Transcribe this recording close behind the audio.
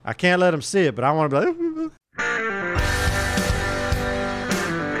I can't let them see it, but I want to be like, ooh.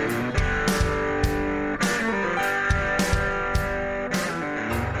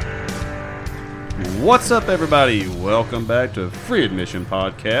 What's up, everybody? Welcome back to Free Admission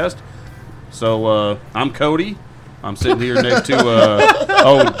Podcast. So, I'm Cody. I'm sitting here next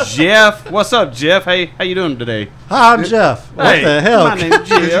to, Jeff. What's up, Jeff? Hey, how you doing today? Hi, I'm Jeff. What the hell? My name's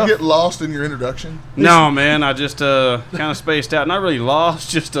Jeff. Did you get lost in your introduction? No, man. I just kind of spaced out. Not really lost.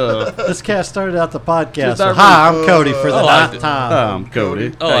 Just This cat started out the podcast. Just Hi, I'm Cody for the ninth time. I'm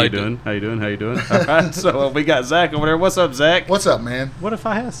Cody. How you doing? How you doing? All right. So we got Zach over there. What's up, Zach? What's up, man? What if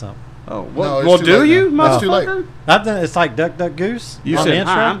I had something? Oh, No, well, it's too do late you, now. It's too motherfucker? late. I've done. It's like Duck, Duck, Goose. You on the said,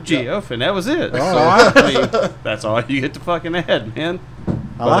 intro. hi, I'm Geoff, and that was it. Oh, So, all right. I mean, that's all you get to fucking add, man.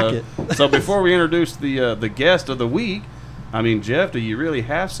 I like it. So before we introduce the guest of the week, I mean, Jeff, do you really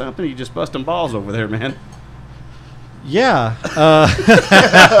have something? Or you just busting balls over there, man? Yeah.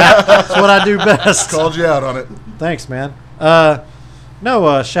 That's what I do best. Called you out on it. Thanks, man. Shout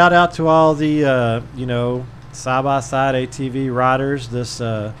out to all the, side-by-side ATV riders this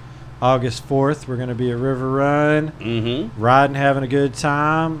August 4th. We're going to be at River Run, riding, having a good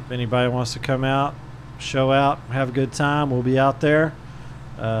time. If anybody wants to come out, show out, have a good time, we'll be out there.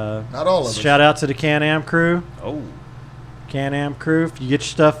 Not all of us. Shout out to the Can-Am crew. Oh, Can-Am crew. If you get your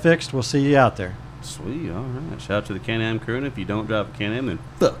stuff fixed, we'll see you out there. sweet. All right. Shout out to the Can-Am crew, and if you don't drive a Can-Am, then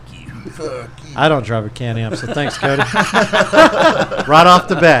fuck you. Fuck you. I don't drive a Can-Am, so thanks, Cody. Right off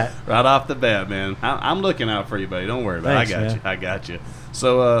the bat. Right off the bat, man. I'm looking out for you, buddy. Don't worry about Thanks, it. man. I got you.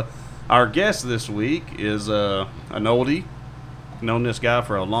 So, our guest this week is an oldie. Known this guy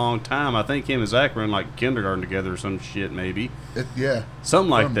for a long time. I think him and Zach were in like kindergarten together or some shit, maybe. Yeah. Something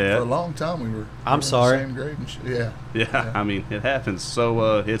like For that. a long time we were I'm in sorry. the same grade and shit. Yeah. Yeah, I mean, it happens.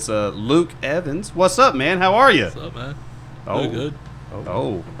 So, it's Luke Evans. What's up, man? How are you? What's up, man? Oh, Doing good.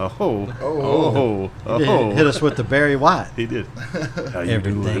 Hit us with the Barry White. He did. How you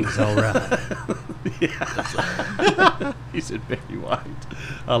doing? Everything's all right. Yeah. He said Barry White.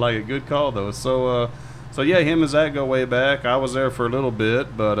 I like a good call, though. So yeah, him and Zach go way back. I was there for a little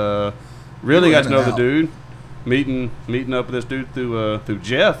bit, but really You were got to in know and the dude. Meeting up with this dude through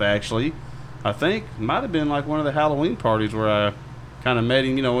Jeff, actually. I think might have been like one of the Halloween parties where I kind of met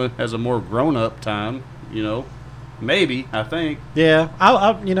him, as a more grown-up time, Maybe, I think. Yeah,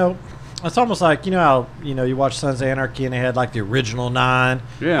 it's almost like, how, you watch Sons of Anarchy and they had like the original 9.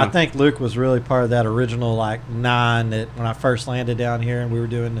 Yeah. I think Luke was really part of that original like 9 that when I first landed down here and we were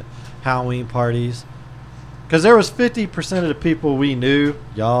doing the Halloween parties. Because there was 50% of the people we knew,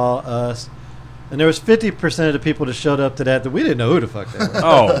 y'all, us, and there was 50% of the people that showed up to that we didn't know who the fuck they were.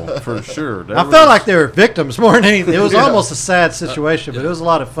 Oh, for sure. I felt like they were victims more than anything. It was almost a sad situation, but it was a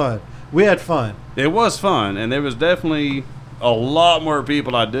lot of fun. We had fun. It was fun, and there was definitely a lot more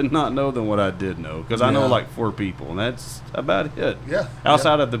people I did not know than what I did know. Because I know like 4 people, and that's about it. Yeah.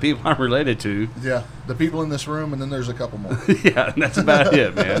 Outside of the people I'm related to. Yeah. The people in this room, and then there's a couple more. Yeah, and that's about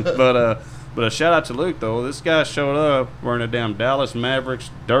it, man. But a shout out to Luke, though. This guy showed up wearing a damn Dallas Mavericks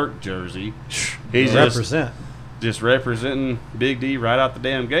dirt jersey. He's just representing Big D right out the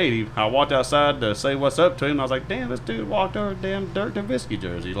damn gate. I walked outside to say what's up to him. I was like, damn, this dude walked over a damn Dirk Nowitzki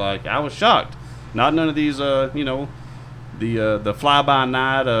jersey. Like, I was shocked. Not none of these, the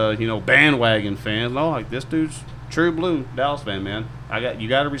fly-by-night, bandwagon fans. No, like, this dude's true blue Dallas fan, man. You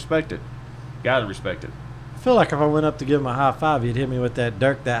got to respect it. Got to respect it. I feel like if I went up to give him a high five, he'd hit me with that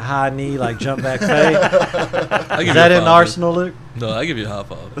Dirk, that high knee, like jump back fade. Is that in Arsenal, Luke? No, I give you a high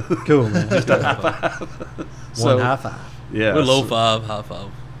five. Cool, man. Just a high five. One high five. Yeah. We're low 5, high 5.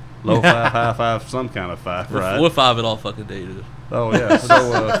 Low 5, high 5, some kind of 5, right? We're 5 it all fucking day, dude. Oh, yeah. So,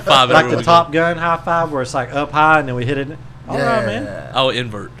 5 Like everywhere the we Top Gun high five where it's like up high and then we hit it. All right, man. go. I would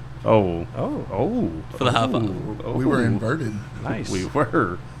invert Oh. Oh. for the high five. Oh. We were inverted. Nice. We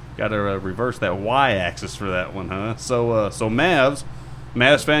were. Got to reverse that y-axis for that one, huh? So Mavs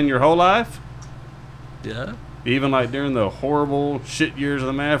fan your whole life? Yeah. Even like during the horrible shit years of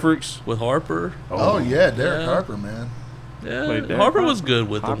the Mavericks? With Harper. Oh, yeah. Derek Yeah. Harper, man. Yeah. Wait, Derek Harper was good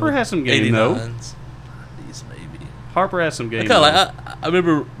with Harper them. had some game, though. 89s. 90s, maybe. Harper had some game. I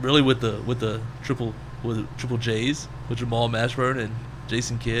remember really with the triple J's with Jamal Mashburn and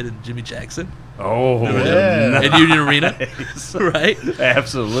Jason Kidd and Jimmy Jackson. Oh, Yeah. In Union Arena. Right?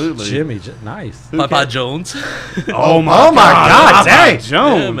 Absolutely. Jimmy, nice. Papa Jones. Oh my Oh, my God, Papa dang.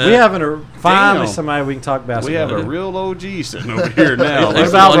 Jones. Yeah, man. We having finally Damn. somebody we can talk basketball. We have a with. real OG sitting over here now. What Let's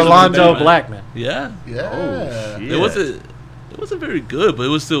about watch Rolando the game. Blackman? Yeah. Yeah. Oh, shit. It was a It wasn't very good, but it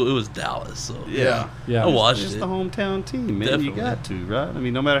was Dallas. So Yeah. Yeah. I watched It's it. the hometown team, man. Definitely. You got to, right? I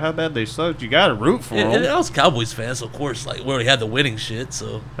mean, no matter how bad they sucked, you got to root for And them. I was a Cowboys fan, so of course, like, we already had the winning shit.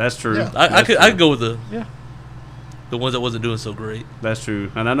 So That's true. Yeah. I could go with the Yeah. ones that wasn't doing so great. That's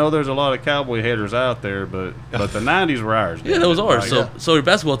true. And I know there's a lot of Cowboy haters out there, but the 90s were ours. Yeah, that was ours. Like, So your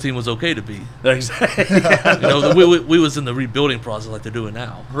basketball team was okay to be. Exactly. You know, we was in the rebuilding process like they're doing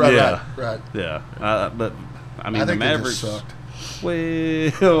now. Right, Yeah. right. Yeah. But, I mean, I think the they Mavericks. just sucked.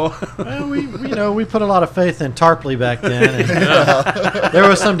 Well, Well, we put a lot of faith in Tarpley back then, and there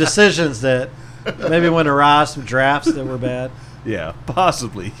were some decisions that maybe went awry, some drafts that were bad. yeah,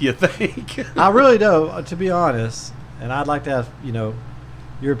 possibly, you think. I really do, to be honest, and I'd like to have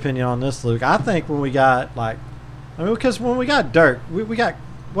your opinion on this, Luke. I think when we got because when we got Dirk, we got,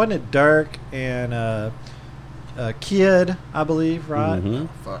 wasn't it Dirk and Kid, I believe, right? Mhm.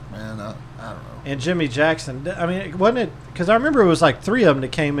 Fuck, man. I don't know. And Jimmy Jackson. I mean, wasn't it? Because I remember it was like three of them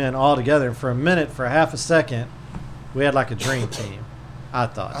that came in all together, and for a minute, for half a second, we had like a dream team. I I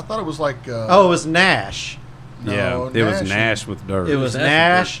thought. thought it was like. Oh, it was Nash. No, Yeah, it was Nash with Dirk. It was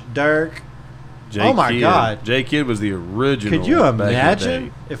Nash Nash, Dirk. J. Oh, my Kidd. God. J. Kidd was the original. Could you back in the imagine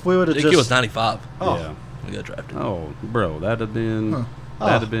day. if we would have Jake just? was 95. Oh. Yeah. We got drafted. Oh, bro, that'd have been Huh.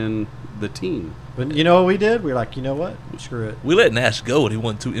 that'd Oh. have been the team. But you know what we did? We were like, you know what? Screw it. We let Nash go, and he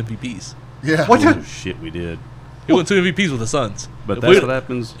won 2 MVPs. Yeah. What? Oh shit, we did. He won 2 MVPs with the Suns. But And that's we- what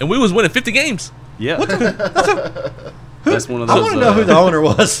happens. And we was winning 50 games. Yeah. That's one of I those. want to know who the owner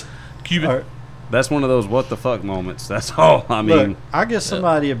was. Cuban. Or- That's one of those what the fuck moments. That's all. I Look, mean, I'll give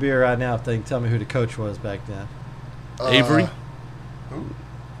somebody a beer right now if they can tell me who the coach was back then. Avery.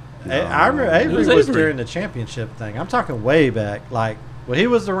 I remember Avery was was Avery. during the championship thing. I'm talking way back. Like, well, he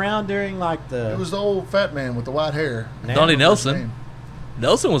was around during like the. It was the old fat man with the white hair. Now- Donnie What's his Nelson. name?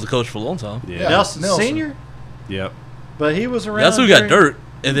 Nelson was a coach for a long time. yeah. Nelson, Nelson. Senior, Yep. but he was around. That's who got during- Dirt.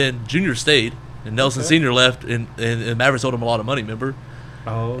 And then Junior stayed. And Nelson Okay. Sr. left. And Mavericks owed him a lot of money, remember?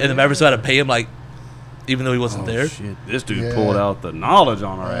 Oh, And the Mavericks had to pay him, like, even though he wasn't there. Shit, this dude Yeah. pulled out the knowledge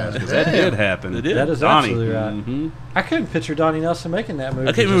on our ass because that Damn. did happen. It did. That is Donnie. absolutely right. Mhm. I couldn't picture Donnie Nelson making that move.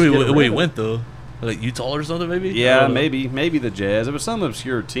 I can't to remember just get where he rid of went, though. Like Utah or something, maybe? I Yeah, don't know. maybe the Jazz. It was some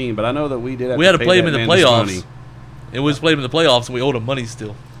obscure team, but I know that we did. Have We had to pay play him that in the man his playoffs. money. And we was playing him in the playoffs, and we owed him money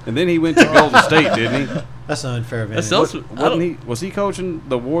still. And then he went to Golden State, didn't he? That's an unfair advantage. That's also- Wasn't he? Was he coaching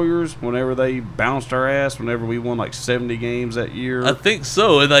the Warriors whenever they bounced our ass? Whenever we won like 70 games that year? I think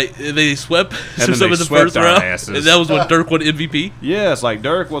so. And like they swept then some they in the swept first our round. asses. And that was when Dirk won MVP. Yes, like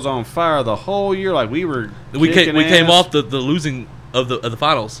Dirk was on fire the whole year. Like we were. We came ass. off the losing of the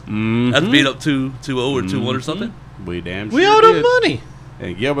finals. Mhm. After being up 2-0 or 2-1 or something. We damn we sure owed him did. money.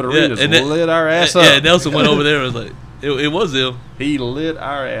 And Gilbert Yeah, Arenas and that- lit our ass Yeah, up. Nelson went over there and was like, it was him. He lit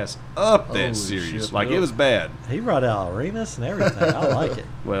our ass up that Holy series. shit, like Bill. it was bad. He brought out arenas and everything. I like it.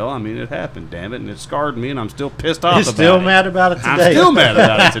 Well, I mean, it happened, damn it, and it scarred me, and I'm still pissed off He's about still it. mad about it today. I'm still mad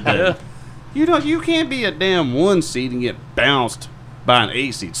about it today. Yeah. You can't be a damn 1 seed and get bounced by an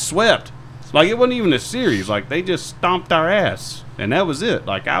 8 seed, swept. Like it wasn't even a series. Like they just stomped our ass, and that was it.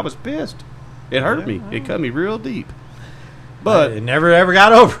 Like I was pissed. It hurt me. It cut me real deep. But it never ever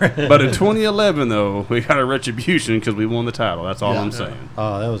got over it. but in 2011 though, we got a retribution because we won the title. That's all Yeah. I'm saying.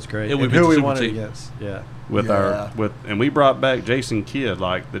 Oh, that was great. Yeah, we And beat who the we Super won it team. against? Yeah. And we brought back Jason Kidd,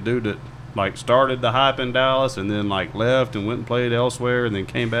 like the dude that like started the hype in Dallas and then like left and went and played elsewhere and then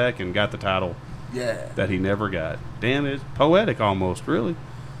came back and got the title Yeah. that he never got. Damn, it's poetic almost, really.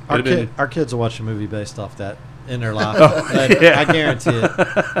 Our kids will watch a movie based off that in their life. yeah. I guarantee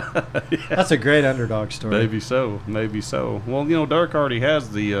it. That's a great underdog story. Maybe so. Well, Dirk already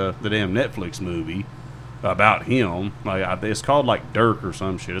has the damn Netflix movie about him. Like it's called like Dirk or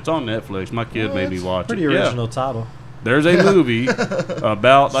some shit. It's on Netflix. My kid made me watch Pretty it. original title. There's a movie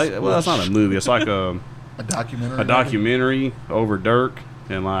about well, it's not a movie. It's like A documentary. a documentary over Dirk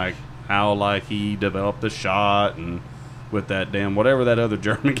and like how like he developed the shot and with that damn whatever that other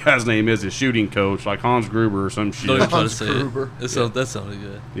German guy's name is, his shooting coach, like Hans Gruber or some shit. Don't even try to Hans say Gruber. it. That sounded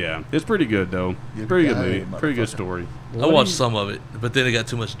good. Yeah, it's pretty good though. Good Pretty good guy, movie. Pretty good motherfucker. story. I watched some of it, but then it got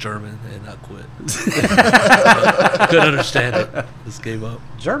too much German and I quit. I couldn't understand it. Just gave up.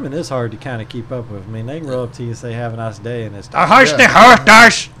 German is hard to kind of keep up with. I mean, they can roll up to you and say, "Have a nice day," and it's My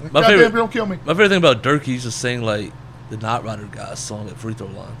Goddamn, favorite- don't kill me. My favorite thing about Dirk, he used to sing like the Knight Rider guy's song at free throw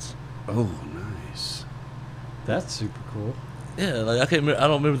lines. Oh, nice. That's super cool. Yeah, like I can't remember. I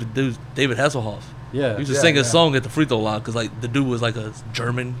don't remember the dude's David Hasselhoff. Yeah. He used to Yeah, sing a yeah. song at the free throw line because like the dude was like a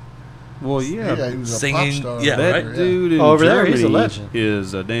German Well, yeah. He was Singing, a pop star. yeah, That right? dude in Over there, Germany he's a legend.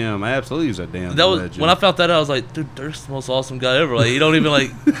 is a damn, absolutely he's a damn That was legend. when I found that out. I was like, dude, Dirk's the most awesome guy ever. Like, he don't even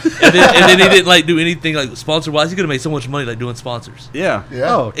like, and then he didn't like do anything like sponsor wise. He could have made so much money like doing sponsors. Yeah.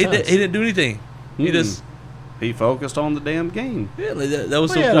 Yeah. Oh, He didn't do anything. He Mm-mm. just He focused on the damn game. yeah, like that was Well,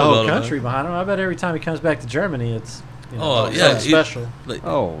 so he had cool a whole about him, country man. behind him. I bet every time he comes back to Germany, it's Oh, something yeah, special. Like,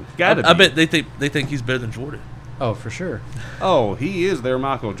 Oh, gotta I be. bet they think he's better than Jordan. Oh, for sure. Oh, he is their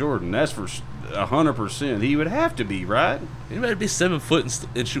Michael Jordan. That's for 100%. He would have to be, right? He might be 7 foot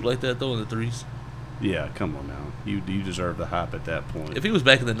and shoot like that though in the threes. Yeah, come on now. You deserve the hype at that point. If he was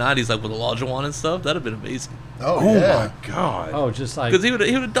back in the '90s, like with Olajuwon and stuff, that'd have been amazing. Oh, yeah. my God. Oh, just like Because he would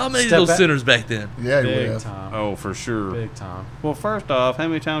have dominated Step those back. centers back then. Yeah, he would big have. time. Oh, for sure. Big time. Well, first off, how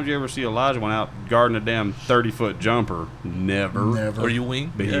many times you ever see Elijah went out guarding a damn 30-foot jumper? Never. Never. Or you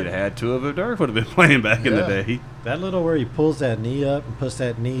wing? But Yeah. he'd had to if Dirk would have been playing back in the Yeah. day. That little where he pulls that knee up and puts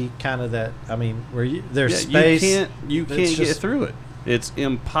that knee kind of that. I mean, where there's Yeah, space. You It's can't get just- through it. It's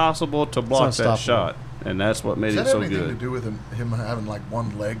impossible to block that unstoppable. shot, and that's what made Does it that so have anything to good. do with him having like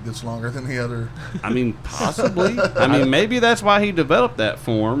one leg that's longer than the other? I mean, possibly. I mean, maybe that's why he developed that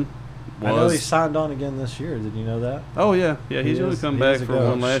form. I know he signed on again this year. Did you know that? Oh yeah, he's He going is- to come he back is a for go.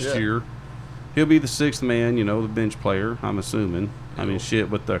 one last Shit. year. He'll be the sixth man, the bench player. I'm assuming. I mean, shit,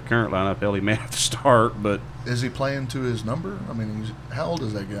 with the current lineup, hell, he may have to start, but Is he playing to his number? I mean, how old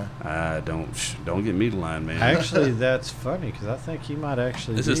is that guy? don't get me to line, man. Actually, that's funny because I think he might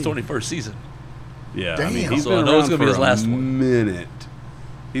actually. This is be. his 21st season. Yeah, I Damn. mean, he's So I been know it's around gonna be for his last a one. minute.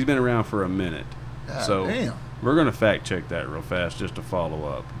 He's been around for a minute. God So damn. we're gonna fact check that real fast just to follow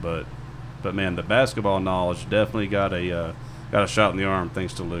up. But man, the basketball knowledge definitely got a shot in the arm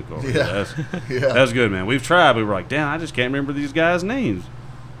thanks to Luke over there. Yeah. That's, Yeah. that's good, man. We've tried. We were like, damn, I just can't remember these guys' names.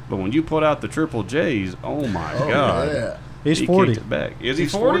 But when you put out the triple J's, oh my Oh, god, yeah. He's he 40. kicked it back. Is he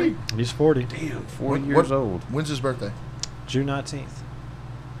He's 40? 40? He's 40. Damn, 40 What- years old. When's his birthday? June 19th.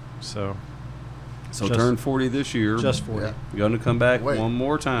 So So just- turned 40 this year. just 40. Yeah. Going to come back Wait. one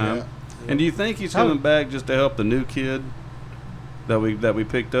more time. Yeah. And do you think he's How- coming back just to help the new kid that we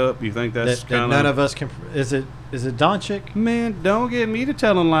picked up? You think that's That kind none of us can. Is it Doncic? Man, don't get me to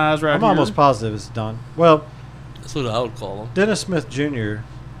telling lies right I'm here. almost positive it's Don. Well, That's what I would call him. Dennis Smith Jr.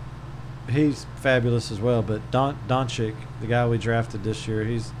 He's fabulous as well, but Doncic, the guy we drafted this year,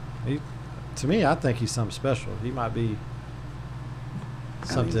 he to me, I think he's something special. He might be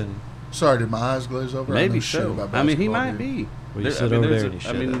something. Sorry, did my eyes glaze over? I Maybe know shit so. about I mean, he basketball, might dude. be. Well, you sit over there and you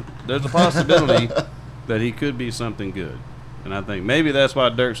shut up. There's a possibility that he could be something good. And I think maybe that's why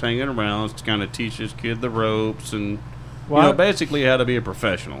Dirk's hanging around, is to kind of teach his kid the ropes and, Well, basically how to be a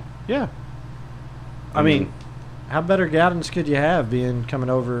professional. yeah. I mean, how better guidance could you have being coming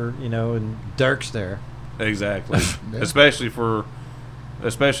over, and Dirk's there? Exactly. Yeah. Especially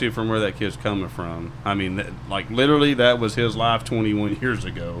from where that kid's coming from. I mean, literally, that was his life 21 years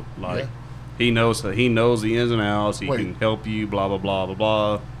ago. Like, Yeah. he knows the ins and outs. He Wait. can help you. Blah blah blah blah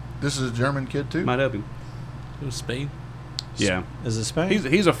blah. This is a German kid, too? Might help him. It was Spain. Yeah, Is it Spain?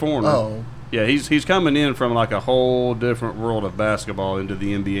 he's a foreigner. Oh. Yeah, he's coming in from like a whole different world of basketball into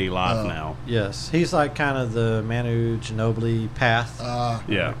the NBA life Oh. now. Yes, he's like kind of the Manu Ginobili path.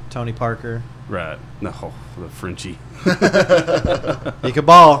 Yeah, Tony Parker. right. No, the Frenchie. He could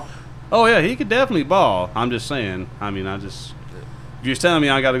ball. Oh yeah, he could definitely ball. I'm just saying. I mean, if you're telling me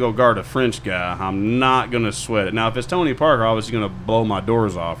I got to go guard a French guy, I'm not gonna sweat it. Now, if it's Tony Parker, obviously gonna blow my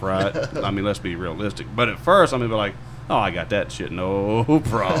doors off, right? I mean, let's be realistic. But at first, I'm gonna be like, oh, I got that shit, no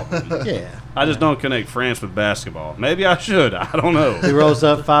problem. Yeah. I just don't connect France with basketball. Maybe I should. I don't know. He rolls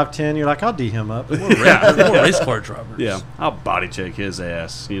up 5'10". You're like, I'll D him up. More race car drivers. Yeah, I'll body check his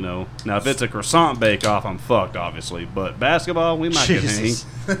ass, Now, if it's a croissant bake-off, I'm fucked, obviously. But basketball, we might get hang. Jesus.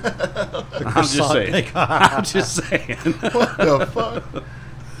 I'm just saying. I'm just saying. What the fuck?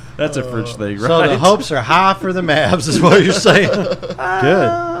 That's a French thing, right? So the hopes are high for the Mavs, is what you're saying. Good.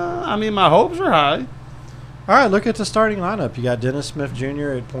 I mean, my hopes are high. All right, look at the starting lineup. You got Dennis Smith Jr.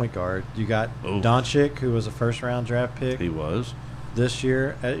 at point guard. You got Ooh. Doncic, who was a first-round draft pick He was. this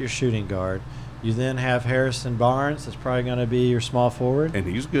year, at your shooting guard. You then have Harrison Barnes. That's probably going to be your small forward. And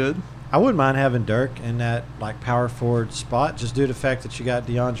he's good. I wouldn't mind having Dirk in that power forward spot, just due to the fact that you got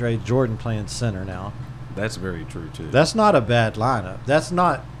DeAndre Jordan playing center now. That's very true, too. That's not a bad lineup. That's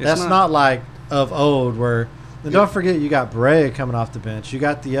not It's not like of old where. And don't forget, you got Brea coming off the bench. You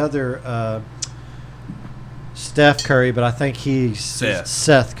got the other Steph Curry, but I think he's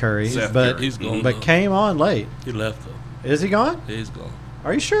Seth Curry. Seth but Curry. He's gone. but though. came on late. He left though. Is he gone? Yeah, he's gone.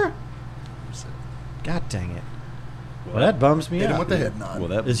 Are you sure? God dang it! Well, that bums me Hit him out. with the head nod. Well,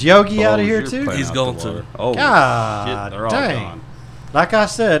 that Is Yogi blows out of here your too? plan He's out gone the too. water. Oh, God shit, they're all dang. gone. Like I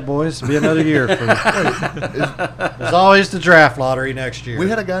said, boys, it'll be another year for there's always the draft lottery next year. We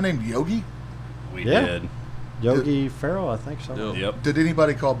had a guy named Yogi. We did. Yogi Farrell, I think so. Yep. Did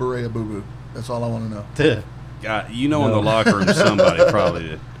anybody call Beret a boo-boo? That's all I want to know. God, in the locker room, somebody probably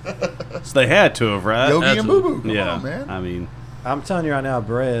did. So they had to have, right? Yogi and Boo Boo. Come yeah, on, man. I mean, I'm telling you right now,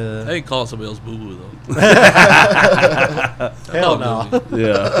 Brea. I ain't calling somebody else boo boo though. Hell no.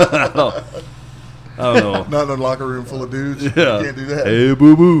 Yeah. I don't know. Not in a locker room full of dudes. Yeah. You can't do that. Hey,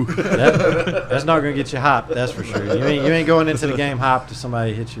 boo boo. That's not going to get you hyped, that's for sure. You ain't going into the game hyped if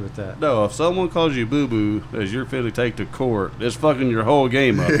somebody hits you with that. No, if someone calls you boo boo as you're finna take to court, it's fucking your whole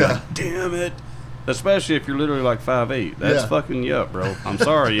game up. Yeah. Like, damn it. Especially if you're literally like 5'8". That's fucking you up, bro. I'm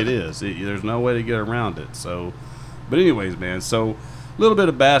sorry, it is. There's no way to get around it. So, but anyways, man. So, a little bit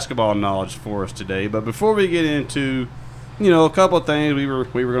of basketball knowledge for us today. But before we get into, a couple of things we were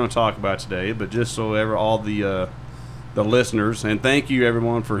going to talk about today, but just so all the listeners, and thank you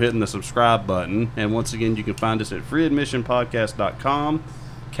everyone for hitting the subscribe button. And once again, you can find us at freeadmissionpodcast.com,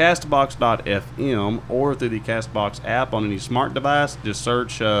 castbox.fm, or through the Castbox app on any smart device. Just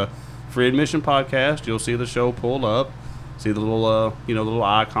search Free Admission Podcast. You'll see the show pull up. See the little, little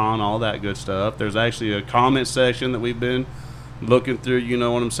icon, all that good stuff. There's actually a comment section that we've been looking through. You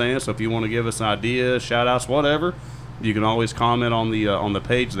know what I'm saying? So if you want to give us an idea, shout outs, whatever, you can always comment on the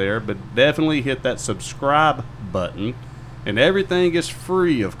page there. But definitely hit that subscribe button, and everything is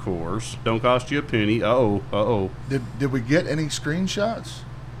free, of course. Don't cost you a penny. Did we get any screenshots?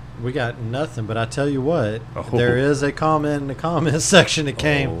 We got nothing, but I tell you what, there is a comment in the comment section that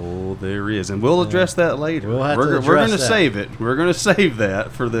came. Oh, there is, and we'll address that later. We're going to save it. We're going to save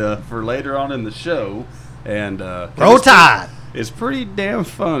that for later on in the show. And Roll Tide. It's pretty damn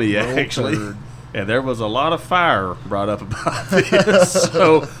funny, actually. And there was a lot of fire brought up about this.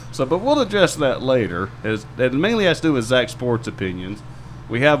 But we'll address that later. It mainly has to do with Zach's sports opinions.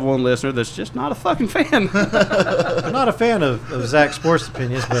 We have one listener that's just not a fucking fan. I'm not a fan of Zach's sports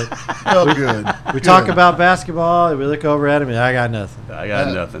opinions, but good. We talk about basketball, and we look over at him, and I got nothing. I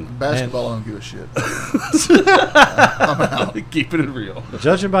got nothing. Basketball, I don't give a shit. I'm out. Keeping it real.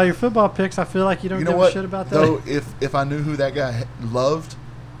 Judging by your football picks, I feel like you don't give a shit about that. Though, if I knew who that guy loved,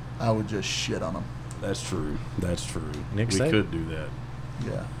 I would just shit on him. That's true. Nick we Saban? could do that.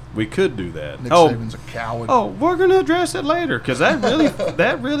 Yeah. We could do that. Nick Saban's a coward. Oh, we're going to address it later because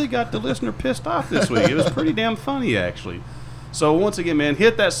that really got the listener pissed off this week. It was pretty damn funny, actually. So, once again, man,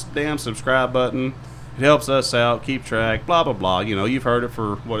 hit that damn subscribe button. It helps us out, keep track, blah, blah, blah. You've heard it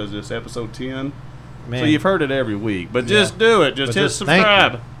for, what is this, episode 10? Man. So, you've heard it every week. But just do it. Just hit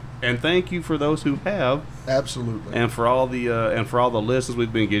subscribe. And thank you for those who have. Absolutely. And for all the listens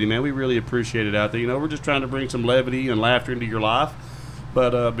we've been getting, man, we really appreciate it out there. We're just trying to bring some levity and laughter into your life.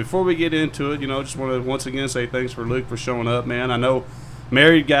 But before we get into it, just want to once again say thanks for Luke for showing up, man. I know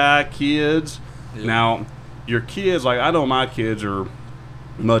married guy, kids. Yeah. Now, your kids, like I know my kids are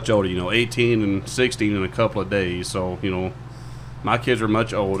much older, 18 and 16 in a couple of days. So, my kids are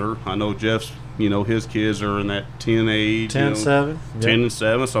much older. I know Jeff's, his kids are in that 10 age. 10 7. 10 and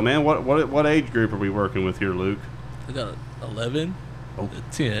 7. So, man, what age group are we working with here, Luke? I got 11, a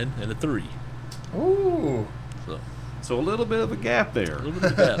 10, and a 3. Ooh. So a little bit of a gap there. A little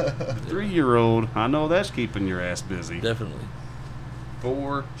bit of a gap. 3-year-old, I know that's keeping your ass busy. Definitely.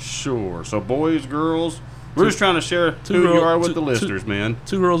 For sure. So boys, girls, we're just trying to share who you are with the listeners, man.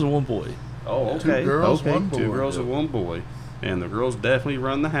 2 girls and 1 boy. Oh, okay. 2 girls, 1 boy. 2 girls and 1 boy. And the girls definitely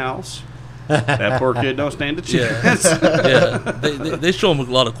run the house. That poor kid don't stand a chance. Yeah. They show them a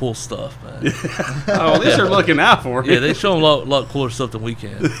lot of cool stuff, man. Oh, at least they're looking out for you. Yeah, they show them a lot cooler stuff than we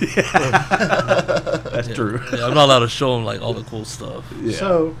can. That's true. Yeah, I'm not allowed to show them like all the cool stuff. Yeah.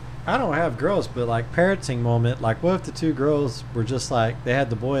 So I don't have girls, but like parenting moment, like what if the 2 girls were just like they had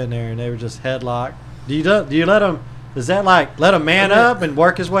the boy in there and they were just headlocked? Do you let them? Is that like let a man up and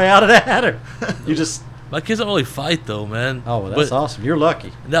work his way out of that, or you just? My kids don't really fight though, man. Oh, well, that's awesome. You're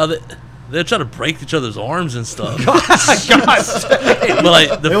lucky. Now they're trying to break each other's arms and stuff. God, but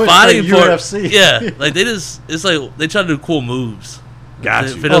like the fighting part, UFC. Yeah, like it's like they try to do cool moves.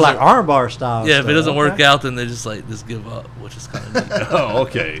 Gotcha. Like armbar style. Yeah, if it doesn't work out, then they just give up, which is kind of neat. Oh,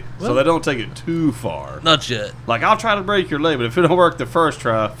 okay. So they don't take it too far. Not yet. Like I'll try to break your leg, but if it don't work the first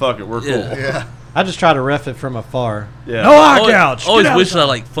try, fuck it, we're cool. Yeah. I just try to ref it from afar. Yeah. No knockouts. Always wish I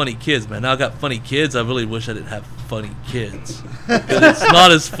like funny kids, man. Now I got funny kids. I really wish I didn't have funny kids. It's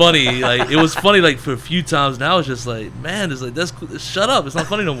not as funny. Like it was funny like for a few times. Now it's just like, man, it's like that's shut up. It's not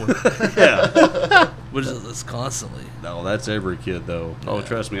funny no more. Yeah. Which is it's constantly. No, that's every kid though. Yeah. Oh,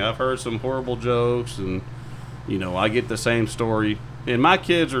 trust me, I've heard some horrible jokes, and I get the same story. And my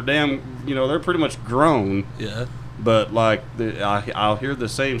kids are they're pretty much grown. Yeah. But like, I'll hear the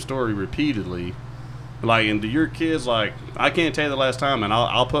same story repeatedly. Like, and to your kids, like, I can't tell you the last time, and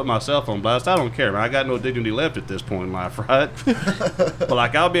I'll put myself on blast. I don't care, man. I got no dignity left at this point in life, right? But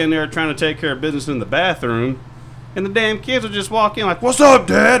like, I'll be in there trying to take care of business in the bathroom, and the damn kids will just walk in like, "What's up,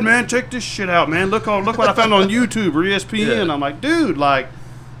 Dad? Man, check this shit out, man. Look what I found on YouTube or ESPN." Yeah. I'm like, dude, like,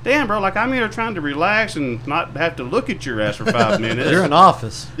 damn, bro, like, I'm here trying to relax and not have to look at your ass for 5 minutes. You're in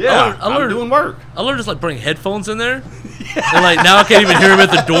office. Yeah, I'm doing work. I learned just like bring headphones in there. And like now I can't even hear them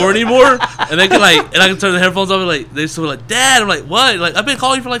at the door anymore. And they can like, and I can turn the headphones off. And like they still like, Dad. I'm like, what? Like I've been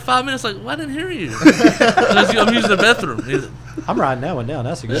calling you for like 5 minutes. Like, well, I didn't hear you. I'm using the bathroom. I'm writing that one down.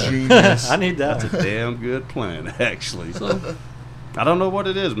 That's a good Genius. I need that. That's a damn good plan, actually. So, I don't know what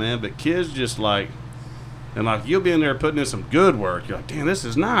it is, man, but kids just like, and like you'll be in there putting in some good work. You're like, damn, this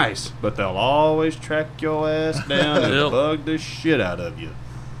is nice. But they'll always track your ass down and Yep. bug the shit out of you.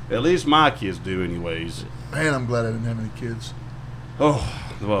 At least my kids do, anyways. Man, I'm glad I didn't have any kids. Oh,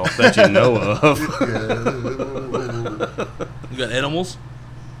 well, that you know of. You got animals?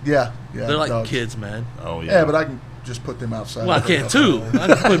 Yeah. They're like dogs. kids, man. Oh, yeah. Yeah, but I can just put them outside. Well, I can too. I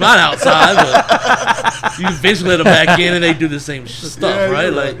can put mine outside, but you basically let them back in and they do the same stuff, Yeah, right?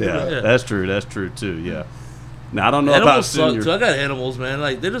 you're Like, right. Yeah, that's true. That's true, too, yeah. Now, I don't know animals about suck senior. too. I got animals, man.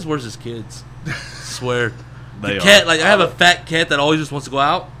 Like they're just worse as kids. Swear. They The are. cat, like I have a fat cat that always just wants to go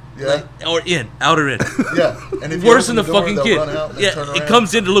out. Yeah. Like, or in, out or in. Yeah. And if you Worse open than the door, fucking they'll kid. run out and Yeah, turn it around.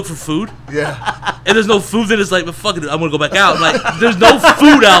 comes in to look for food, Yeah. and there's no food. Then it's like, but fuck it, I'm gonna go back out. I'm like, there's no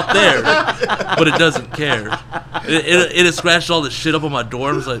food out there, but it doesn't care. It has scratched all the shit up on my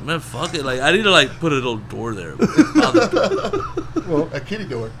door. I was like, man, fuck it. Like I need to like put a little door there. A kitty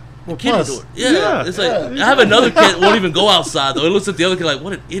door. Well, Kitty plus, door. Yeah, Yeah, it's like I have another cat won't even go outside though. It looks at the other kid like,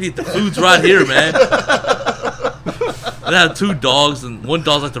 what an idiot. The food's right here, man. And I have 2 dogs, and one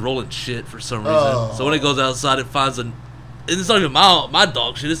dog's like to roll in shit for some reason. Oh. So when it goes outside, it finds and it's not even my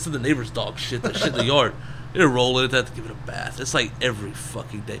dog shit. It's to the neighbor's dog shit. That shit in the yard. It'll roll in it. They have to give it a bath. It's like every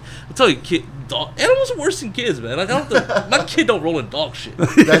fucking day. I tell you, animals are worse than kids, man. Like my kid don't roll in dog shit.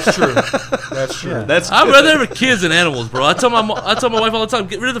 That's true. That's true. Yeah. That's I'd rather have kids than animals, bro. I tell my wife all the time,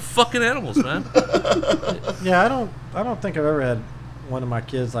 get rid of the fucking animals, man. yeah, I don't think I've ever had one of my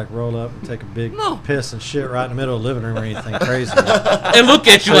kids like roll up and take a big No. piss and shit right in the middle of the living room or anything crazy. And look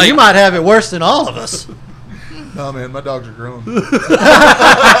at you So like you might have it worse than all of us. No, man, my dogs are grown. They're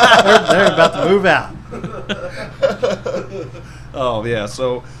about to move out. Oh yeah,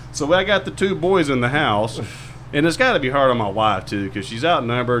 so I got the 2 boys in the house, and it's got to be hard on my wife too, because she's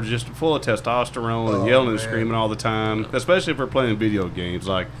outnumbered, just full of testosterone and yelling and man. screaming all the time, especially if we're playing video games.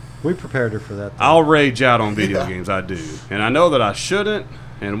 Like, We prepared her for that. though. I'll rage out on video games, I do, and I know that I shouldn't.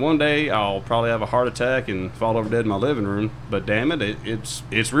 And one day I'll probably have a heart attack and fall over dead in my living room. But damn it,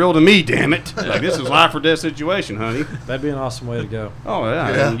 it's real to me. Damn it, like this is life or death situation, honey. That'd be an awesome way to go. Oh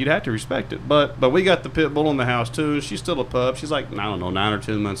yeah, Yeah. I mean, you'd have to respect it. But we got the pit bull in the house too. She's still a pup. She's like, I don't know, 9 or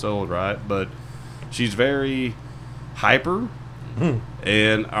 10 months old, right? But she's very hyper.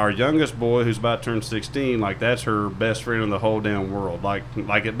 And our youngest boy, who's about to turn 16, like that's her best friend in the whole damn world. Like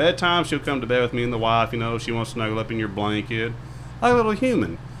at bedtime, she'll come to bed with me and the wife. You know, she wants to snuggle up in your blanket, like a little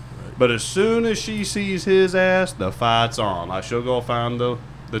human. But as soon as she sees his ass, the fight's on. Like she'll go find the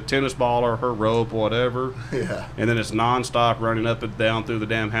tennis ball or her rope, whatever. Yeah. And then it's nonstop running up and down through the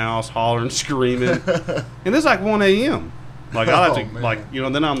damn house, hollering, screaming. And it's like 1 a.m. Like I have to, man. like, you know,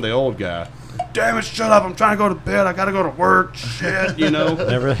 then I'm the old guy. Damn it, shut up, I'm trying to go to bed, I gotta go to work, shit, you know.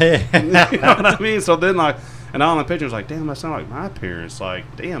 Never. You know what I mean? So then, like, and all the pictures, like, damn, I sound like my parents.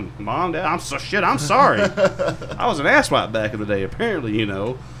 Like, damn, mom, dad, I'm sorry. I was an asswipe back in the day, apparently, you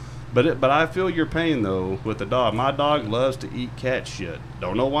know. But I feel your pain, though, with the dog. My dog loves to eat cat shit.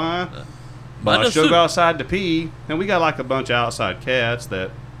 Don't know why. But she'll go outside to pee, and we got, like, a bunch of outside cats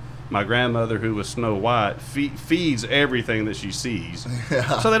that my grandmother, who was Snow White, feeds everything that she sees.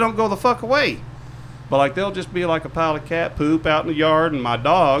 Yeah. So they don't go the fuck away. But, like, they'll just be like a pile of cat poop out in the yard, and my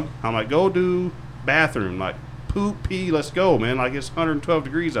dog, I'm like, go do bathroom. Like, poop, pee, let's go, man. Like, it's 112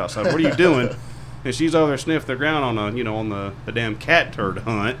 degrees outside. What are you doing? And she's over there sniffing the ground on the damn cat turd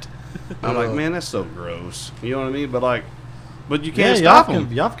hunt. I'm like, man, that's so gross. You know what I mean? But you can't stop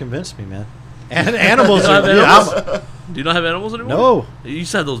them. Y'all have convinced me, man. And animals You are. don't have Yeah, animals? Do you not have animals anymore? no, You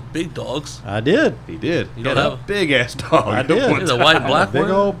used to have those big dogs. I did. He did. You He don't had have a big ass dog. I at did. one Yeah, the time. white and black Big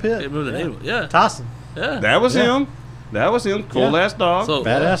one. old pit. Can't remember the Yeah. name. Yeah. Tossin. Yeah. That was Yeah. him. That was him. Cool ass dog. So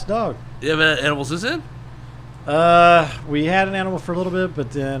Badass dog. You have animals since then? We had an animal for a little bit,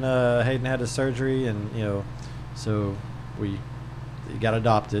 but then Hayden had his surgery, and so he got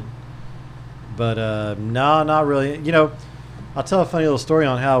adopted. But no, not really. I'll tell a funny little story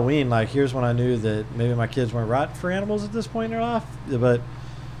on Halloween. Like, here's when I knew that maybe my kids weren't right for animals at this point in their life. But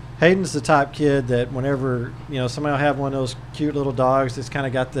Hayden's the type kid that whenever, somebody will have one of those cute little dogs that's kind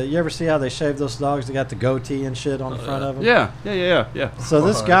of got you ever see how they shave those dogs? They got the goatee and shit on the front of them. Yeah. So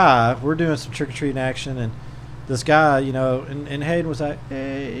this guy, we're doing some trick-or-treating action, and this guy, and Hayden was like,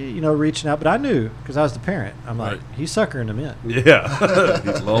 hey, reaching out. But I knew, because I was the parent. I'm like, he's suckering him in. Yeah.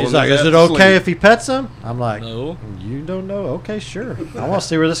 He's like, is it okay if he pets him? I'm like, No. You don't know? Okay, sure. I want to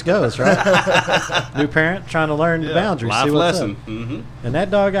see where this goes, right? New parent trying to learn the boundaries. Life see what's lesson. up. Mm-hmm. And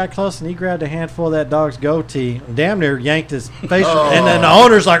that dog got close, and he grabbed a handful of that dog's goatee and damn near yanked his face. And then the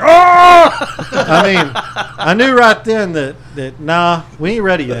owner's like, oh! I mean, I knew right then that nah, we ain't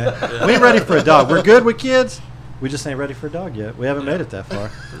ready yet. We ain't ready for a dog. We're good with kids. We just ain't ready for a dog yet. We haven't made it that far.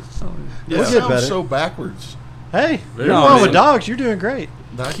 We'll get better. So backwards. Hey, you're going with dogs. You're doing great.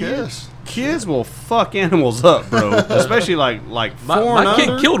 I guess. Kids will fuck animals up, bro. Especially like my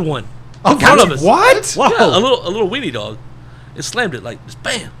kid killed one. Oh, in front of us. What? Whoa. Yeah, a little weenie dog. It slammed it like just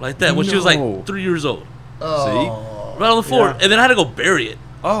bam like that when she was like 3 years old. Oh. Right on the floor, Yeah. and then I had to go bury it.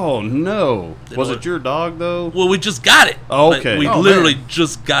 Oh no! They Was don't- it your dog though? Well, we just got it. Oh, okay. We Oh, literally man.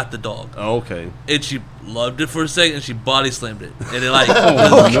 just got the dog, Oh, okay. and she loved it for a second, and she body slammed it, and it like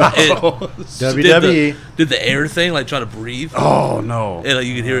Oh, WWE. did the air thing, like trying to breathe, Oh no! and like,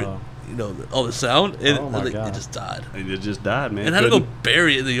 you could hear it, Oh. all the sound, and Oh, my like, God. it just died. It just died, man. And I had to go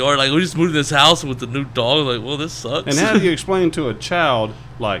bury it in the yard. Like, we just moved in this house with the new dog. Like, well, this sucks. And how do you explain to a child,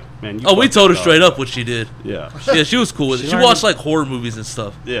 like, man? You we fucked told her your dog. straight up what she did. Yeah. Yeah, she was cool with it. She She learned watched it. like horror movies and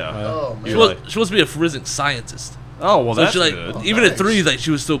stuff. Yeah. Oh, man. She Really? wants to be a forensic scientist. Oh well, So that's she like good. even Nice. at 3, like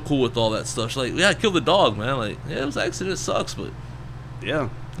she was still cool with all that stuff. She's like, yeah, I killed the dog, man. Like, yeah, it was an accident. It sucks, but Yeah.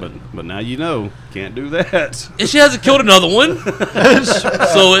 But now you know, can't do that. and she hasn't killed another one,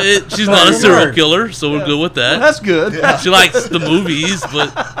 so she's not a serial killer. So we're good with Well, that. that's good. Yeah. She likes the movies,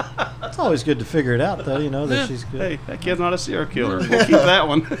 but It's always good to figure it out, though. That Yeah. she's good. Hey, that kid's not a serial killer. We'll keep that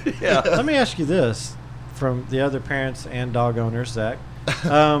one. Yeah. Let me ask you this, from the other parents and dog owners, Zach.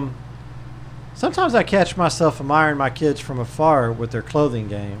 Sometimes I catch myself admiring my kids from afar with their clothing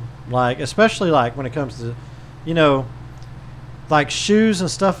game, like especially like when it comes to, like shoes and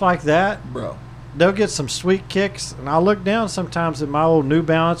stuff like that. Bro. They'll get some sweet kicks, and I'll look down sometimes at my old New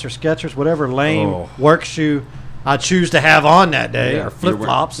Balance or Skechers, whatever lame work shoe I choose to have on that day, or flip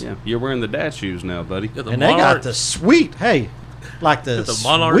flops. Yeah, you're wearing the dad shoes now, buddy. yeah, the And they got Monarch- the sweet, like the, The sweet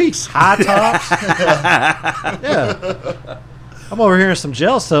Monarchs. high tops. Yeah. I'm over here in some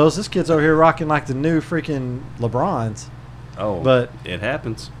gel soles. This kid's over here rocking like the new freaking LeBrons. Oh, But- it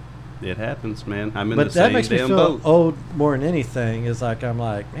happens. It happens, man. I'm in But the that same makes me damn feel boat. old more than anything. Is like I'm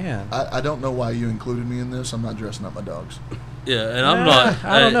like, man. I don't know why you included me in this. I'm not dressing up my dogs. Yeah, and I'm Nah, not.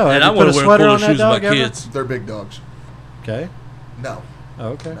 I don't know. And Have I you put want a to wear sweater cooler on that shoes than my dog ever? kids. They're big dogs. Okay. No.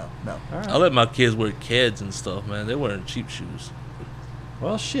 Okay. No. All right. I let my kids wear Keds and stuff, man. They're wearing cheap shoes.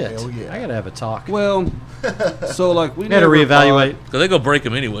 Well, shit. Hell yeah. I gotta have a talk. Well, so like we Gotta never reevaluate. Because they go break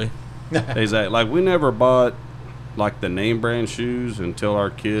them anyway. Exactly. Like we never bought like the name brand shoes until our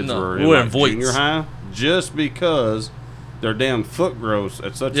kids No, were we in were in like, Voigts. junior high, just because their damn foot grows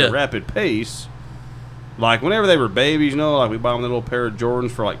at such Yeah. a rapid pace. Like whenever they were babies, like we bought them a little pair of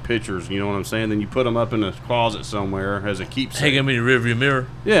Jordans for like pictures. You know what I'm saying? Then you put them up in a closet somewhere as a keepsake. Hang them in your rearview mirror.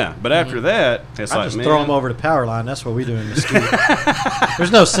 Yeah, but after that, it's I like just man, throw them over the power line. That's what we do in Mesquite.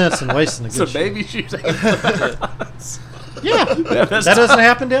 There's no sense in wasting a good So shoe. baby shoes. Yeah. That's That doesn't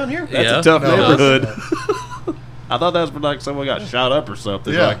happen down here. Yeah. a tough No. neighborhood. I thought that was for like someone got shot up or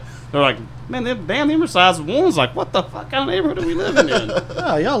something. Yeah. Like, they're like, man, them damn oversized ones. Like, what the fuck kind of neighborhood are we living in?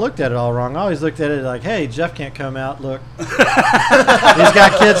 Oh, y'all looked at it all wrong. I always looked at it like, hey, Jeff can't come out. Look. He's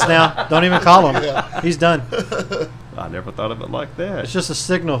got kids now. Don't even call him. He's done. I never thought of it like that. It's just a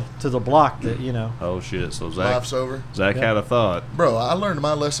signal to the block that, Oh shit! So Zach Life's over. had a thought. Bro, I learned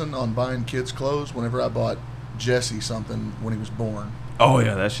my lesson on buying kids' clothes whenever I bought Jesse something when he was born. Oh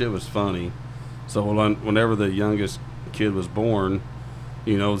yeah, that shit was funny. So whenever the youngest kid was born,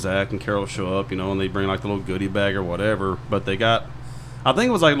 Zach and Carol show up, and they bring like the little goodie bag or whatever. But they got, I think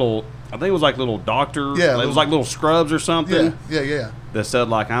it was like little doctor. Yeah, it was like little scrubs or something. Yeah. That said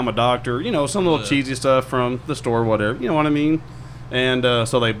like I'm a doctor. Some little cheesy stuff from the store, whatever. You know what I mean? And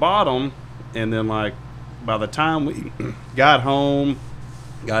so they bought them, and then like by the time we got home,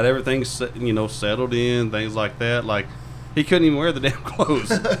 got everything settled in, things like that, like. He couldn't even wear the damn clothes.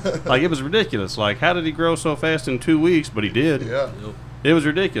 Like, it was ridiculous. Like, how did he grow so fast in 2 weeks? But he did. Yeah. It was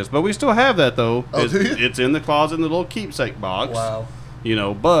ridiculous. But we still have that, though. Oh, do you? It's in the closet in the little keepsake box. Wow.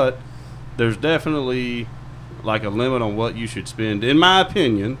 But there's definitely, like, a limit on what you should spend, in my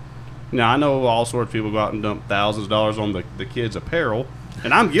opinion, Now, I know all sorts of people go out and dump thousands of dollars on the kids' apparel,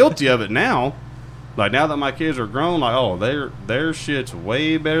 and I'm guilty of it now. Like, now that my kids are grown, like, oh, their shit's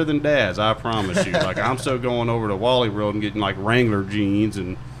way better than Dad's, I promise you. Like, I'm still going over to Wally World and getting, like, Wrangler jeans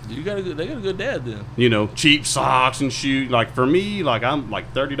and... They got a good dad then. You know, cheap socks and shoes. Like, for me, like, I'm,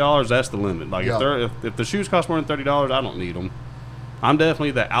 like, $30, that's the limit. Like, if the shoes cost more than $30, I don't need them. I'm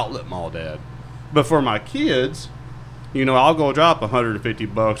definitely the outlet mall dad. But for my kids... You know, I'll go drop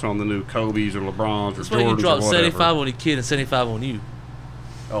 $150 on the new Kobe's or LeBron's or Jordans or whatever. That's why you drop 75 on your kid and 75 on you.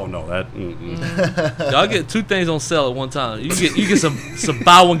 Oh no, that. Y'all get two things on sale at one time. You get some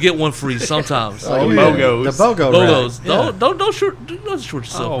buy one get one free sometimes. BOGOs. The BOGOs. Yeah. Don't short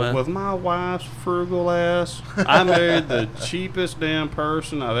yourself, man. With my wife's frugal ass, I married the cheapest damn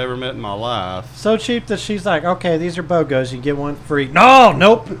person I've ever met in my life. So cheap that she's like, okay, these are BOGOs. You get one free. No,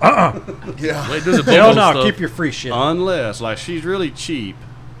 nope. Yeah. Wait, do the Hell BOGO no, stuff. keep your free shit. Unless, like, she's really cheap,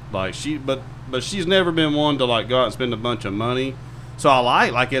 like but she's never been one to like go out and spend a bunch of money. So I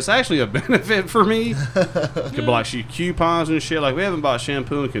like it's actually a benefit for me. But like she coupons and shit. Like we haven't bought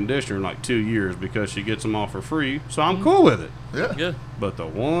shampoo and conditioner in like 2 years because she gets them all for free. So I'm cool with it. Yeah. But the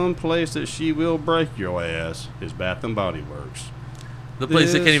one place that she will break your ass is Bath and Body Works. The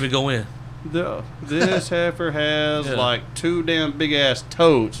place that can't even go in. This heifer has like 2 damn big ass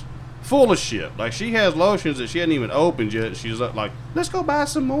totes full of shit. Like she has lotions that she hadn't even opened yet. She's like, let's go buy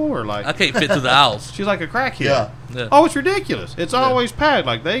some more. Like I can't fit through the aisles. She's like a crackhead. Yeah. Oh, it's ridiculous. It's always packed.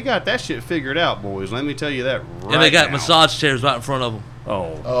 Like they got that shit figured out, boys. Let me tell you that right And they got now. massage chairs right in front of them.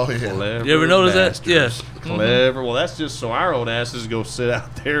 Oh yeah. Clever You ever notice bastards. that? Yeah. Clever. Well, that's just so our old asses go sit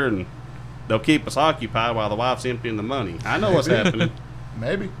out there and they'll keep us occupied while the wife's emptying the money. I know what's happening.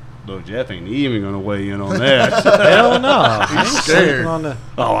 Maybe. Look, Jeff ain't even going to weigh in on that. Hell no. He's scared.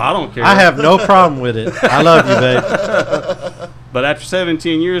 Oh, I don't care. I have no problem with it. I love you, babe. But after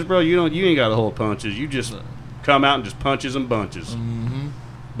 17 years, bro, you ain't got to hold punches. You just come out and just punches and bunches. Mm-hmm.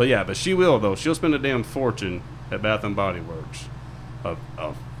 But she will, though. She'll spend a damn fortune at Bath and Body Works.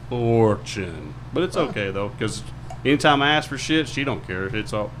 A fortune. But it's okay, though, because anytime I ask for shit, she don't care.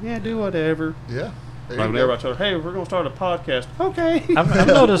 It's all, do whatever. Yeah. Like whenever I told her, hey, we're going to start a podcast. Okay. I've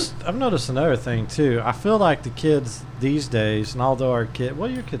noticed another thing, too. I feel like the kids these days, and although your kid's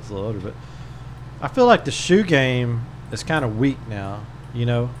a little older, but I feel like the shoe game is kind of weak now. You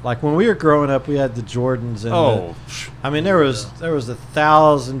know, like when we were growing up, we had the Jordans and there was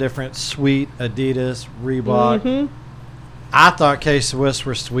 1,000 different sweet Adidas, Reebok. Mm-hmm. I thought K-Swiss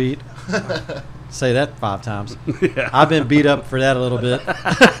were sweet. Say that 5 times. Yeah. I've been beat up for that a little bit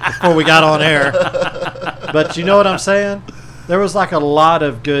before we got on air. But you know what I'm saying? There was like a lot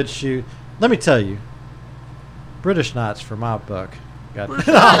of good shoe. Let me tell you, British Knights for my buck. Damn.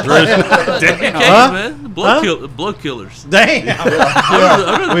 Huh? Man. Blood killers.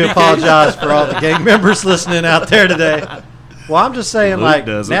 Damn. We apologize for all the gang members listening out there today. Well, I'm just saying, Luke like,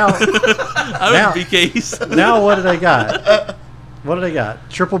 doesn't. now, BKs. now what do they got? What do they got?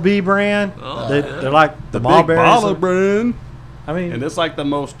 Triple B brand? Oh, They're like The big Marlberries. baller brand. I mean, And it's like the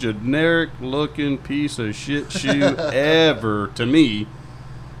most generic looking piece of shit shoe ever to me.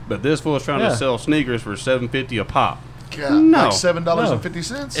 But this fool's trying to sell sneakers for $7.50 a pop. God, No. like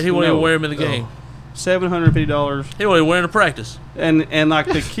 $7.50. And he won't even wear them in the game. $750. He won't even wear them to practice. And like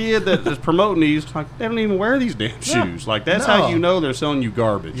the kid that is promoting these, like they don't even wear these damn shoes. Like that's how you know they're selling you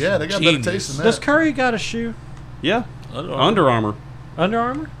garbage. Yeah, they got better taste than that. does Curry got a shoe? Yeah. Under Armour. Under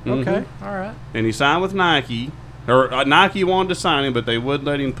Armour? Mhm. Okay, all right. And he signed with Nike. Or Nike wanted to sign him, but they wouldn't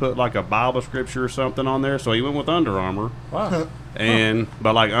let him put like a Bible scripture or something on there. So he went with Under Armour. Wow.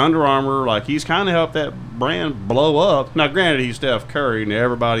 But like Under Armour, like he's kind of helped that brand blow up. Now, granted, he's Steph Curry, and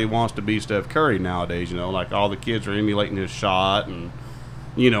everybody wants to be Steph Curry nowadays. You know, like all the kids are emulating his shot, and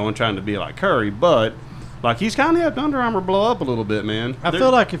and trying to be like Curry. But like he's kind of helped Under Armour blow up a little bit, man. I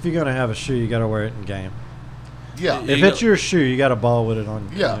feel like if you're gonna have a shoe, you got to wear it in game. Yeah. If it's your shoe, you got to ball with it on.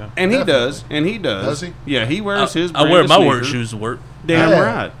 Yeah. You know. And definitely. he does. Does he? Yeah, he wears his. I brand wear of my work sneakers. shoes to work. Damn Yeah.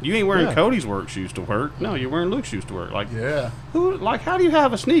 right. You ain't wearing Yeah. Cody's work shoes to work. No, you're wearing Luke's shoes to work. Like, Yeah. how do you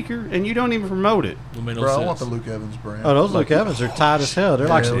have a sneaker and you don't even promote it? It made no Bro, sense. I want the Luke Evans brand. Oh, those Luke Evans are tight as hell. They're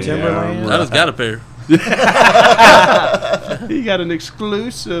like some Yeah, Timberland. right. I just got a pair. He got an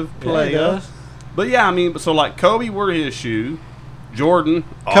exclusive Yeah, he player. does. But yeah, I mean, so like Kobe wore his shoe. Jordan,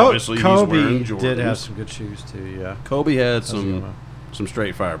 obviously, he's Kobe wearing Jordans. did have some good shoes too. Yeah. Kobe had That's a good one. some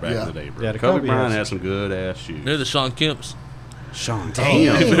straight fire back Yeah. in the day, bro. Yeah, the Kobe Kobe Bryant has had some good ass shoes. They're the Sean Kemp's. Sean,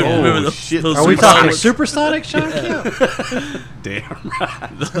 Damn. Remember those- shit. those Are we Supersonics. talking supersonic, Sean Kemp? Damn right.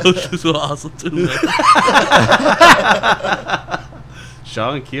 Those shoes were awesome too, man.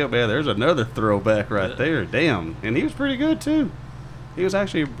 Sean Kemp, man, there's another throwback right there. Damn. And he was pretty good, too. He was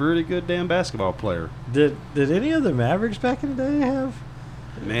actually a pretty good damn basketball player. Did any of the Mavericks back in the day have?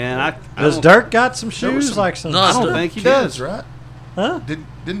 Man, Does Dirk got some shoes like some? No, I don't think he kids, does. right? Huh?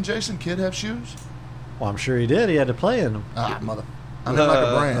 Didn't Jason Kidd have shoes? Well, I'm sure he did. He had to play in them. Ah, mother. I mean, like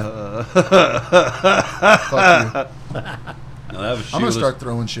a brand. Fuck you. No, that was I'm gonna start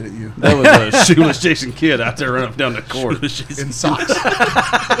throwing shit at you. That was a shoeless Jason Kidd out there running up down the court. In socks.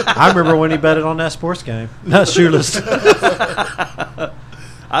 I remember when he betted on that sports game. Not shoeless.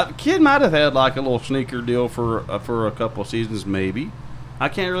 Kidd might have had like a little sneaker deal for a couple of seasons, maybe. I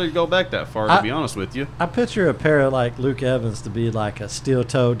can't really go back that far, to be honest with you. I picture a pair of like Luke Evans to be like a steel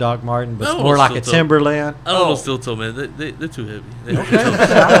toe Doc Martin, but I it's don't more know like a steel toe. Timberland. I don't know steel toe, man. They're too heavy.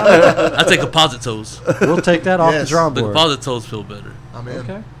 I take composite toes. We'll take that off the Yes. drawing The board. composite toes feel better. I'm in.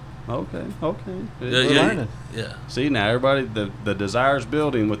 Okay. Okay. Yeah, learning. Yeah. See, now everybody, the desire's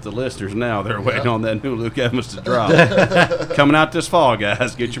building with the listeners now. They're waiting on that new Luke Evans to drop. Coming out this fall,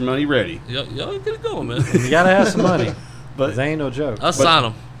 guys. Get your money ready. Y'all get it going, man. You gotta have some money. But They ain't no joke. I'll sign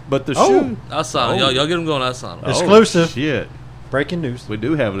them. But the Oh. shoe. I'll sign them. Y'all get them going. I'll sign them. Exclusive. Oh, shit. Breaking news. We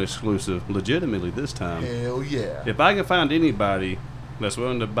do have an exclusive, legitimately this time. Hell yeah. If I can find anybody that's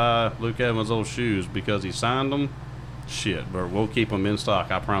willing to buy Luke Evans' old shoes because he signed them, shit, but we'll keep them in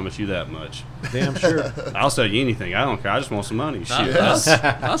stock. I promise you that much. Damn sure. I'll sell you anything. I don't care. I just want some money. Shit.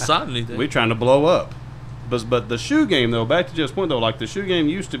 I'll sign anything. We're trying to blow up. But the shoe game, though, back to just point, though, like the shoe game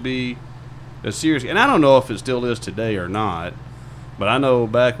used to be a serious, and I don't know if it still is today or not, but I know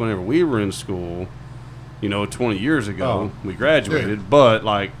back whenever we were in school, 20 years ago, we graduated, but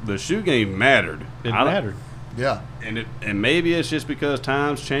like the shoe game mattered. It mattered. Yeah. And maybe it's just because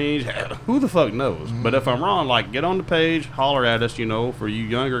times change. Who the fuck knows? But if I'm wrong, like get on the page, holler at us, for you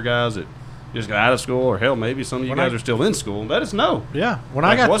younger guys that just got out of school, or hell, maybe some of you guys are still in school. Let us know. Yeah. When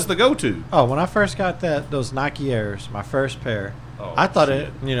Like, I got what's the go-to? when I first got those Nike Airs, my first pair, Oh, I thought shit.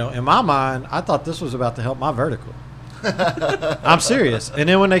 in my mind, I thought this was about to help my vertical. I'm serious. And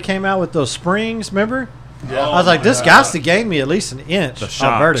then when they came out with those springs, remember? Yeah. I was like, this got to gain me at least an inch The on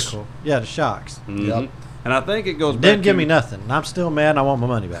shocks. vertical. Yeah, the shocks. Mhm. Yep. And I think it goes back Didn't give to- me nothing. I'm still mad and I want my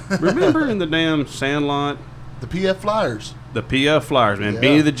money back. Remember in the damn Sandlot, The PF Flyers. the PF Flyers, man, Yeah.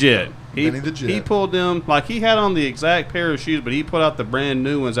 Beanie the Jet. Benny the Jet. He pulled them, like he had on the exact pair of shoes, but he put out the brand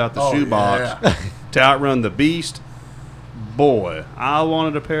new ones out the Oh, shoebox yeah. to outrun the Beast. Boy, I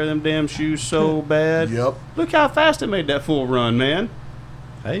wanted a pair of them damn shoes so bad. Yep. Look how fast it made that full run, man.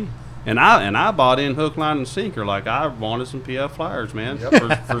 Hey. And I bought in hook, line, and sinker. Like I wanted some PF Flyers, man. Yep.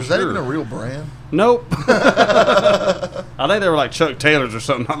 For Was sure. that even a real brand? Nope. I think they were like Chuck Taylors or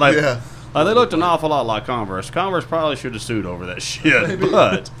something. Like, Yeah. they looked an awful lot like Converse. Converse probably should have sued over that shit.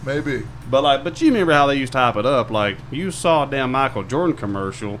 Maybe. But But you remember how they used to hype it up? Like you saw a damn Michael Jordan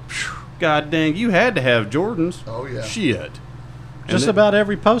commercial. God dang, you had to have Jordans. Oh, yeah. Shit. Just about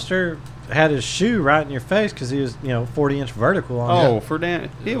every poster had his shoe right in your face because he was, 40-inch vertical on it. Oh, for damn,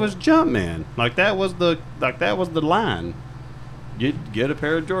 it was Jumpman. Like that was the line. Get a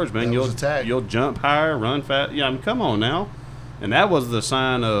pair of Jordans, man. That was a tag. You'll jump higher, run fast. Yeah, I mean, come on now. And that was the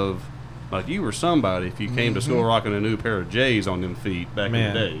sign of like you were somebody if you came to school rocking a new pair of J's on them feet back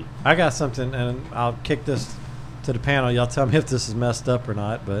Man, in the day. I got something, and I'll kick this to the panel. Y'all tell me if this is messed up or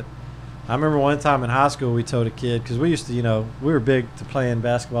not, but I remember one time in high school we told a kid, because we used to, we were big to playing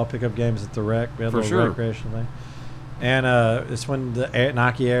basketball pickup games at the rec. We had a For little sure. recreation thing. And it's when the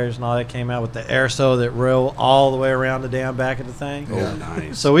Nike Airs and all that came out with the air sole that roll all the way around the damn back of the thing. Yeah. Oh,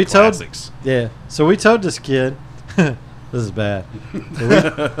 nice. So we Classics. So we told this kid, this is bad.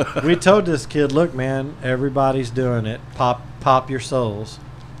 So we told this kid, look, man, everybody's doing it. Pop your soles.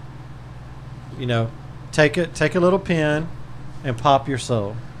 Take a little pen and pop your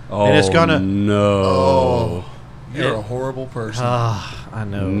sole. Oh, and it's gonna. no. Oh, you're It- a horrible person. I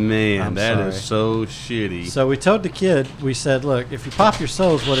know. Man, I'm that is sorry. so shitty. So we told the kid, we said, look, if you pop your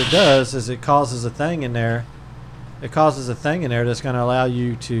soles, what it does is it causes a thing in there. It causes a thing in there that's going to allow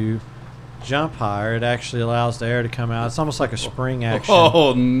you to jump higher. It actually allows the air to come out. It's almost like a spring action.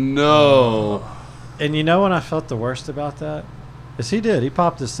 Oh, no. And you know when I felt the worst about that? Is he did. He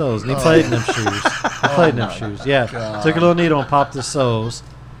popped his soles, and he played in them shoes. He played in them shoes. Yeah. God. Took a little needle and popped his soles.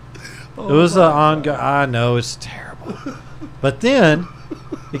 It was an ongoing. I know, it's terrible. But then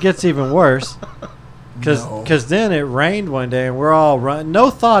it gets even worse. Because then it rained one day, and we're all running. No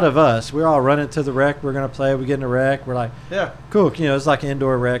thought of us. We're all running to the rec. We're going to play. We get in the rec. We're like, Yeah. cool. It's like an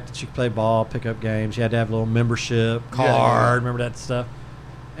indoor rec that you could play ball, pick up games. You had to have a little membership card. Yeah. Remember that stuff?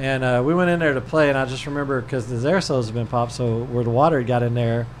 And we went in there to play, and I just remember because the air soles have been popped, so where the water got in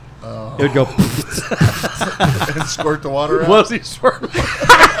there, it would go. And squirt the water out. Was he swerving?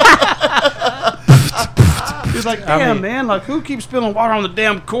 He's like, damn, man, like, who keeps spilling water on the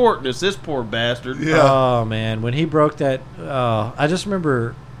damn court? And it's this poor bastard. Yeah. Oh, man. When he broke that, I just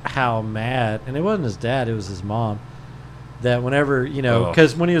remember how mad, and it wasn't his dad, it was his mom, that whenever,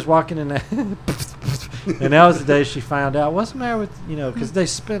 because when he was walking in that, and that was the day she found out, what's the matter with, because they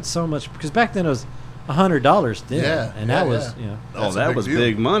spent so much, because back then it was $100 then. Yeah. And that was, That was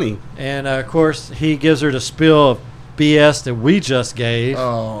big money. And, of course, he gives her the spill of BS that we just gave.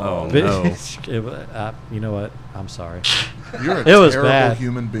 Oh, But no. you know what? I'm sorry. You're a was terrible bad.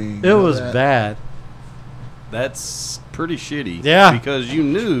 human being. It was bad. That's pretty shitty. Yeah. Because you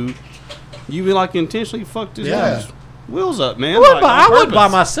knew you like intentionally fucked his guy's wheels up, man. I wasn't by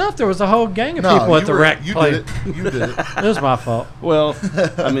myself. There was a whole gang of people at the rec You play. did it. You did it. It was my fault. Well,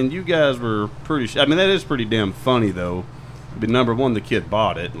 I mean, you guys were pretty. I mean, that is pretty damn funny, though. But number one, the kid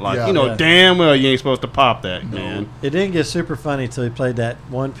bought it. Like, damn well you ain't supposed to pop that, man. It didn't get super funny until he played that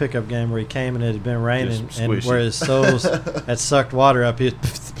one pickup game where he came and it had been raining and where his soles had sucked water up.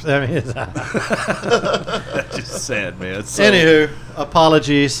 That's just sad, man. So, anywho,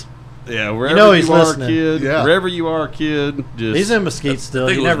 apologies. Yeah, wherever he's you are, listening. kid. Yeah. Wherever you are, kid. Just He's in Mesquite still.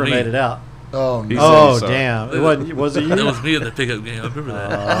 think He it was never me. made it out. Oh, He's no. Oh, sorry. damn. Was it you? That was me in the pickup game. I remember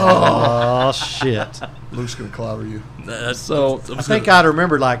that. Oh, shit. Luke's going to clobber you. I think I'd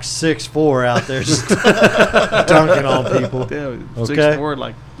remember like 6'4" out there just dunking on people. Damn, Okay. 6'4",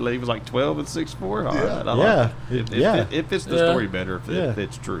 like he was like 12 and 6'4". All right, I like it. If it's the story better, if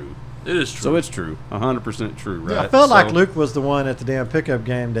it's true. It is true. So it's true, 100% true, right? I felt like Luke was the one at the damn pickup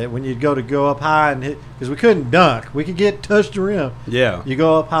game that when you'd go up high and hit, because we couldn't dunk. We could get touched the rim. Yeah. You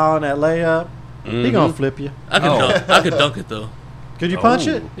go up high on that layup, he gonna flip you. I could dunk it though. Could you punch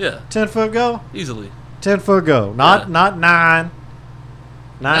it? Yeah, 10-foot go? easily. 10-foot go. Not 9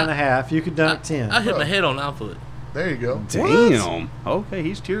 and I- a half. You could dunk 10. I hit my head on 9 foot. There you go. Damn. Okay,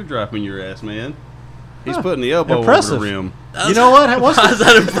 he's teardropping your ass, man. He's putting the elbow Impressive. over the rim. You know what? How's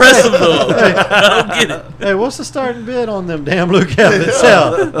that impressive though? I don't get it. Hey, what's the starting bid on them damn Luke Evans?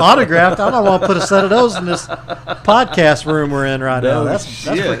 Hell, autographed. I don't want to put a set of those in this podcast room we're in right now. No That's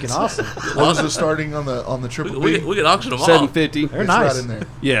shit. freaking awesome. What was the starting on the triple We B? can auction them off. 750. They're It's nice. right in there.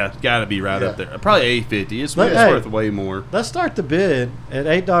 Yeah, got to be right up there. Probably 850. It's But, hey, worth way more. Let's start the bid at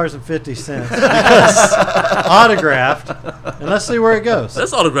 $8.50 because autographed, and let's see where it goes.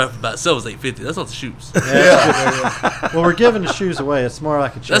 That's autograph by itself is $8.50. That's not the shoes. Well, we're giving the shoes away. It's more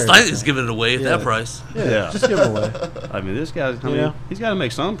like a charity. That's nice. Just giving it away at Yeah. that price. Yeah, just give them away. I mean, this guy's. Yeah. He's got to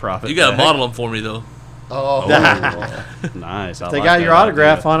make some profit. You got to back. model them for me though. Oh, Nice. If they got your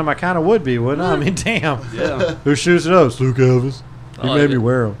autograph on them, I kind of would be, wouldn't I? I mean, damn. Yeah. Whose shoes are those? Luke Evans. He Oh, made yeah. me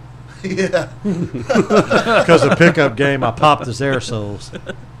wear them. yeah. Because the pickup game, I popped his air soles.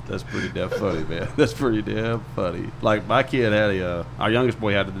 That's pretty damn funny, man. That's pretty damn funny. Like my kid had our youngest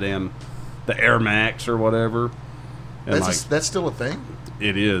boy had the Air Max or whatever. And That's still a thing?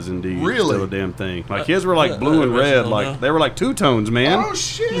 it is indeed Really? still a damn thing. Like his were like blue and red, like they were like two tones, man. Oh,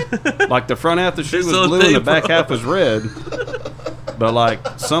 shit. Like the front half of the shoe It's was so blue and the deep, back bro. half was red. But like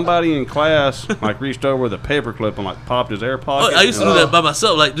somebody in class like reached over with a paperclip and like popped his air pocket. I used to and, do that by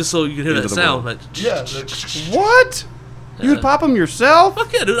myself, like just so you could hear Into that the sound. wall. Like, Yeah. What? You'd pop them yourself?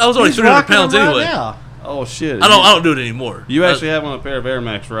 fuck yeah, dude! I was already He's 300 rocking pounds them right anyway. now. Oh shit! I don't do it anymore. You actually have on a pair of Air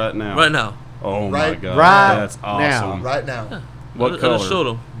Max right now. right now. Oh my Right- god! right That's now. awesome. Right now. What I color? just showed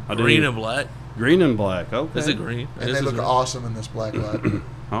them. I do. Green and black. Green and black. Okay. Is it green? And This they is look green. awesome in this black light.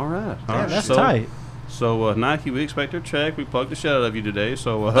 All right. All Damn, right. that's so, tight. So Nike, we expect your check. We plugged the shit out of you today.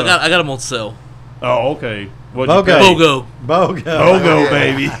 So I got them on sale. Oh, okay. What'd Bogo. you pay? BOGO. BOGO. BOGO, Yeah.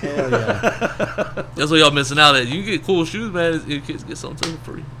 baby. Hell yeah. That's what y'all missing out at. You get cool shoes, man. You get something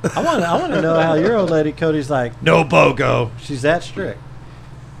for free. I want to know how your old lady Cody's like, no BOGO. She's that strict.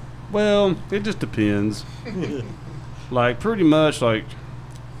 Well, it just depends. Like pretty much, like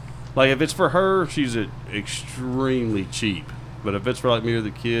if it's for her, she's extremely cheap. But if it's for like me or the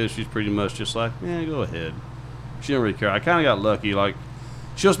kids, she's pretty much just like, yeah, go ahead. She don't really care. I kind of got lucky. Like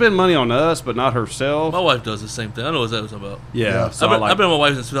she'll spend money on us, but not herself. My wife does the same thing. I know what that was about. Yeah. Yeah. So I've been with my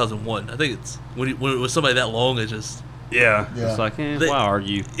wife since 2001. I think it's when it was somebody that long. It just yeah. Yeah. It's like, They- why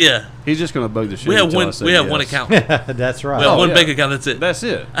argue? yeah. He's just gonna bug the shit. We have until one. I say We have yes. one account. That's right. We have Oh, one yeah. bank account. That's it. That's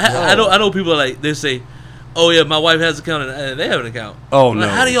it. I know people are like they say, "Oh yeah, my wife has an account and they have an account." Oh, I'm like,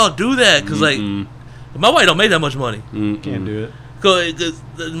 no. how do y'all do that? Because like my wife don't make that much money. Can't do it. Because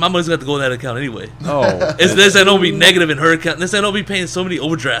my money's got to go in that account anyway. Oh, This ain't don't be negative in her account. This ain't don't be paying so many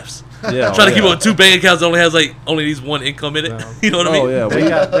overdrafts. yeah. Trying to keep yeah. on two bank accounts that only needs one income in it. Well, You know what I mean? Oh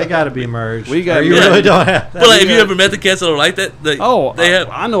yeah. They got to be merged. We got- Or you yeah. really don't have that. But like, if you Yeah. ever met the cats that are like that, like, Oh, they have.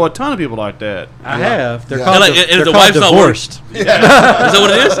 I know a ton of people like that. I have. They're Yeah. called, And like, and if they're the called wife's not divorced. Is that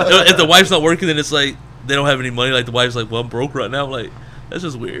what it is? If the wife's not working, then it's like they don't have any money. Like the wife's like, well, I'm broke right now. I'm like, that's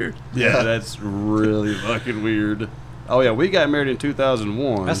just weird. Yeah, that's really fucking weird. Oh yeah, we got married in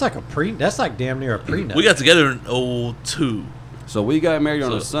 2001. That's like damn near a prenup. We got together in 2002. So we got married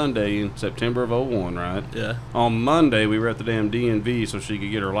on a Sunday in September of 2001, right? Yeah. On Monday, we were at the damn DMV so she could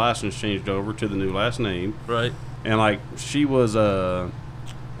get her license changed over to the new last name. Right. And like she was, I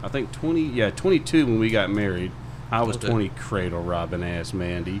think 22 when we got married. I was 20, cradle robbing ass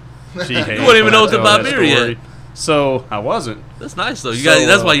Mandy. She You wouldn't even know what about married yet. So I wasn't. That's nice though.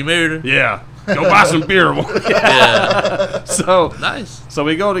 That's why you married her. Yeah. Go buy some beer. Yeah. So nice. So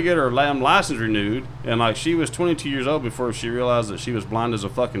we go to get her license renewed, and like she was 22 years old before she realized that she was blind as a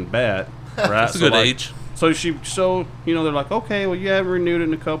fucking bat. Right. That's a good age. So they're like, okay, well you haven't renewed it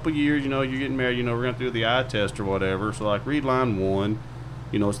in a couple years. You're getting married. We're gonna do the eye test or whatever. So like read line 1.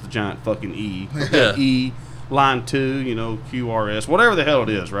 It's the giant fucking E. Yeah. E. Line 2. QRS. Whatever the hell it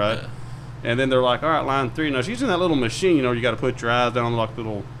is, right? Yeah. And then they're like, all right, line 3. Now she's in that little machine. You got to put your eyes down on like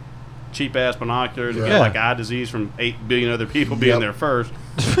little cheap ass binoculars and get like eye disease from 8 billion other people being there first.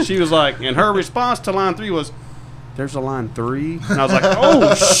 She was like, and her response to line 3 was, "There's a line 3?" And I was like,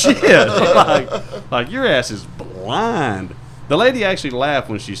 "Oh shit!" like your ass is blind. The lady actually laughed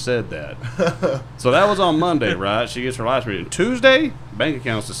when she said that. So that was on Monday, right? She gets her license renewed. Tuesday, bank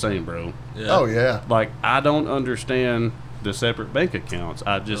account's the same, bro. Yeah. Oh yeah. Like I don't understand the separate bank accounts.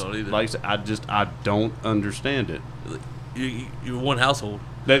 I just I don't understand it. You're one household.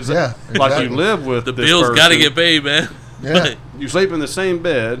 That's exactly. Like you live with the this bills got to person. get paid, man. Yeah. You sleep in the same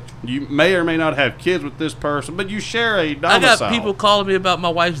bed. You may or may not have kids with this person, but you share a domicile. I got people calling me about my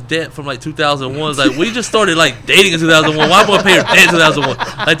wife's debt from like 2001. It's like, we just started like dating in 2001. Why am I going to pay her debt in 2001?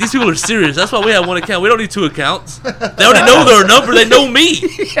 Like, these people are serious. That's why we have one account. We don't need 2 accounts. They already know their number. They know me.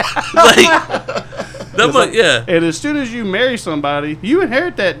 And as soon as you marry somebody, you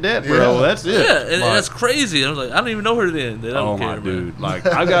inherit that debt, bro. Yeah. That's it. Yeah, and that's crazy. I was like, I don't even know her then. They don't care, my man. dude. Like,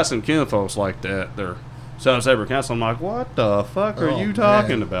 I got some kinfolks like that. They're selling separate accounts. I'm like, what the fuck are you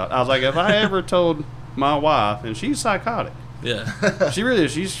talking about? I was like, if I ever told my wife, and she's psychotic. Yeah. She really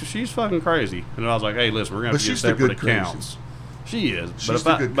is. She's fucking crazy. And I was like, hey, listen, we're going to get separate accounts. She is.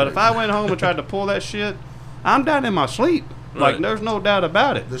 But if I went home and tried to pull that shit, I'm down in my sleep. Like, there's no doubt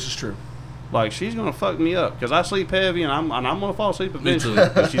about it. This is true. Like, she's going to fuck me up because I sleep heavy and I'm going to fall asleep eventually.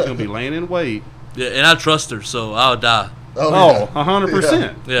 But she's going to be laying in wait. Yeah, and I trust her, so I'll die. Oh,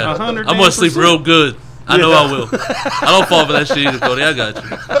 100%. Yeah. 100%. I'm going to sleep real good. I know I will. I don't fall for that shit either, Cody. I got you.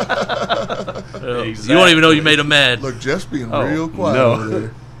 Exactly. You won't even know you made him mad. Look, Jeff's being real quiet over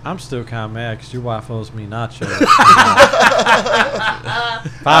there. I'm still kind of mad because your wife owes me nachos.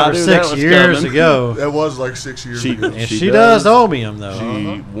 5 or 6 years ago. That was like 6 years ago. And she does owe me them, though.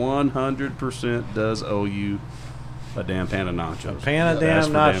 She 100% does owe you a damn pan of nachos. A pan of damn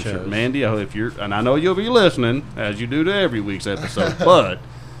nachos. Damn sure. Mandy, if you're, and I know you'll be listening, as you do to every week's episode, but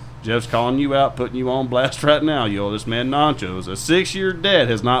Jeff's calling you out, putting you on blast right now. You owe this man nachos. A 6-year debt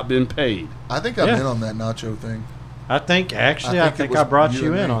has not been paid. I think I'm in on that nacho thing. I think I brought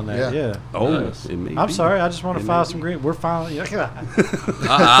you in on that. Yeah. Oh, nice. I'm sorry. I just want to file some grievance. We're filing.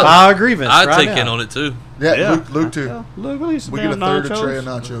 File a grievance. I'd take in on it too. Yeah. Luke too. Luke, at least we get a third of tray of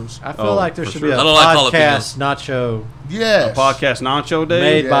nachos. I feel like there should be a podcast nacho. Yes. A podcast nacho day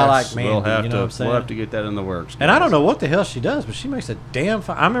made by like Mandy. We'll have you know what I'm saying? We'll have to get that in the works. And I don't know what the hell she does, but she makes a damn.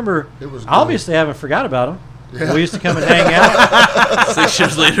 I remember. Obviously, I haven't forgot about them. Yeah. We used to come and hang out. 6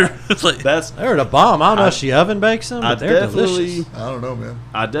 years later, it's like they're the bomb. I don't know if she oven bakes them, but they're delicious. I don't know, man.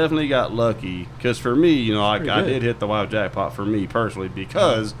 I definitely got lucky because for me, I did hit the wild jackpot for me personally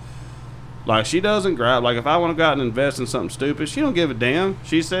because, like, she doesn't grab. Like, if I want to go out and invest in something stupid, she don't give a damn.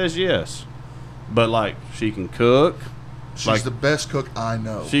 She says yes, but like, she can cook. She's the best cook I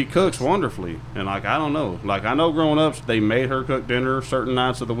know. She cooks wonderfully, and like, I don't know. Like, I know growing up, they made her cook dinner certain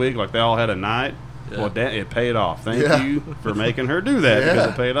nights of the week. Like, they all had a night. Yeah. Well, it paid off. Thank you for making her do that because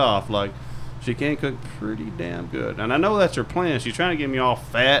it paid off. Like, she can cook pretty damn good, and I know that's her plan. She's trying to get me all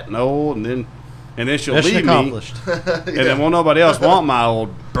fat and old, and then she'll leave me, and then won't nobody else want my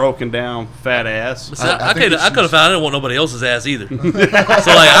old broken down fat ass. See, I could have found I didn't want nobody else's ass either. So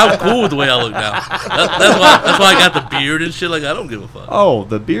like, I'm cool with the way I look now. That's why I got the beard and shit. Like, I don't give a fuck. Oh,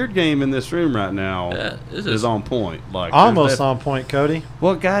 the beard game in this room right now is on point. Like, almost on point, Cody.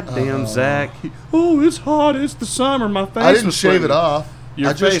 Well, goddamn, Zach. Oh, it's hot. It's the summer. My face. I didn't shave it off.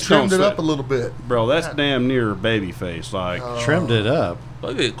 Your I just trimmed it up a little bit. Bro, that's damn near baby face. Like, trimmed it up.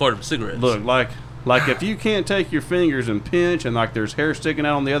 I'll get a quarter of cigarettes. Look, like if you can't take your fingers and pinch and like there's hair sticking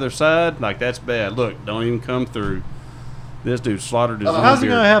out on the other side, like that's bad. Look, don't even come through. This dude slaughtered his own How's he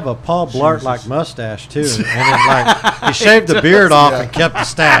beard. going to have a Paul Blart-like mustache, too? And then, like, he shaved the beard off and kept the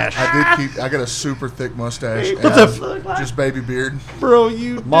stash. I got a super thick mustache. He And does look like- just baby beard. Bro,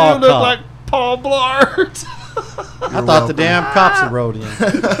 you do Mall look cop. like Paul Blart. I thought the damn cops had rode in.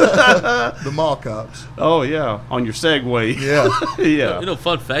 The mall cops. Oh, yeah. On your Segway. Yeah. Yeah. You know,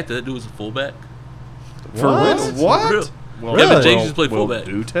 fun fact that dude was a fullback. For What? real? What? For real. Well, Kevin James just played fullback.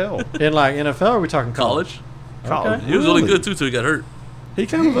 Do tell. In, like, NFL, or are we talking college? College. Okay. He was really Really? good too till he got hurt. He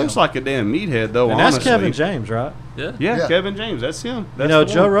kind of looks like a damn meathead, though, And honestly. that's Kevin James, right? Yeah. Yeah, Yeah. Kevin James. That's him. That's You know,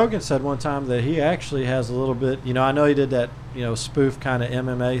 the Joe one. Rogan said one time that he actually has a little bit, I know he did that, spoof kind of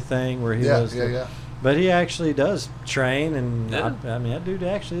MMA thing where he was. Yeah. But he actually does train, and Yeah. I mean, that dude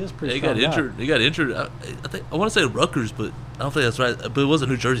actually is pretty Yeah, he got strong guy. injured. He got injured. I think I want to say Rutgers, but I don't think that's right. But it was a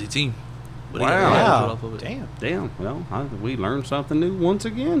New Jersey team. But he got Wow. injured Wow. off of it. Damn. Damn. Well, we learned something new once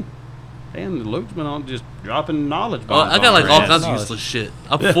again. Damn, Luke's been on just dropping knowledge Oh, bombs. I got on like our all ass. kinds of useless shit.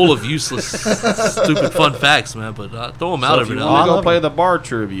 I'm full of useless, stupid fun facts, man. But I throw them out So if every you now want and to I go love play it. the bar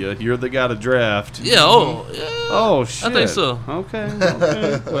trivia, you're the guy to draft. then. Yeah. Oh. Yeah. Oh, shit. I think so.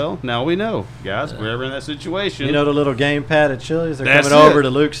 Okay. Well, now we know. Guys, we're ever in that situation. You know the little game pad at Chili's? They're That's coming over it. to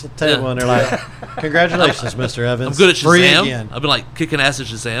Luke's table, Yeah. and they're like, congratulations, Mr. Evans. I'm good at Free Shazam. again. I've been like kicking ass at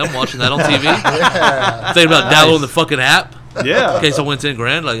Shazam, watching that on TV. Yeah. Thinking about downloading the fucking app yeah. in case I win 10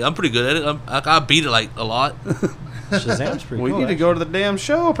 grand. Like I'm pretty good at it. I beat it like a lot. Shazam's pretty We cool. need to go to the damn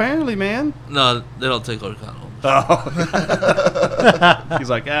show, apparently, man. No, they don't take our account home. Oh. He's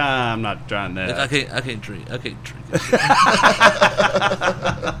like, I'm not trying Like, that. I can't drink.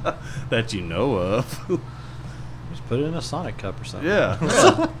 That you know of. Just put it in a Sonic cup or something. Yeah.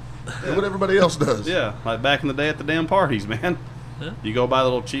 Yeah, what everybody else does. Yeah. Like back in the day at the damn parties, man. Yeah. You go buy the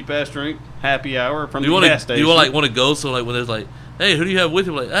little cheap ass drink, happy hour from Do you the want gas to? station. Do you want to go? So like when there's like, hey, who do you have with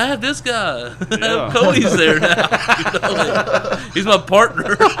you? Like I have this guy. I Yeah. have Cody's there now. You know, like, he's my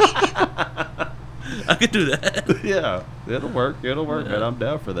partner. I could do that. Yeah, it'll work. It'll work, Yeah. man. I'm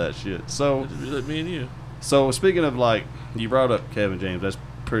down for that shit. So, It'd be like me and you. speaking of like, you brought up Kevin James. That's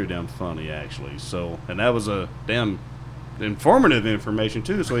pretty damn funny, actually. So, and that was a damn informative information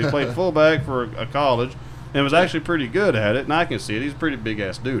too. So he played fullback for a college and was actually pretty good at it. And I can see it. He's a pretty big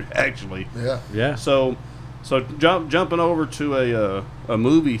ass dude, actually. Yeah. Yeah. So jumping over to a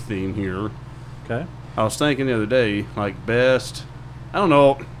movie theme here. Okay. I was thinking the other day, like best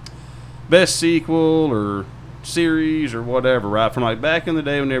sequel or series or whatever, right? From like back in the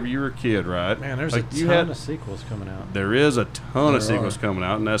day whenever you were a kid, right? Man, there's like a ton of sequels coming out. There is a ton of There sequels are. coming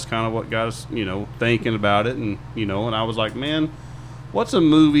out, and that's kind of what got us, thinking about it. And, and I was like, man, what's a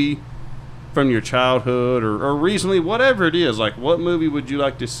movie from your childhood or recently, whatever it is, like what movie would you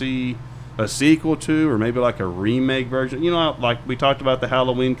like to see a sequel to, or maybe like a remake version? Like we talked about the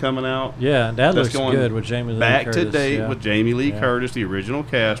Halloween coming out. Yeah, that That's looks going good with Jamie Lee Back Curtis. to date yeah. with Jamie Lee Yeah. Curtis, the original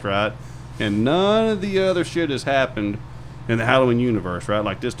cast, right? And none of the other shit has happened in the Halloween universe, right?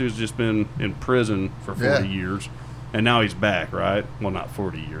 Like this dude's just been in prison for 40 years, and now he's back, right? Well, not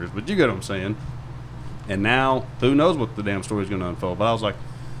 40 years, but you get what I'm saying. And now, who knows what the damn story's going to unfold? But I was like,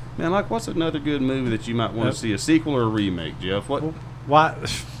 man, like, what's another good movie that you might want to see, a sequel or a remake, Jeff? What? Why?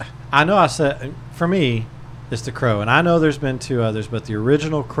 I know I said, for me, it's The Crow. And I know there's been two others, but the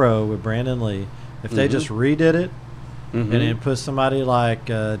original Crow with Brandon Lee, if they just redid it, and then put somebody like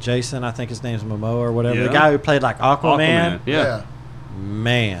Jason, I think his name's Momoa or whatever, Yeah. the guy who played like Aquaman. Yeah.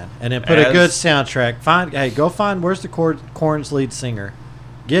 Man. And then put a good soundtrack. Go find, where's the Korn's lead singer?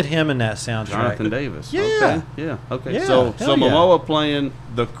 Get him in that soundtrack. Jonathan Davis. Yeah. Okay. Yeah. Okay. Yeah, So hell yeah. Momoa playing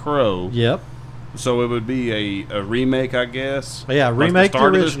The Crow. Yep. So it would be a remake, I guess. Yeah, remake the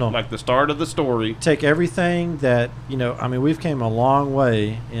start original. like the start of the story. Take everything that, I mean, we've came a long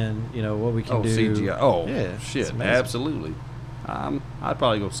way in, what we can do. CGI. Oh, yeah, it's shit. amazing. Absolutely. I'd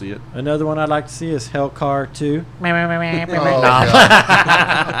probably go see it. Another one I'd like to see is Hellcar 2. Oh,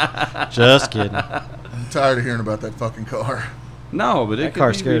 God. Just kidding. I'm tired of hearing about that fucking car. No, but That it car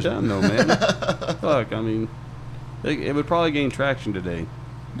could be scares me. redone, though, man. Fuck, I mean, it would probably gain traction today.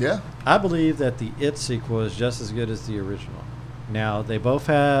 Yeah. I believe that the It sequel is just as good as the original. Now, they both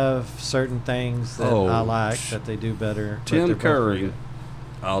have certain things that I like that they do better. but they're Tim both pretty Curry, good.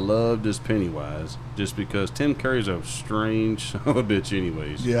 I loved as Pennywise, just because Tim Curry's a strange son of a bitch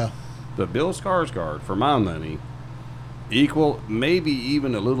anyways. Yeah. But Bill Skarsgård, for my money, equal, maybe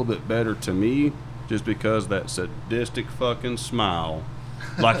even a little bit better to me, just because that sadistic fucking smile.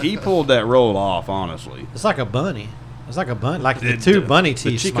 Like, he pulled that role off, honestly. It's like a bunny. It's like a bunny. Like the two bunny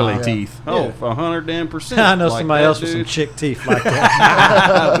The teeth chicle smile. teeth. Yeah. Oh, 100%. I know like somebody that, else with some dude. chick teeth like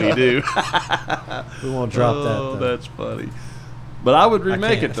that. We do. We won't drop that, Oh, though. that's funny. But I would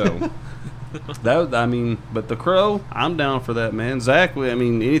remake it, can't. though. But The Crow, I'm down for that, man. Zach,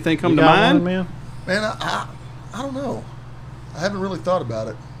 anything come You to got mind? one, man? Man, I don't know. I haven't really thought about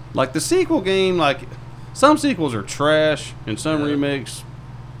it. Like the sequel game, like some sequels are trash, and some remakes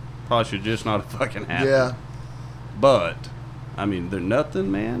probably should just not fucking happen. Yeah. But they're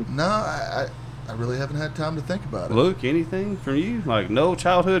nothing, man. No, I really haven't had time to think about it. Luke, anything from you? Like no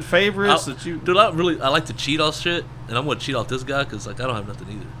childhood favorites that you? Dude, I like to cheat off shit, and I'm gonna cheat off this guy because I don't have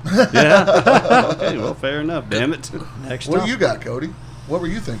nothing either. Yeah. Okay, well, fair enough. Damn it. Next What up. do you got, Cody? What were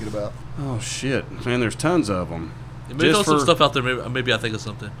you thinking about? Oh shit, man! There's tons of them. Maybe throw some stuff out there. Maybe I think of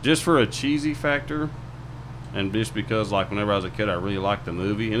something. Just for a cheesy factor, and just because like whenever I was a kid, I really liked the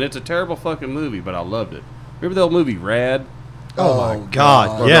movie, and it's a terrible fucking movie, but I loved it. Remember the old movie Rad? Oh my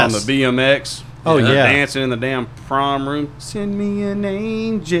God! Yes. On the BMX. Oh yeah. Dancing in the damn prom room. Send me an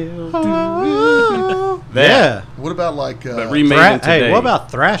angel. Yeah. What about like? But remade it today. Hey, what about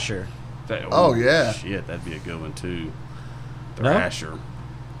Thrasher? Oh, yeah. Shit, that'd be a good one too. No? Thrasher,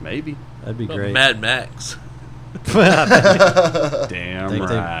 maybe. That'd be What about great. Mad Max. Damn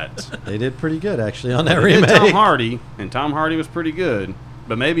right. They did pretty good actually on that They did remake. Tom Hardy, and Tom Hardy was pretty good.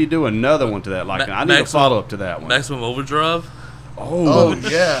 But maybe do another one to that. Like I need a follow up to that one. Maximum Overdrive. Oh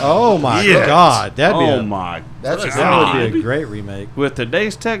yeah. Oh my Yes. God, that'd be That's a That that good would be a great remake. With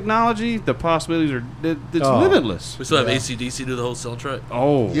today's technology, the possibilities are it's Oh. limitless. We still have Yeah. AC/DC do the whole soundtrack.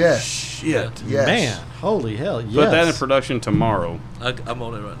 Oh Yes. shit! Yes. Man, holy hell! Yes. Put that in production tomorrow. I'm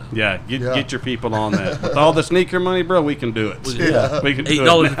on it right now. Yeah, Yeah. get your people on that. With all the sneaker money, bro, we can do it. Yeah. We can do it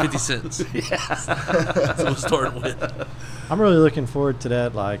now. $8.50. That's what we're starting with. I'm really looking forward to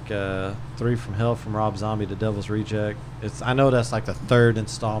that. Like 3 from Hell from Rob Zombie to Devil's Reject. I know that's like the 3rd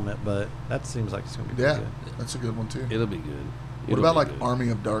installment, but that seems like it's gonna be Yeah, pretty good. that's a good one too. It'll be good. What about like Army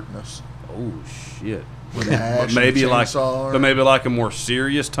of Darkness? Oh shit! With Ash But and maybe like, chainsaw? but maybe like a more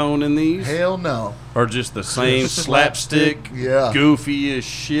serious tone in these, Hell no. or just the same slapstick, yeah. goofy as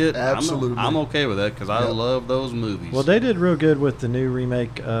shit. Absolutely. I'm okay with that because I Yep. love those movies. Well, they did real good with the new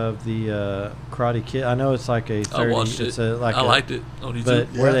remake of the Karate Kid. I know it's like a 30. I watched it. It's like I liked it on YouTube. but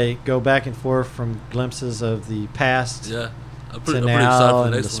Yeah. where they go back and forth from glimpses of the past Yeah. I'm to pretty excited now for the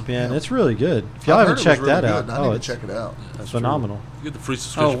and the next one. spin. Yeah. It's really good. If y'all I've haven't heard it was checked really that good, out, and I need to check it out. it's phenomenal. You get the free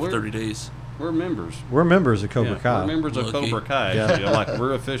subscription for we're- 30 days. we're members. We're members of Cobra Yeah, Kai. We're members of Lucky. Cobra Kai. Yeah. Actually. Like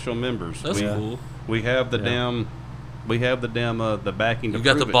we're official members. That's we, cool. we have the Yeah. damn. We have the damn the backing. You to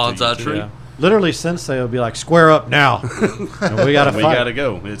got the prove it to you, bonsai too. tree? Yeah. Literally, Sensei will be like, "Square up now," and we gotta We fight. gotta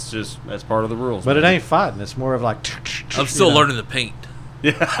go. It's just that's part of the rules. But it man. ain't fighting. It's more of like. I'm still learning to paint.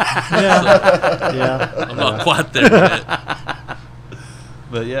 Yeah. Yeah. I'm not quite there yet.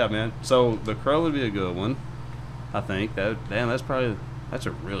 But yeah, man. So The Crow would be a good one. I think that's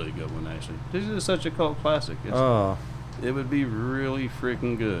a really good one actually. This is such a cult classic. Oh. It would be really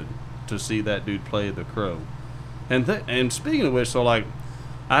freaking good to see that dude play The Crow. And speaking of which, so like,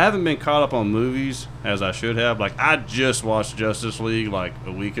 I haven't been caught up on movies as I should have. Like, I just watched Justice League like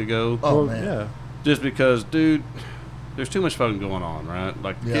a week ago. Oh, Well, man. Yeah. Just because, dude, there's too much fucking going on, right?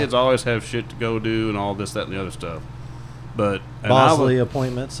 Like, Yeah. kids always have shit to go do and all this, that, and the other stuff. But and I Bosley would-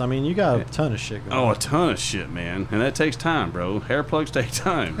 appointments. I mean, you got a ton of shit going Oh, on. a ton of shit, man, and that takes time, bro. Hair plugs take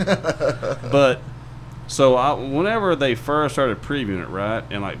time. But so whenever they first started previewing it, right,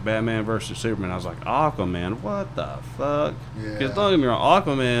 and like Batman versus Superman, I was like, Aquaman, what the fuck? Yeah. Because don't get me wrong,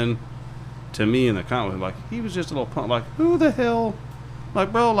 Aquaman, to me in the comic, like he was just a little punk. Like who the hell?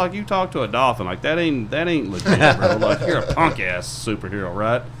 Like bro, like you talk to a dolphin, like that ain't legit, bro. Like you're a punk ass superhero,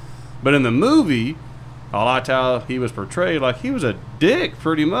 right? But in the movie, I liked how he was portrayed. Like he was a dick,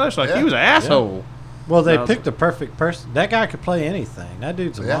 pretty much. Like he Yeah. was an asshole. Well, they Now- picked the perfect person. That guy could play anything. That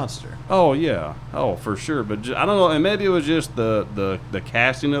dude's a Yeah. monster. Oh yeah, oh for sure. But I don't know, and maybe it was just the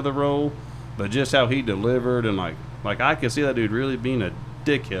casting of the role, but just how he delivered and like I could see that dude really being a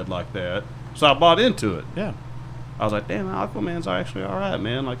dickhead like that. So I bought into it. Yeah. I was like, damn, Aquaman's actually all right,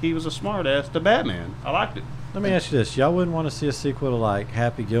 man. Like he was a smart ass to Batman. I liked it. Let me ask you this: y'all wouldn't want to see a sequel to like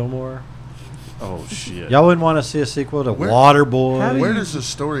Happy Gilmore? Oh shit. Y'all wouldn't want to see a sequel to Where- Waterboy? Where does the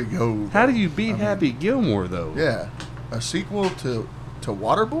story go? How do you beat Happy Gilmore though? Yeah, a sequel to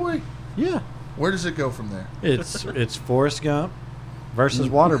Waterboy. Yeah. Where does it go from there? It's Forrest Gump versus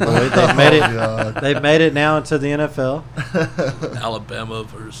Waterboy. They've made it. God. They've made it now into the NFL. Alabama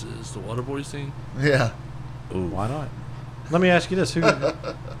versus the Waterboys team. Yeah, Ooh. Why not? Let me ask you this: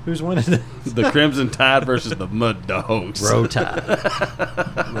 who's winning this? The Crimson Tide versus the Mud Dogs. Row Tide.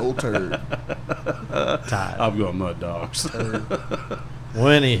 roll turd. Tide. I'm going Mud Dogs.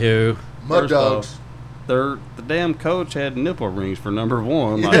 Anywho, Mud First dogs. off, the damn coach had nipple rings for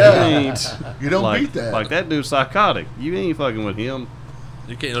 #1. Like, Yeah. you ain't, You don't like, beat that. Like that dude's psychotic. You ain't fucking with him.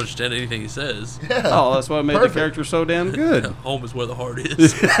 You can't understand anything he says. Yeah. Oh, that's what made Perfect. the character so damn good. Home is where the heart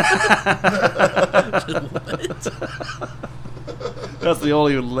is. That's the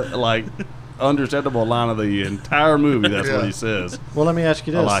only like understandable line of the entire movie. That's what he says. Well, let me ask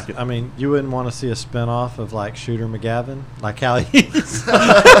you this. I like it. I mean, you wouldn't want to see a spinoff of like Shooter McGavin, like how he's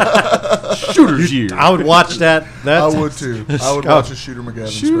Shooter's Year. I would watch that. I would too. I would watch a Shooter McGavin.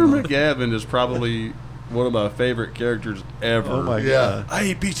 Shooter spin-off. McGavin is probably one of my favorite characters ever. Oh my Yeah. god! I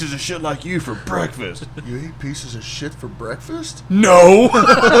eat pieces of shit like you for breakfast. You eat pieces of shit for breakfast? No.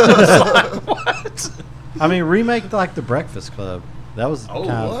 I mean, remake like The Breakfast Club. That was Oh,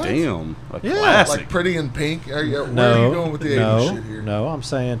 kind of, what? damn. A Yeah. classic. Like Pretty in Pink? Where are you no, going with the 80s no, shit here? no. I'm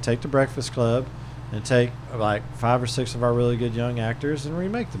saying take The Breakfast Club and take like 5 or 6 of our really good young actors and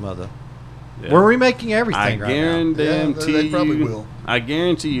remake the mother. Yeah. We're remaking I everything right now. guarantee they probably you. will. I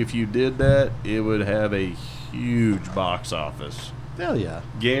guarantee if you did that, it would have a huge box office. Hell yeah.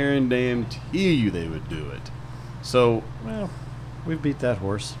 Guarantee you they would do it. So, Well, we've beat that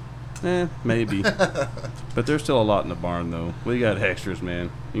horse. maybe. But there's still a lot in the barn, though. We got extras,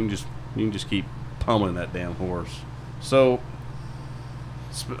 man. You can just keep pummeling that damn horse. So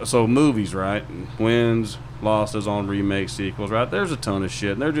movies, right? Wins, losses on remake sequels, right? There's a ton of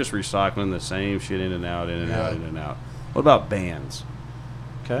shit, and they're just recycling the same shit in and out, in and out, in and out. What about bands?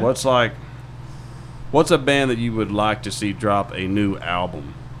 Okay. What's a band that you would like to see drop a new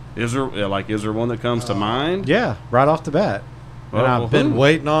album? Is there one that comes to mind? Yeah, right off the bat. Well, and I've been who?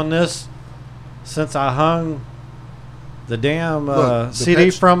 waiting on this since I hung the damn Look, the CD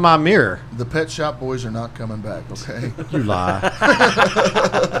Pet- from my mirror. The Pet Shop Boys are not coming back, okay? You lie.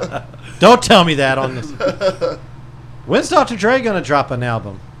 Don't tell me that on this. When's Dr. Dre going to drop an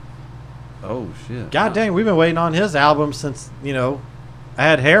album? Oh shit! God dang, we've been waiting on his album since, I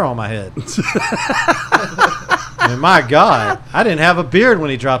had hair on my head. I mean, my God. I didn't have a beard when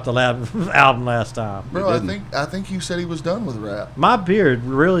he dropped the album last time. Bro, I think you said he was done with rap. My beard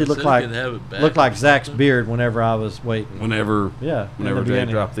really looked So you like can have it back. Zach's beard whenever I was waiting. Whenever Yeah. in Whenever the Dre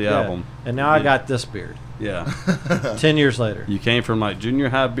beginning. dropped the Yeah. album. And now I got this beard. yeah, 10 years later. you came from like junior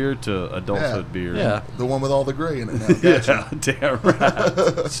high beard to adulthood beard. Yeah. The one with all the gray in it now. Gotcha. Yeah, damn right.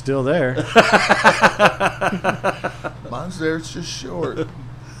 It's still there. Mine's there, it's just short.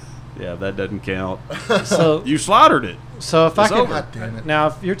 Yeah, that doesn't count. So You slaughtered it. So if I It's could, over. God damn it. now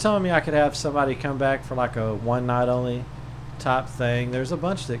if you're telling me I could have somebody come back for like a one night only type thing, there's a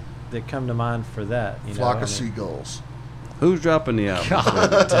bunch that come to mind for that. Flock of seagulls. Who's dropping the album?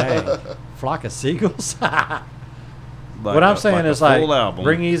 God dang, flock of seagulls. Like What I'm a- saying like a is like full album.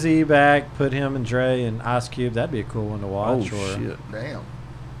 bring Eazy back, put him and Dre and Ice Cube. That'd be a cool one to Oh watch. Or, shit! Damn.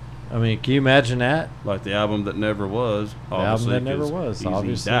 I mean, can you imagine that? Like the album that never was. The album that never was, Eazy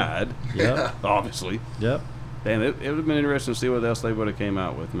obviously. died. Yep. Obviously. Yep. Damn, it would have been interesting to see what else they would have came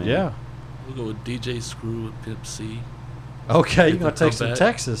out with, man. Yeah. We'll go with DJ Screw with Pimp C. Okay, you're If gonna they take come some back.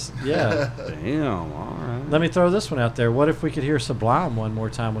 Texas. Yeah. Damn. All right. Let me throw this one out there. What if we could hear Sublime one more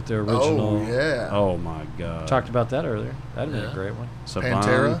time with their original? Oh, yeah. Oh my God. Talked about that earlier. That'd be a Yeah. great one. Sublime.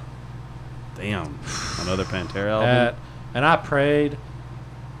 Pantera. Damn. Another Pantera album. And I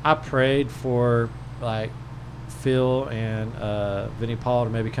prayed for like Phil and Vinnie Paul to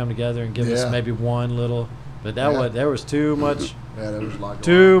maybe come together and give Yeah. us maybe one little. But Yeah. there was too much, Yeah, that was like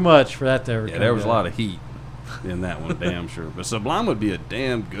too much for that to ever. Yeah, come there was a together. lot of heat in that one, damn sure. But Sublime would be a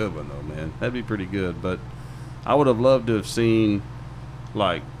damn good one, though, man. That'd be pretty good. But I would have loved to have seen,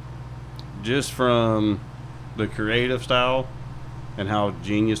 like, just from the creative style and how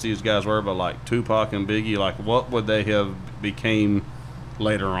genius these guys were, but like Tupac and Biggie, like, what would they have became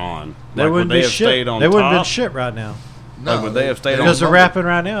later on? They Like, wouldn't would they be have shit. stayed on They wouldn't have been top? shit right now Like, would they have stayed on because they're top? rapping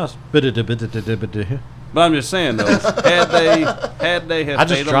right now. It's But I'm just saying, though, had they have I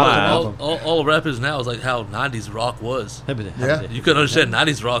just stayed dropped an alive, album. All rap is now is like how 90s rock was. Yeah. You couldn't understand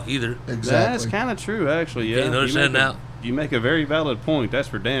 90s rock either. that's Exactly. kind of true, actually. Yeah, Can't understand now. You make a very valid point. That's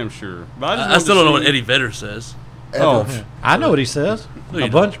for damn sure. But I, just I wanted still to don't know what see- Eddie Vedder says. Oh, I know what he says. No, you A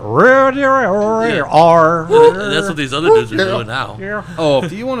don't. bunch. R. That's what these other dudes are doing now. oh,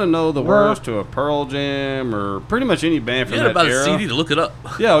 if you want to know the words to a Pearl Jam or pretty much any band You from had that about era, a CD to look it up.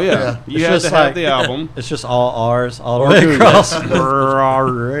 yeah, oh, yeah, Yeah. you It's had just to have like- the album. It's just all R's all the Or way do across.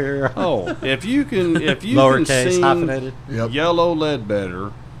 Oh, if you can Lowercase, sing hyphenated. Yep. Yellow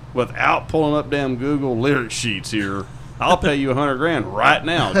Ledbetter without pulling up damn Google lyric sheets here, I'll pay you $100,000 right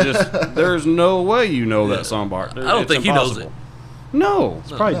now. Just there's no way you know that song bar. I don't think he knows it. No,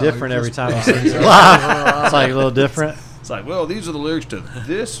 It's probably No, different he every just- time he sings it live. It's like a little different. it's like, well, these are the lyrics to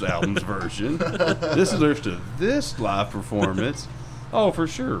this album's version. This is lyrics to this live performance. Oh, for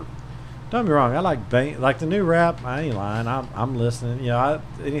sure. Don't get me wrong. I like the new rap. I ain't lying. I'm listening. You know,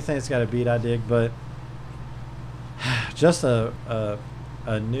 anything that's got a beat, I dig. But just a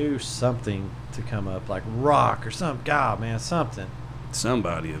new something to come up, like rock or something. God, man, something.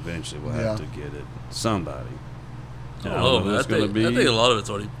 Somebody eventually will have to get it. Somebody. I don't know, man. I think a lot of it's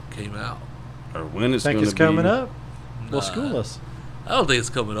already came out. Or when it's think going it's to be. coming up? Nah. Well, school us. I don't think it's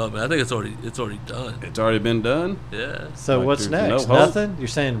coming up, man. I think it's already done. It's already been done? Yeah. So Like what's there's next? no hope? Nothing? You're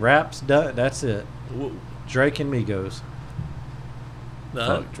saying rap's done? That's it. Drake and Migos. Nah.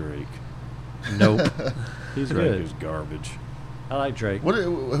 Fuck Drake. Nope. He's Drake good. is garbage. I like Drake.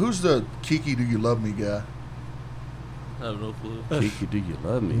 Who's the Kiki Do You Love Me guy? I have no clue. Kiki, do you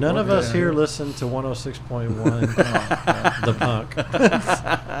love me? None of us Yeah. here listen to 106.1 The Punk.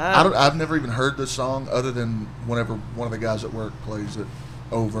 I've never even heard this song other than whenever one of the guys at work plays it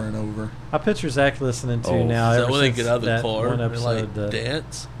over and over. I picture Zach listening to Oh, now. Is that ever when they since get out of the that car one and episode, like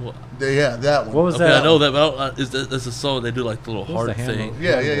dance? What? Yeah, that one. What was Okay, that? I know that, but that's a song they do like the little What was heart the thing. handle?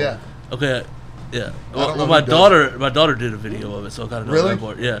 Yeah. Okay, yeah. don't know Well, who does my daughter did a video of it, so I kind of know Really? that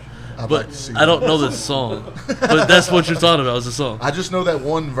part. Yeah, I'd but like to see I don't that. know this song. But that's what you're talking about. Is the song? I just know that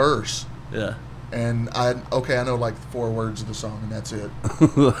one verse, Yeah. and I know like 4 words of the song, and that's it.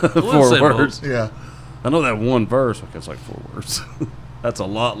 4 say words. Yeah, I know that one verse. Okay, it's like 4 words. That's a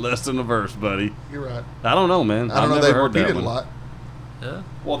lot less than a verse, buddy. you're right. I don't know, man. I don't know. I've They never heard repeat that it a one. lot. Yeah.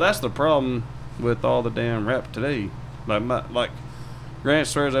 Well, that's the problem with all the damn rap today. Like Grant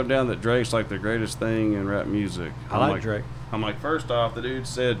swears up down that Drake's like the greatest thing in rap music. I like Drake. I'm like, first off, the dude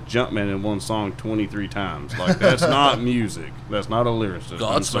said Jumpman in one song 23 times. Like, that's not music. That's not a lyricist.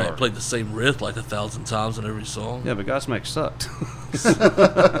 I'm sorry. Godsmack played the same riff like 1,000 times in every song. Yeah, but Godsmack sucked.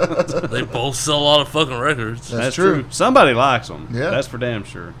 They both sell a lot of fucking records. That's true. Somebody likes them. Yeah. That's for damn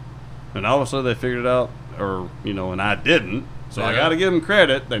sure. And all of a sudden they figured it out, or, and I didn't. So I Yeah. got to give them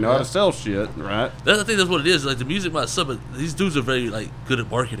credit. They know how Yeah. to sell shit, right? I think that's what it is. Like the music might suck, but these dudes are very like good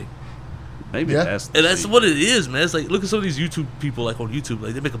at marketing. Maybe Yeah. that's the And that's secret. what it is, man. It's like look at some of these YouTube people, like on YouTube,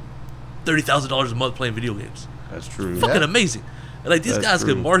 like they make $30,000 a month playing video games. That's true. Yeah. Fucking amazing. And like these That's guys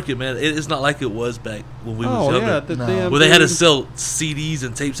true. can market, man. It's not like it was back when we Oh, was yeah. younger, The No. damn where they had to dude. sell CDs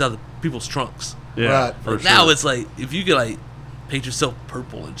and tapes out of people's trunks. Yeah, Right. for Like, sure. now it's like if you could like paint yourself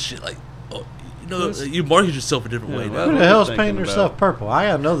purple and shit, like Yes. you market yourself a different way Yeah, now. well, Who what the are hell's you painting thinking herself about? purple? I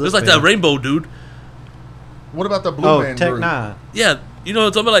gotta know this. It's like band. that rainbow dude. What about the Blue Oh, Man Tech group? 9. Yeah, you know what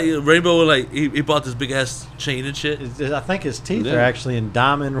I'm talking about? Like rainbow, like he bought this big ass chain and shit. I think his teeth Yeah. are actually in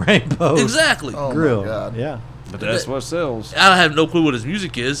diamond rainbow Exactly. Oh, my grill. God. Yeah. But that's what sells. I have no clue what his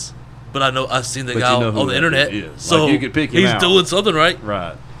music is, but I know I've seen the But guy you know who on the that internet. dude is. So Like, you could pick him he's out. doing something right.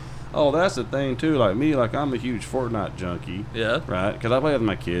 Right. Oh, that's the thing, too. Like me, I'm a huge Fortnite junkie. Yeah. Right? Because I play with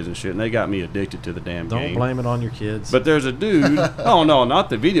my kids and shit, and they got me addicted to the damn Don't game. blame it on your kids. But there's a dude. Oh, no, not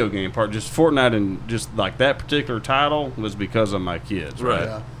the video game part. Just Fortnite and just like that particular title was because of my kids. Right.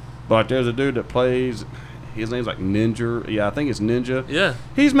 Yeah. But there's a dude that plays. His name's like Ninja. Yeah, I think it's Ninja. Yeah.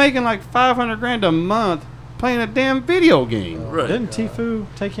 He's making like $500,000 a month playing a damn video game. Right. Didn't Tfue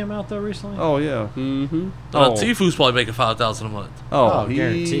take him out though recently? Oh yeah. Mm-hmm. Tifu's probably making $5,000 a month. Oh, he's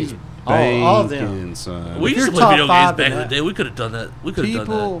guaranteed. banking, All of them. son. We If used to you're play top video games five back in in the that- day. We could have done that. We could have done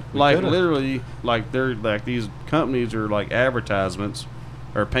People We like could've. literally like they're like these companies are like advertisements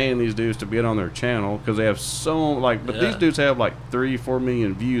are paying these dudes to get on their channel because they have so like but Yeah. these dudes have like 3-4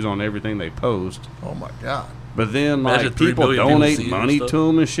 million views on everything they post. Oh my God. But then Imagine like 3 people billion people donate see it and money stuff. to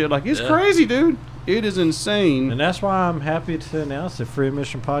them and shit. Like it's Yeah. crazy, dude. It is insane. And that's why I'm happy to announce that Free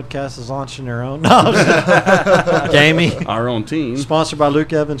Admission Podcast is launching their own. No, Gamey. Our own team. Sponsored by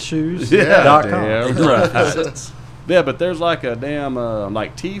Luke Evans Shoes. Yeah, .com. damn They do right. it. Yeah, but there's like a damn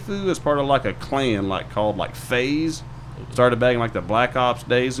like Tfue is part of like a clan like called like FaZe. Started back in like the Black Ops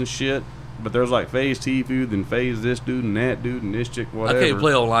days and shit. But there's like FaZe Tfue, then FaZe this dude and that dude and this chick, I whatever. can't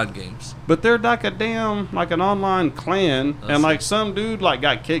play online games. But they're like a damn like an online clan, and like some dude like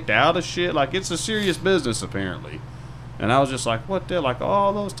got kicked out of shit. Like it's a serious business apparently. And I was just like, what the like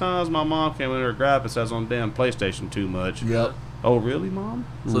all those times my mom came in her grab and says on damn PlayStation too much. Yep. Oh really, mom?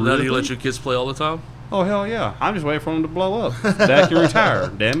 So now do you Really? let your kids play all the time? Oh hell yeah! I'm just waiting for them to blow up. Dad can retire.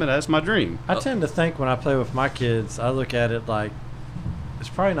 Damn it, that's my dream. I tend to think when I play with my kids, I look at it like it's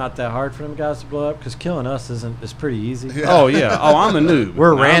probably not that hard for them guys to blow up because killing us is pretty easy. Yeah. Oh yeah. Oh, I'm a noob.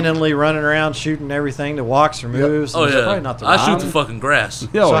 We're I'm- randomly running around shooting everything that walks or moves. Oh and it's yeah, probably not the I right- shoot the fucking grass.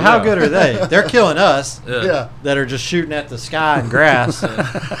 Yeah, So oh, how yeah. good are they? They're killing us Yeah. that are just shooting at the sky and grass.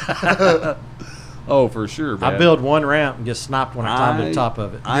 Oh, for sure. I man. build one ramp and get sniped when I climb to I- the top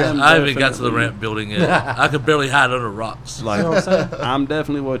of it. I am I haven't got to the definitely- ramp building yet. I could barely hide under rocks. Like You know what I'm saying? I'm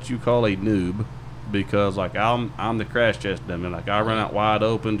definitely what you call a noob, because like I'm the crash test dummy. Like I run out wide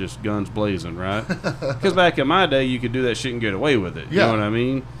open, just guns blazing, right? Because back in my day, you could do that shit and get away with it. You know what I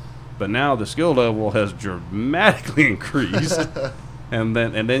mean? But now the skill level has dramatically increased. And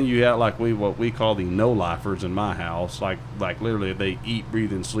then you have like what we call the no-lifers in my house. Like literally they eat,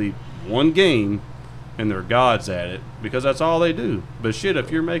 breathe, and sleep one game, and they're gods at it because that's all they do. But shit,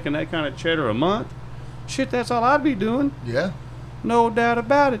 if you're making that kind of cheddar a month, shit, that's all I'd be doing. Yeah. No doubt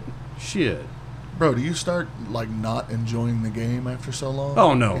about it. Shit. Bro, do you start like not enjoying the game after so long?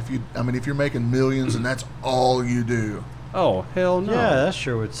 Oh no. If you're making millions and that's all you do. Oh hell no. Yeah, that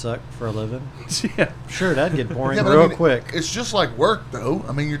sure would suck for a living. Yeah. Sure, that'd get boring Yeah, real quick. It's just like work, though.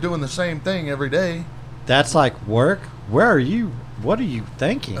 I mean, you're doing the same thing every day. That's like work? Where are you? What are you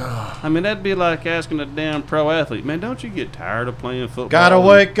thinking? I mean, that'd be like asking a damn pro athlete, man, don't you get tired of playing football? Gotta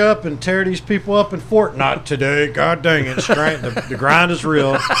wake up and tear these people up in Fortnite today. God dang it. The grind is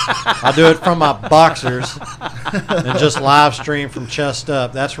real. I do it from my boxers and just live stream from chest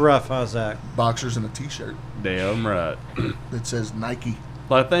up. That's rough, huh, Zach? Boxers and a T-shirt Damn right. that says Nike.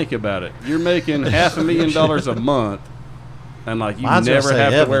 Like, think about it. You're making $500,000 a month, and like you Mine's gonna never say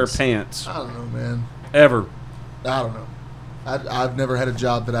have to wear Evans. pants. I don't know, man. Ever. I don't know. I've never had a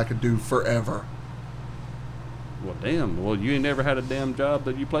job that I could do forever. Well, damn. Well, you ain't never had a damn job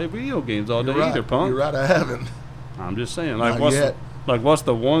that you play video games all day You're right. either, punk. You're right, I haven't. I'm just saying. Not Like, yet. what's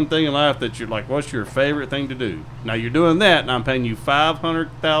the one thing in life that you're like, what's your favorite thing to do? Now, you're doing that, and I'm paying you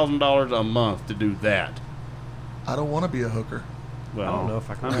 $500,000 a month to do that. I don't want to be a hooker. Well, I don't know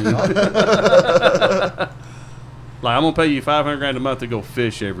if I can. Like, I'm going to pay you $500,000 a month to go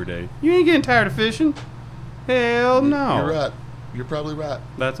fish every day. You ain't getting tired of fishing. Hell no. You're right. You're probably right.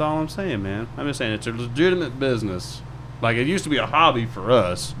 That's all I'm saying, man. I'm just saying it's a legitimate business. Like, it used to be a hobby for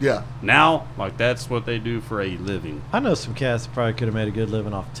us. Yeah. Now, like, that's what they do for a living. I know some cats that probably could have made a good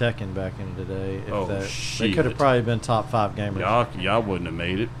living off Tekken back in the day. Oh, They shit. could have probably been top 5 gamers. Y'all wouldn't have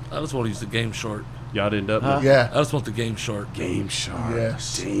made it. I just want to use the Game Shark. Y'all end up Huh? with Yeah. I just want the Game Game Game Shark.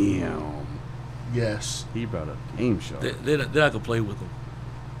 Yes. Damn. Yes. He brought up Game Shark. Then I could play with them.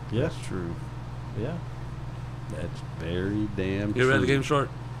 Yeah, That's true. yeah. That's very damn You true. ever had the Game Shark?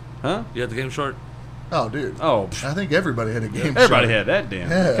 Huh? You had the Game Shark? Oh, dude. Oh, I think everybody had a game. everybody Shark. had that damn.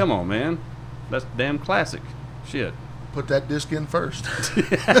 Yeah. Come on, man. That's damn classic. Shit. Put that disc in first.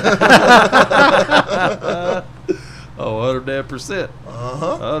 Oh, 100%.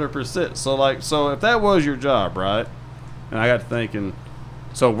 100%. So if that was your job, right? And I got to thinking,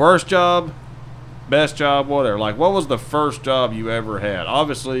 so worst job, best job, whatever. Like, what was the first job you ever had?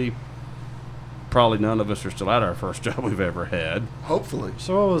 Obviously, probably none of us are still at our first job we've ever had. Hopefully.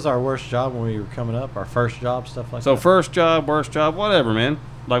 So what was our worst job when we were coming up? Our first job, stuff like So that? first job, worst job, whatever, man.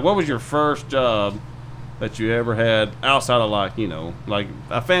 Like, what was your first job that you ever had outside of, like, you know, like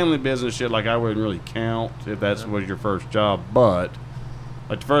a family business shit? Like, I wouldn't really count if that was your first job, but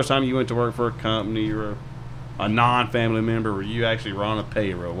like the first time you went to work for a company or a non-family member where you actually were on a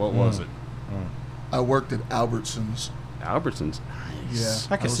payroll, what was it? I worked at Albertsons. Albertsons. Yeah.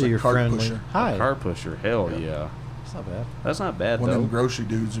 I can was see a you're cart friendly. pusher. Hi. Car pusher, hell yeah. It's not bad. That's not bad, One of though. them grocery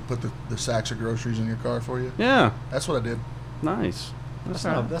dudes who put the sacks of groceries in your car for you. Yeah, That's what I did. nice. That's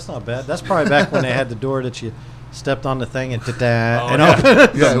all not, right. that's not bad. That's probably back when they had the door that you stepped on the thing and and yeah. open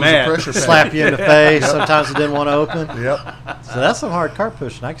it, Yeah, it was mat. a pressure pack. slap you in the face. Sometimes it didn't want to open. Yep. So that's some hard cart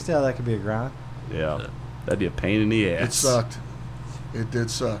pushing. I can see how that could be a grind. Yeah, that'd be a pain in the ass. It sucked. It did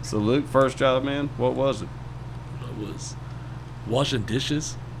suck. So, Luke, first job, man, what was it? I was washing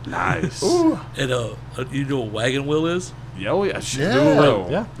dishes. Nice. Ooh. And you know what wagon wheel is? Yeah, oh, yeah, shit, Yeah. do know.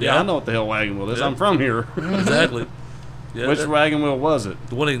 Yeah. Yeah, I know what the hell wagon wheel is. Yeah. I'm from here. Exactly. Yeah, Which that- wagon wheel was it?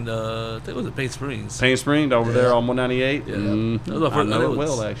 The one in I think it was at Paint Springs. Paint Spring over there on 198? Yeah. Mm, That was my I first, know think it was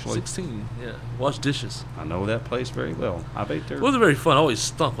well, actually. 16. Yeah. Wash dishes. I know that place very well. I ate there. It wasn't very fun. I always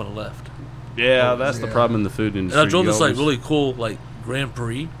stunk when I left. Yeah, that's the Yeah. problem in the food And industry. I drove You this like always- really cool like Grand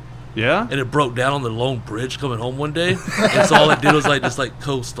Prix, Yeah? and it broke down on the long bridge coming home one day. And so all it did was like just like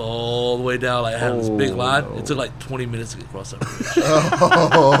coast all the way down. Like I had this big Oh, line. no. It took like 20 minutes to get across that bridge.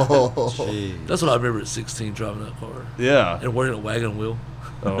 Oh. Jeez. That's what I remember at 16 driving that car Yeah. and working a wagon wheel.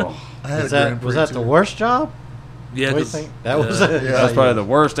 Oh, I had Was a Grand that, was Prix, that the too. worst job? Yeah, What do you 'cause- think? That yeah. was it. Yeah. that's probably the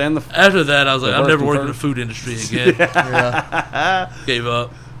worst and the... After that, I was like, The I'm worst never and working in the first? food industry again. Yeah. Gave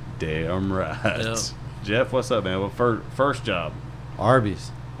up. Damn right. Yeah. Jeff, what's up, man? What first job? Arby's.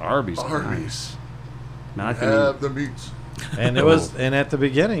 Arby's. Arby's. Nice. Now I can Have the meats. And it was, and at the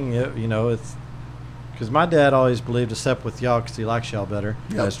beginning, you know, it's because my dad always believed, except with y'all, because he likes y'all better.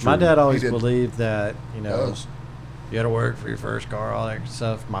 Yeah, that's My true. dad always He did. believed that, you know, Does. you got to work for your first car, all that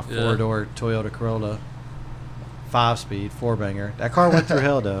stuff. My Yeah. 4-door Toyota Corolla, 5-speed, 4-banger. That car went through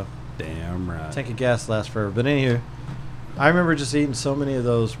hell, though. Damn right. Tank of gas lasts forever. But anywho, I remember just eating so many of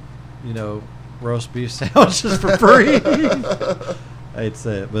those, roast beef sandwiches for free. I hate to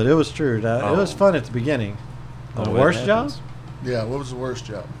say it, but it was true. It was fun at the beginning. The worst job? Yeah, what was the worst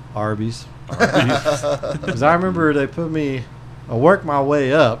job? Arby's. Because I remember they put me, I worked my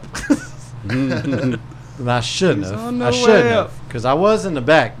way up. And I shouldn't have. I shouldn't have. Because I was in the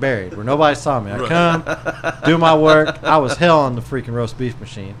back buried where nobody saw me. I come, do my work. I was hell on the freaking roast beef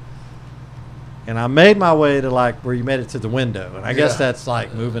machine. And I made my way to where you made it to the window. And I guess that's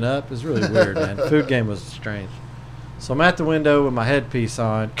moving up. It's really weird, man. Food game was strange. So I'm at the window with my headpiece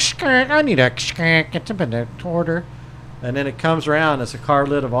on. I need a order. And then it comes around. It's a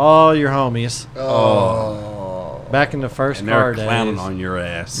cardlet of all your homies. Oh. Back in the first and car they're days. clowning on your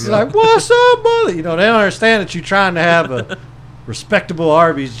ass. It's like, what's up, buddy? They don't understand that you're trying to have a respectable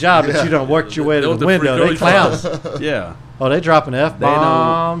Arby's job, but you don't work your way to the window. They clown. Yeah. Oh, they dropping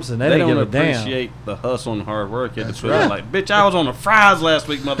F-bombs, and they didn't give a damn. They don't appreciate the hustle and hard work. You had to put it like, bitch, I was on the fries last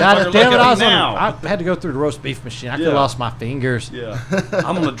week, motherfucker. God damn it, I had to go through the roast beef machine. I could have lost my fingers. Yeah.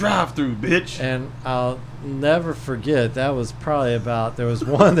 I'm on the drive-through, bitch. And I'll never forget, that was probably there was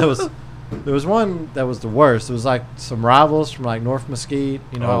one that was the worst. It was some rivals from North Mesquite.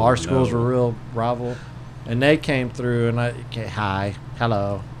 Our schools were real rival. And they came through, and hi,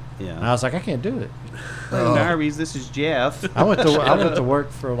 hello. Yeah. And I was like, I can't do it. Arby's, this is Jeff. I went to work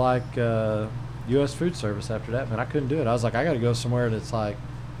for U.S. Food Service after that, man. I couldn't do it. I was like, I got to go somewhere that's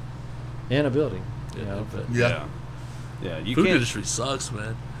in a building. Yeah. You Food can't. industry sucks,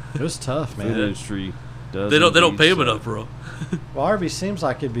 man. It was tough, man. Food industry does. They don't pay them enough, bro. Well, Arby's seems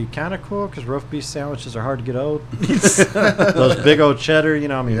like it'd be kind of cool because roast beef sandwiches are hard to get old. Those big old cheddar,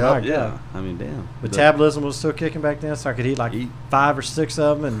 Yeah. I mean, damn. Metabolism was still kicking back then, so I could eat 5 or 6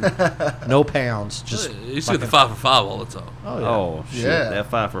 of them and no pounds. Just you used to get the 5 for 5 all the time. Oh, yeah. Oh, shit. Yeah. That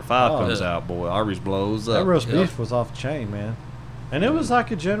 5 for 5 comes out, boy. Arby's blows up. That roast beef was off the chain, man. And it was a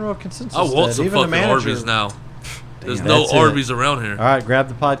general consensus. I want some even the fucking manager, Arby's now. There's Damn, no that's it. Arby's around here. All right, grab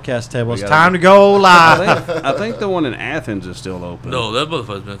the podcast table. It's time to go live. I think the one in Athens is still open. No, that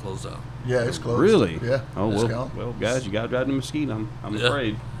motherfucker's been closed down. Yeah, it's closed. Really? Yeah. Oh, It's well, gone. well, guys, you got to drive to Mesquite, I'm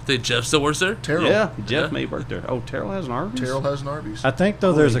afraid. I think Jeff still works there? Terrell. Yeah, Jeff may work there. Oh, Terrell has an Arby's? Terrell has an Arby's. I think, though,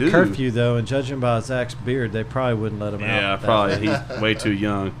 Oh, there's they a do. curfew, though, and judging by Zach's beard, they probably wouldn't let him out. Yeah, probably. He's way too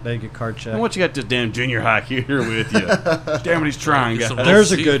young. They get card checked. And what you got this damn junior high here with you? Damn it, he's trying, Get guys. some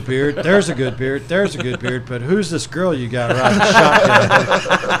There's a See? good beard. There's a good beard. There's a good beard. But who's this girl you got riding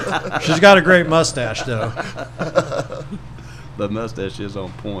shotgun? She's got a great mustache, though. The mustache is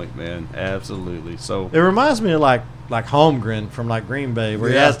on point, man. Absolutely. So It reminds me of like Holmgren from Green Bay, where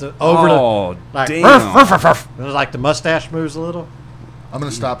he Yeah. has to damn. It was like the mustache moves a little. I'm going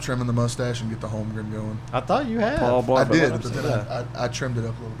to stop trimming the mustache and get the Holmgren going. I thought you had. Paul I Barber. did, but then I trimmed it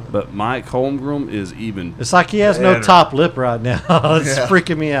up a little bit. But Mike Holmgren is even. It's like he has no better. top lip right now. It's Yeah.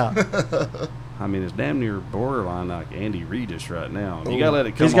 freaking me out. I mean, it's damn near borderline like Andy Reedish right now. You Ooh. gotta let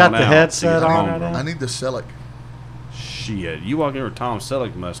it come He's got on the out headset to get on Holmgren. right now. I need the Selleck. Shit, you walk in with Tom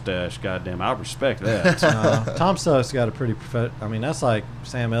Selleck mustache, goddamn, I respect that. Tom Selleck's got a pretty I mean, that's like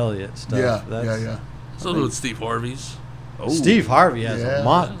Sam Elliott stuff. Yeah, That's, yeah. So with Steve Harvey's. Oh. Steve Harvey has Yeah. a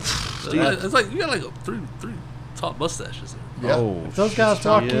month. It's like you got like three top mustaches there. Yeah. Oh, If those guys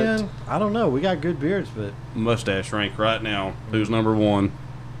walk shit. in, I don't know. We got good beards, but Mustache rank right now. Who's number one?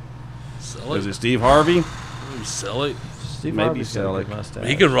 Sell Is it. it Steve Harvey? Sell it. Steve Maybe Harvey's got a good Selleck. mustache.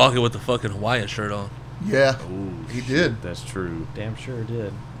 He can rock it with the fucking Hawaiian shirt on. Yeah. Oh, He did. That's true. Damn sure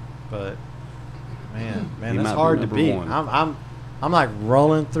did. But man, He that's might be hard to number beat. one. I'm like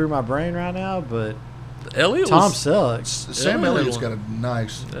rolling through my brain right now, but Elliot Tom was. Selleck. Sam Yeah, Elliott's one. got a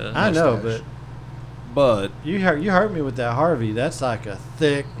nice. Yeah. I know, mustache. But but you hurt me with that Harvey. That's like a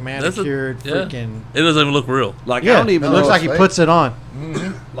thick manicured yeah. freaking. It doesn't even look real. like, I Yeah, don't it even looks know. like he fake. puts it on.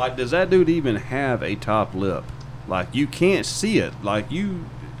 Like, does that dude even have a top lip? Like, you can't see it. Like,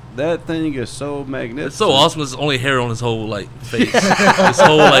 that thing is so magnificent. It's so awesome. It's only hair on his whole face. His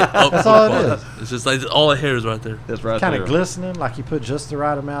whole up. That's all it part. is. It's just like all the hair is right there. That's right Kind there. of glistening, like he put just the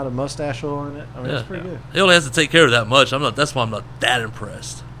right amount of mustache oil in it. I mean, it's pretty good. He only has to take care of that much. That's why I'm not that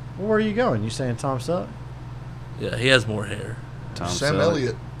impressed. Well, where are you going? You saying Tom Selleck? Yeah, he has more hair. Tom Sam Selleck.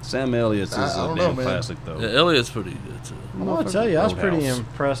 Elliott. Sam Elliott's is I a don't damn know, man. classic, though. Yeah, Elliot's pretty good too. I'm gonna tell you, I was pretty Roadhouse.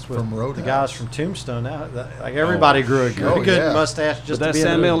 impressed with From the Roadhouse. guys from Tombstone. Now, like everybody grew a good yeah. mustache just But to that's be in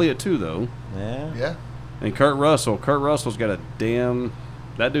the Sam movie. Elliott, too, though. Yeah. Yeah. And Kurt Russell. Kurt Russell's got a damn.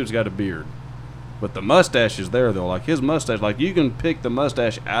 That dude's got a beard. But the mustache is there, though. Like, his mustache, like, you can pick the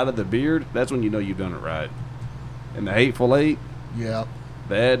mustache out of the beard. That's when you know you've done it right. And the Hateful Eight, Yeah.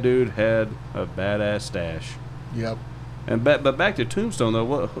 that dude had a badass stash. Yep. And but back to Tombstone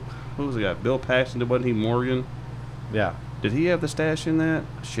though. Who was the guy? Bill Paxton, wasn't he Morgan? Yeah. Did he have the stash in that?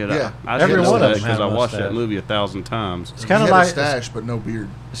 Shit, Yeah. I Every should know one of that them had because I a watched that mustache. movie 1,000 times. It's kind of He had like a stash, but no beard.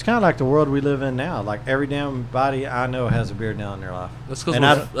 it's kind of like the world we live in now. Like every damn body I know has a beard now in their life. That's And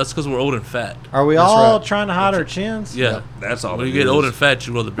I- because we're old and fat. Are we That's all right. trying to hide our chins? Yeah. Yep. That's all. When it you get is. old and fat,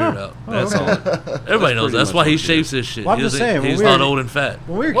 you grow the beard out. That's okay. all. Everybody knows. pretty That's much why he what it shaves is. his shit. Well, I'm He just doesn't- saying, when he's we not were- old and fat.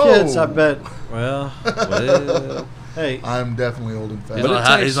 When we were Whoa. kids, I bet. Well, hey, I'm definitely old and fat. He's But not, it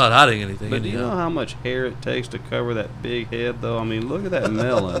takes- he's not hiding anything. But do you know anyhow. how much hair it takes to cover that big head, though? I mean, look at that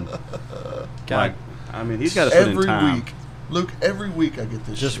melon. God, Like, I mean, he's got to put in every time. week. Luke, every week I get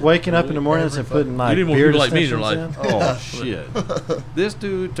this just shit. waking up in the mornings and Every putting like You need more beard people like me in your extensions life. in. Oh shit! This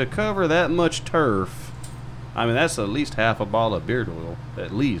dude to cover that much turf. I mean, that's at least half a bottle of beard oil.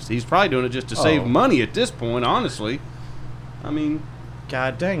 At least he's probably doing it just to save Oh. money at this point. Honestly, I mean,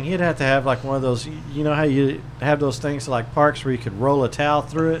 God dang, he'd have to have like one of those. You know how you have those things like parks where you could roll a towel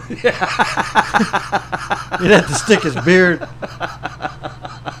through it. He'd have to stick his beard.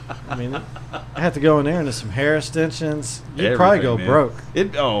 I mean, I have to go in there into some hair extensions. You'd probably go everything, man.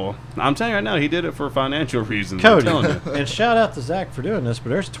 broke. I'm telling you right now, he did it for financial reasons. I'm Cody, telling you. and shout out to Zach for doing this, but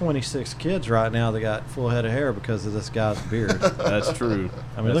there's 26 kids right now that got full head of hair because of this guy's beard. That's true.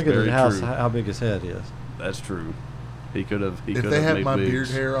 I mean, That's look at very the house, true. how big his head is. That's true. He could have. If they had my beard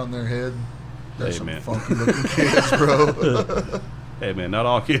hair on their head, there's Hey, some man. funky looking kids, bro. Hey man, not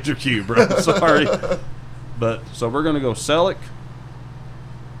all kids are cute, bro. Sorry, but so we're gonna go Selleck,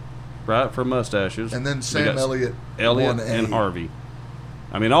 right, for mustaches, And then We Sam got Elliott, Elliott 1A. and Harvey.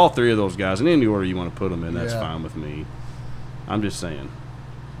 I mean, all three of those guys in any order you want to put them in, that's Yeah. fine with me. I'm just saying,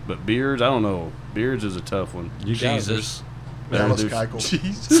 but Beards, I don't know. Beards is a tough one. You guys are- Jesus. Dallas There's-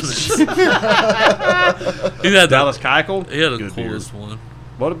 Keuchel. He had Dallas Keuchel. He had the Good beard. coolest one.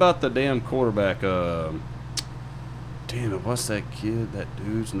 What about the damn quarterback? Damn it, what's that kid? That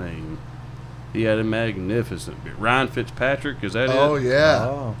dude's name? He had a magnificent beard. Ryan Fitzpatrick, is that Oh it? yeah.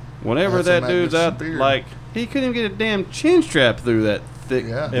 Oh. Whenever That's a that dude's out, magnificent beard. like, he couldn't even get a damn chin strap through that thick,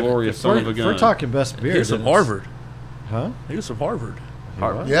 Yeah. glorious son of a If gun. we're talking best beard, He's from then it's- Harvard. Huh? He was from Harvard.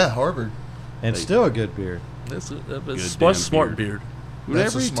 Harvard. Yeah, Harvard. And still a good beard. That's a damn smart beard. beard. Whenever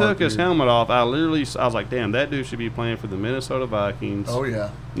That's he a smart took his beard. helmet off, I was like, damn, that dude should be playing for the Minnesota Vikings. Oh yeah.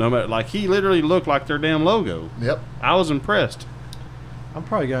 No matter, like, he literally looked like their damn logo. Yep. I was impressed. I'm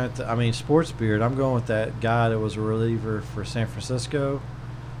probably going to, sports beard. I'm going with that guy that was a reliever for San Francisco.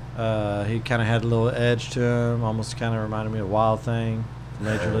 He kind of had a little edge to him, almost kind of reminded me of Wild Thing,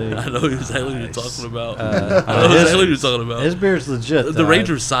 Major League. I know exactly what you're Nice. talking about. Uh, I know his- exactly what you're talking about. His beard's legit. The though.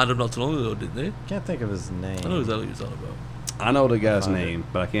 Rangers signed him not too long ago, didn't they? Can't think of his name. I know exactly what you're talking about. I know the guy's Find it. name,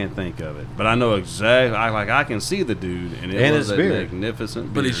 but I can't think of it. But I know exactly. I can see the dude, and it And was his a beard.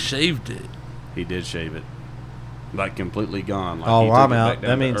 magnificent But beard. he shaved it. He did shave it, like completely gone. Like, Oh, he well, took I'm it back out. down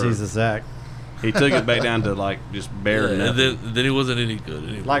That to means he's a earth. Zach. He took it back down to like just bare Yeah, and nothing. then he wasn't any good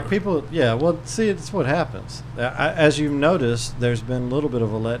anymore. Like people, yeah. Well, see, it's what happens. As you've noticed, there's been a little bit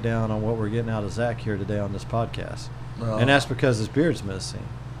of a letdown on what we're getting out of Zach here today on this podcast, and that's because his beard's missing.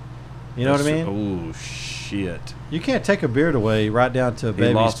 You know what I mean? Oh shit! You can't take a beard away right down to a He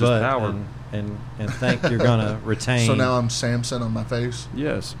baby's lost his butt power. and think you're gonna retain. So now I'm Samson on my face.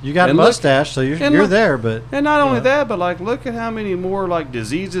 Yes, you got a And look- mustache, so you're and look- there. But And not only Yeah. that, but like, look at how many more like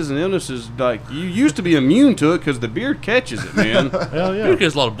diseases and illnesses. Like, you used to be immune to it because the beard catches it, man. hell yeah. Beard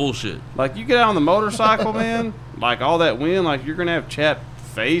gets a lot of bullshit. Like, you get out on the motorcycle, man. Like all that wind, like you're gonna have chapped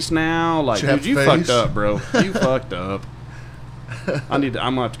face now. Like, Chapped dude, you face? fucked up, bro. You fucked up. I'm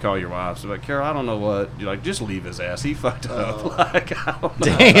gonna have to call your wife. So, like, Carol, I don't know what. You're like, just leave his ass. He fucked up. Like, I don't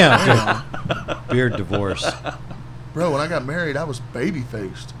know. Damn. Beard divorce. Bro, when I got married, I was baby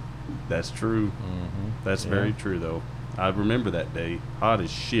faced. That's true. Mm-hmm. That's Yeah. very true, though. I remember that day. Hot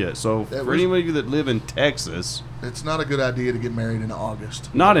as shit. So, That for was- any of you that live in Texas, It's not a good idea to get married in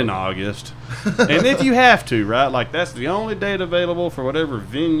August. not in August, and if you have to, right? Like, that's the only date available for whatever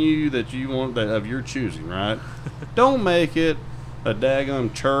venue that you want that of your choosing, right? Don't make it a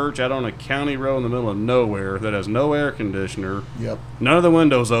daggum church out on a county road in the middle of nowhere that has no air conditioner. Yep. None of the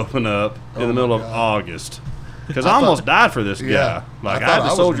windows open up in Oh the middle my of God. August. Because I I almost thought- died for this Yeah, guy. Like, I I, thought had I to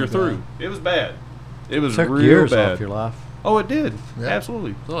was soldier gonna through. die. It was bad. It was Took real years bad. off your life. Oh, it did. Yeah.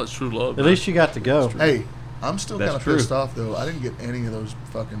 Absolutely. Oh, it's true love. At least you got to go. Hey, I'm still That's kind of true. pissed off though. I didn't get any of those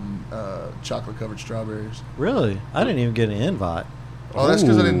fucking chocolate covered strawberries. Really? I didn't even get an invite. Oh, that's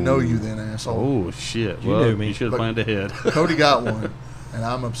because I didn't know you then, asshole. Oh, shit. You Well, knew me. you should have But- planned ahead. Cody got one, and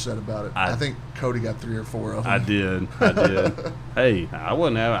I'm upset about it. I- I think Cody got 3 or 4 of them. I did. Hey, I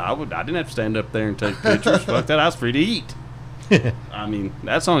didn't have to stand up there and take pictures. Fuck that. I was free to eat. I mean,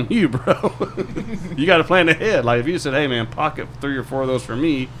 that's on you, bro. You got to plan ahead. Like, if you said, hey, man, pocket 3 or 4 of those for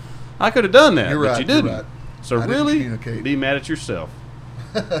me, I could have done that, but you didn't. Right. So really, be mad at yourself.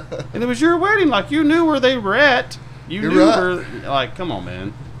 And it was your wedding. Like, you knew where they were at. You knew where, like, come on,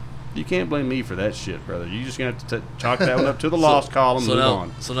 man. You can't blame me for that shit, brother. You just going to have to chalk that one up to the lost column and move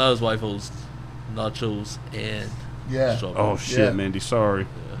on. So now his wife holds nachos and strawberries. Oh, shit, Mindy. Sorry.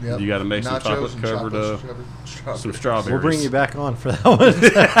 Yeah. Yep. You got to make some chocolate-covered some strawberries. We'll bring you back on for that one.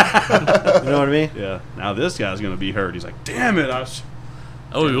 You know what I mean? Yeah. Now this guy's going to be hurt. He's like, damn it. I was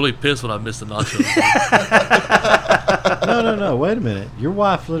really pissed when I missed the nachos. No. Wait a minute. Your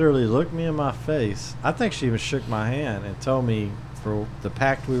wife literally looked me in my face. I think she even shook my hand and told me for the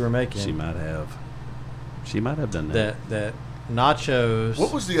pact we were making. She might have. She might have done that. That nachos.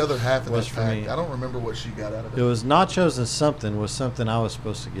 What was the other half of that pact? I don't remember what she got out of it. It was nachos and something I was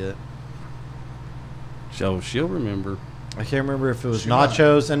supposed to get. So she'll remember. I can't remember if it was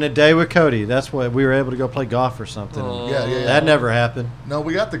nachos and a day with Cody. That's what we were able to go play golf or something. Yeah. That never happened. No,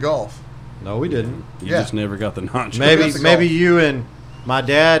 we got the golf. No, we didn't. You just never got the nachos. Maybe you and my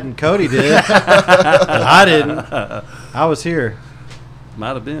dad and Cody did. I didn't. I was here.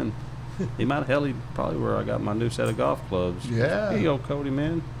 Might have been. He might have held probably where I got my new set of golf clubs. Yeah. Here you go, Cody,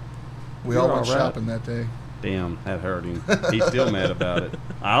 man. We all went shopping that day. Damn, that hurt him. He's still mad about it.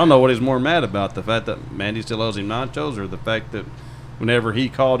 I don't know what he's more mad about, the fact that Mandy still owes him nachos or the fact that whenever he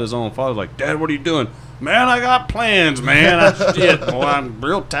called his own father, like, Dad, what are you doing? Man, I got plans, man. Shit, boy, I'm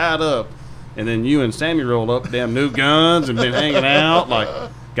real tied up. And then you and Sammy rolled up, damn new guns and been hanging out, like,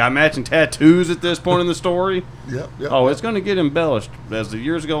 got matching tattoos at this point in the story. Yep. It's going to get embellished as the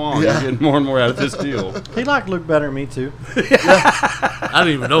years go on. You're getting more and more out of this deal. He looked better than me, too. I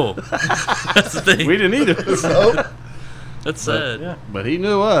didn't even know him. That's the thing. We didn't either. That's sad. Yeah. But he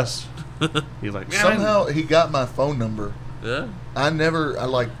knew us. He's like, somehow he got my phone number. Yeah. I never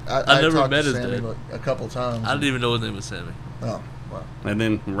met his Sammy like a couple times. I didn't even know his name was Sammy. Oh. Wow. And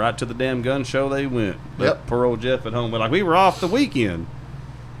then right to the damn gun show they went. But poor old Jeff at home. But like, we were off the weekend.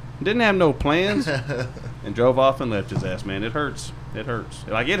 Didn't have no plans. And drove off and left his ass, man. It hurts. It hurts.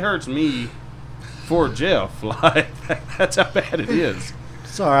 Like, it hurts me for Jeff. Like, that's how bad it is.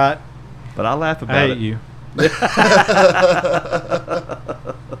 It's all right. But I laugh about it. I hate you.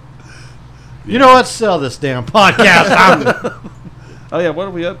 You know what? Sell this damn podcast. Oh, yeah. What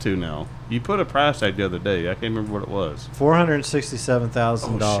are we up to now? You put a price tag the other day. I can't remember what it was.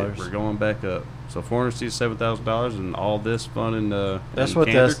 $467,000. Oh, shit. We're going back up. So $467,000 and all this fun and that's and what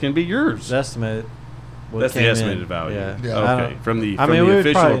candor can be yours. That's estimated. That's the estimated value. Yeah. Okay. From the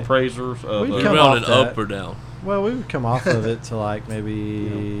official appraisers. We rounded up or down. Well, we would come off of it to like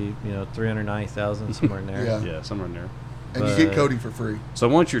maybe $390,000 somewhere in there. Yeah, somewhere in there. And you get Cody for free. So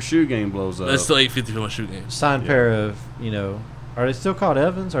once your shoe game blows up, that's still $850 for my shoe game. Signed pair of Are they still called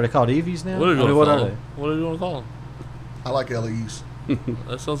Evans? Are they called Eevees now? What are you going to call them? I like LEs.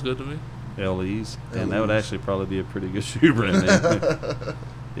 That sounds good to me. LEs. And that would actually probably be a pretty good shoe brand name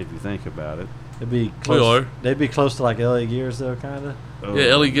if you think about it. They'd be close to like LA Gears though, kind of. Oh.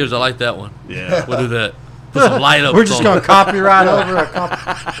 Yeah, LA Gears. I like that one. Yeah, we'll do that. Put some light up. We're just gonna copyright over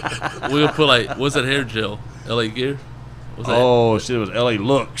a We'll put like, what's that hair gel? LA Gear. Shit! It was LA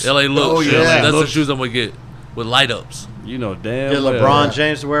Looks. LA Looks. Oh yeah, that's the shoes I'm gonna get with light ups. You know damn Get LeBron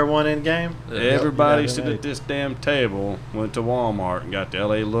James to wear one in game. Everybody sitting at this damn table went to Walmart and got the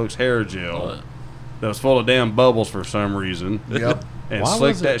LA Looks hair gel that was full of damn bubbles for some reason. Yep. And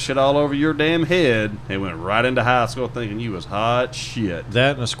slicked that shit all over your damn head and went right into high school thinking you was hot shit.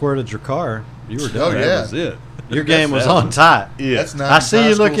 That and a squirt of Dracar. You were done. Oh, yeah. That was it. Your game was on tight. Yeah. That's I see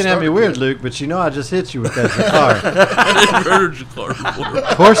you looking at me weird, Luke, but I just hit you with that Dracar. I didn't murder Dracar before.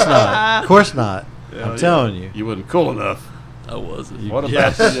 Of course not. Of course not. I'm telling you. You wasn't cool enough. I wasn't. What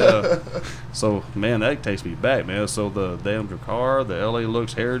about the... so, man, that takes me back, man. So, the damn Dracar, the LA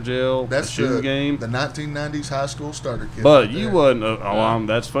Looks hair gel, that's the shoe game. The 1990s high school starter kit. But you wasn't...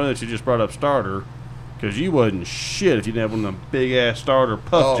 that's funny that you just brought up starter. Because you wasn't shit if you didn't have one of them big-ass starter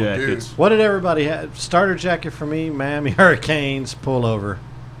puff jackets. Dude. What did everybody have? Starter jacket for me, Miami Hurricanes pullover.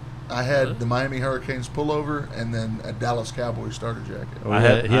 I had the Miami Hurricanes pullover and then a Dallas Cowboys starter jacket. Oh,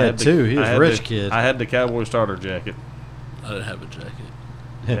 he had two. He was a rich kid. I had the Cowboy starter jacket. I didn't have a jacket.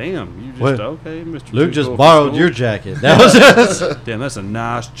 Damn, you just okay, Mr. Luke just borrowed your jacket. That was it. Damn, that's a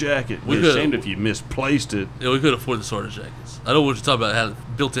nice jacket. We'd be ashamed if you misplaced it. Yeah, we could afford the starter jackets. I know what you're talking about. It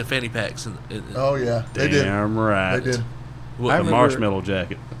had built-in fanny packs. Oh yeah, Damn right. They did. The marshmallow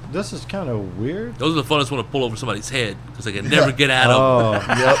jacket. This is kind of weird. Those are the funnest one to pull over somebody's head because they can never get out of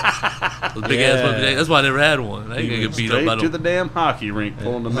them. Yep. Those big ass ones. That's why I never had one. I ain't gonna get beat up by to them. the damn hockey rink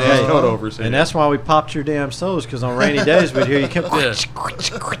pulling the man's coat over his head. And that's why we popped your damn soles, because on rainy days we'd hear you come. Yeah.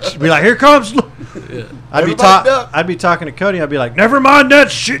 Be like, here comes. Yeah. I'd be talking to Cody. I'd be like, never mind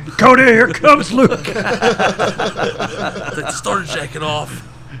that shit, Cody. Here comes Luke. Take the starter jacket off.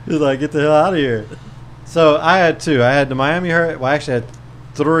 He's like, get the hell out of here. So I had two. I had the Miami Hurricane. Well, I actually had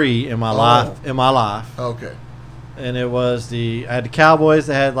three in my life. Okay. And it was I had the Cowboys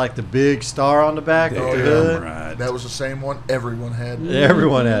that had like the big star on the back with the hood. Right. That was the same one everyone had.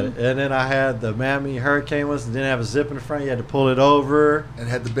 Everyone had it. And then I had the Miami Hurricane ones that didn't have a zip in the front. You had to pull it over. And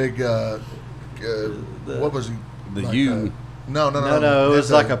had the big, what was he? The like, U. No. It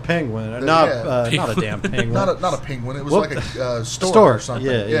was like a penguin. Not a damn penguin. Not a penguin. It was like a store Store. or something.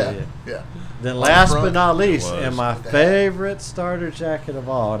 Yeah. Then last but not least, and my favorite starter jacket of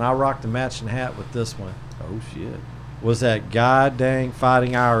all, and I rocked the matching hat with this one. Oh, shit. Was that god dang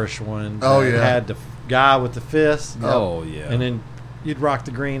Fighting Irish one. Oh, that yeah. had the guy with the fist. Oh, yeah. And then you'd rock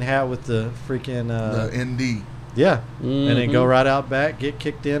the green hat with the freaking... the ND. Yeah. Mm-hmm. And then go right out back, get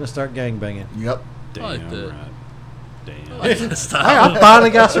kicked in, and start gangbanging. Yep. Damn I like that. right. Damn. I like that style. I finally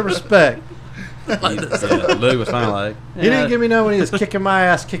got some respect. Luke was finally like, He didn't give me no when he was kicking my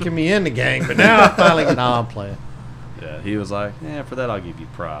ass, kicking me in the gang, but now I finally get I'm playing. Yeah, he was like, for that I'll give you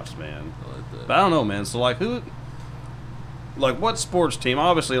props, man. I like that. But I don't know, man. So, what sports team?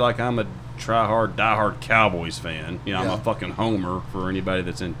 Obviously, I'm a diehard Cowboys fan. I'm a fucking homer for anybody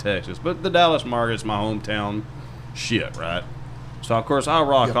that's in Texas. But the Dallas market's my hometown shit, right? So, of course, I'll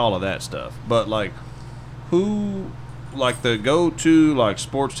rock all of that stuff. But, who... the go-to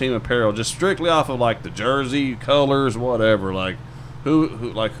sports team apparel, just strictly off of the jersey colors, whatever.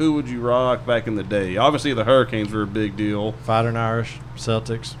 Who would you rock back in the day? Obviously, the Hurricanes were a big deal, Fighting Irish,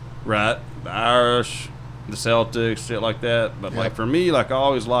 Celtics. right? The Irish, the Celtics, shit like that. But for me, I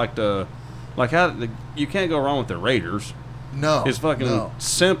always liked you can't go wrong with the Raiders. No. It's fucking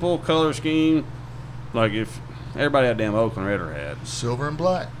simple color scheme. If everybody had damn Oakland Raider hat, Silver and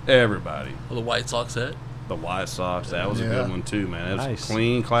black. everybody. Well, the White Sox hat. The White Sox, that was a good one too, man. That was Nice. a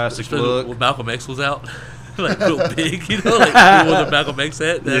clean, classic Especially look. when Malcolm X was out. Real big, the Malcolm X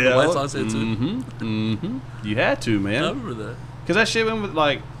hat. They had the White Sox hat too. You had to, I man. remember that. Because that shit went with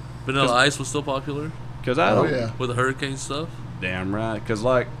Vanilla Ice was still popular because I don't. yeah. with the Hurricane stuff. Damn right. Because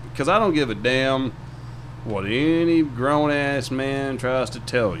I don't give a damn what any grown ass man tries to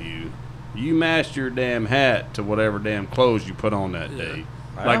tell you. You match your damn hat to whatever damn clothes you put on that day.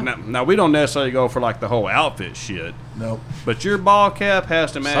 Now we don't necessarily go for the whole outfit shit. Nope. But your ball cap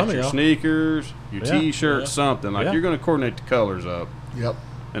has to match Some of your y'all. sneakers, your Yeah. T-shirt, something. Yeah. You're going to coordinate the colors up. Yep.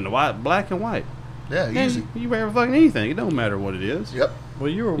 And the black and white. Yeah, And easy. you wear fucking anything. It don't matter what it is. Yep. Well,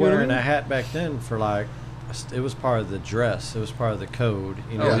 you were know what I wearing mean? a hat back then for it was part of the dress. It was part of the code.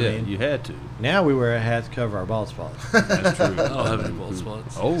 You know Oh, what I yeah, mean? you had to. Now we wear a hat to cover our bald spots. That's true. I don't have any bald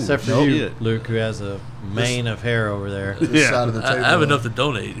spots. Oh, Except for no you, shit. Luke, who has a mane of hair over there. This Yeah. side of the table. I have enough to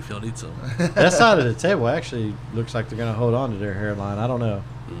donate if y'all need some. That side of the table actually looks like they're going to hold on to their hairline. I don't know.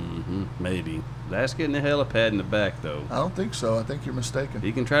 Maybe. That's getting the helipad in the back, though. I don't think so. I think you're mistaken.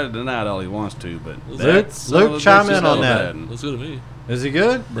 He can try to deny it all he wants to, but Luke, son of a chime bitch is in on that. helipadding. Looks good to me. Is he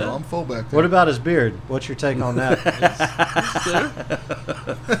good? Bro, I'm full back there. What about his beard? What's your take on that?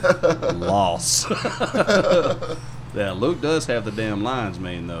 Loss. Yeah, Luke does have the damn lines,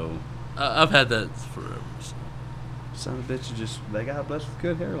 man, though. I've had that forever. Son of a bitch, they got blessed with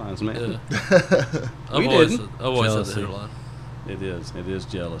good hairlines, man. Yeah. We I've always didn't. had the Jealousy. hairline. It is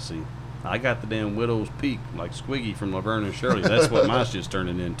jealousy. I got the damn widow's peak, like Squiggy from Laverne and Shirley. That's what my shit's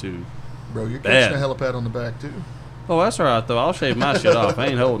turning into. Bro, you're Bad. catching a helipad on the back, too. Oh, that's all right, though. I'll shave my shit off. I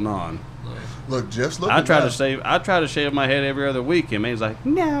ain't holding on. Look, just look. I try to shave my head every other week, and man's like,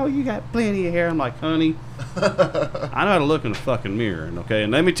 "No, you got plenty of hair." I'm like, "Honey, I know how to look in the fucking mirror, and okay."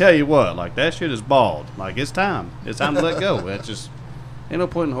 And let me tell you what, that shit is bald. It's time. It's time to let go. That's just ain't no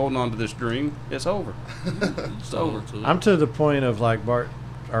point in holding on to this dream. It's over. It's over. I'm to the point of Bart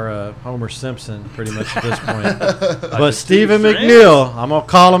or Homer Simpson pretty much at this point. But Stephen Steve McNeil, I'm going to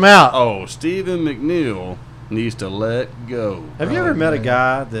call him out. Oh, Stephen McNeil needs to let go. Have you ever met a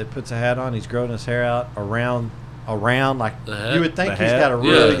guy that puts a hat on, he's growing his hair out around like The hat? you would think The he's hat? got a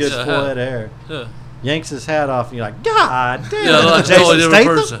really Yeah, good yeah, full hat. head of hair. Yeah. Yanks his hat off and you're like, God damn. Yeah, like a Jason totally different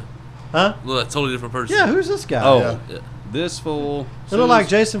Statham? person. Huh? Look like a totally different person. Yeah, who's this guy? Oh, Yeah. this fool. It looked like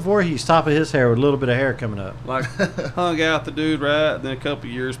Jason Voorhees, top of his hair with a little bit of hair coming up. Hung out the dude, right? Then a couple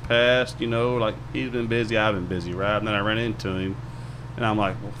years passed, he's been busy, I've been busy, right? And then I ran into him, and I'm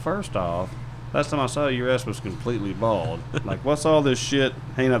like, well, first off, last time I saw you, your ass was completely bald. Like, what's all this shit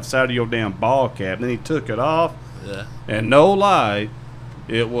hanging up the side of your damn ball cap? And then he took it off. Yeah. And no lie,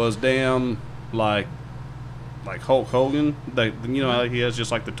 it was damn like Hulk Hogan. How he has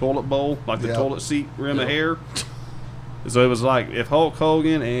just like the toilet bowl, like the toilet seat rim of hair. So it was like if Hulk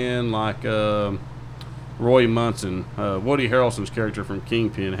Hogan and like Roy Munson, Woody Harrelson's character from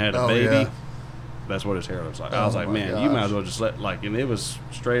Kingpin, had a baby. Yeah. That's what his hair looks like. I was like, man, you might as well just and it was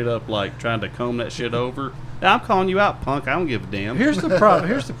straight up like trying to comb that shit over. I'm calling you out, punk. I don't give a damn. Here's the problem.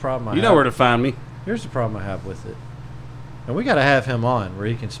 Here's the problem. You know where to find me. Here's the problem I have with it. And we got to have him on where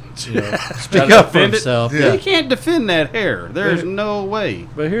he can speak up for himself. Yeah. He can't defend that hair. There's no way.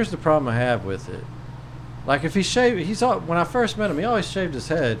 But here's the problem I have with it. Like if he shaved, when I first met him, he always shaved his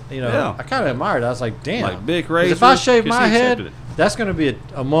head. I kind of admired it. I was like, damn. Like big razor. If I shave my head, that's going to be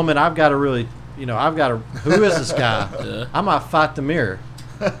a moment I've got to really, who is this guy? Yeah. I might fight the mirror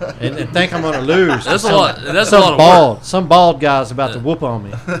and think I'm going to lose. That's a lot. That's a lot of work. Some bald guy's about to whoop on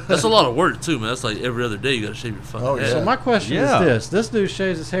me. That's a lot of work too, man. That's like every other day you got to shave your fucking head. So my question is this: this dude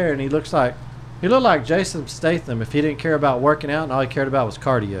shaves his hair and he looked like Jason Statham if he didn't care about working out and all he cared about was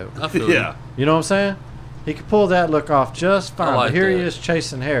cardio. I feel you know what I'm saying? He could pull that look off just fine. But here he is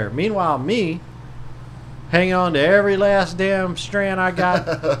chasing hair. Meanwhile, me hanging on to every last damn strand I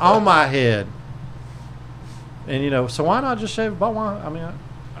got on my head. And so why not just shave? I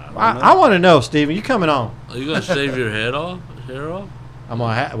want to know, Steven. You coming on? Are you gonna shave your hair off? I'm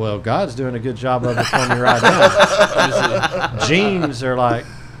gonna. Well, God's doing a good job of it for me right now. Jeans are like.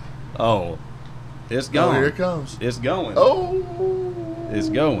 Oh, it's going. Oh, here it comes. It's going. Oh, it's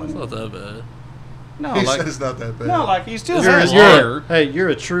going. It's not that bad. No, he said it's not that bad. No, like he still has hair. Hey, you're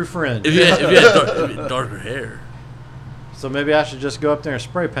a true friend. If you had darker hair. So maybe I should just go up there and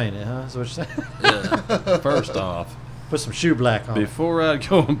spray paint it, huh? That's what you're saying? Yeah. First off, put some shoe black on. Before I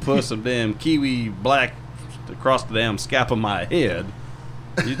go and put some damn kiwi black across the damn scalp of my head,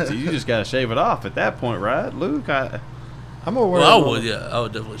 you just gotta shave it off at that point, right, Luke? I'm more worried. Well, I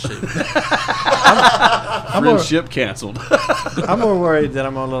would definitely shave it. Friendship canceled. I'm more worried that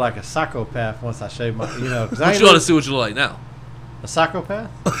I'm gonna look like a psychopath once I shave my. But you ought to see what you look like now. A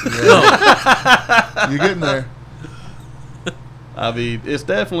psychopath? No. You're getting there. I mean, it's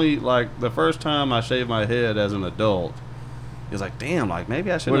definitely like the first time I shaved my head as an adult. It's like, damn, like maybe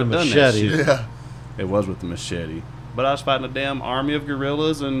I shouldn't have done that shit. Yeah. It was with the machete. But I was fighting a damn army of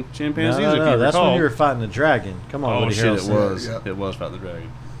gorillas and chimpanzees. If you that's recall. when you were fighting the dragon. Come on, Woody Harrelson. It was. Yeah. It was fighting the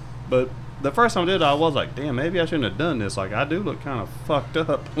dragon. But the first time I did it, I was like, damn, maybe I shouldn't have done this. Like, I do look kind of fucked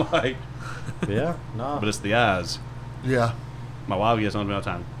up. Like, yeah, no. But it's the eyes. Yeah. My wife gets on me all the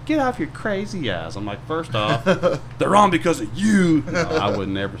time. Get off your crazy eyes. I'm like, first off, they're on because of you. No, I would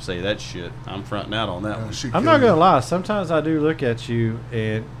never say that shit. I'm fronting out on that one. I'm not going to lie. Sometimes I do look at you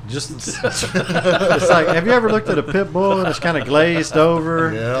and just, it's like, have you ever looked at a pit bull and it's kind of glazed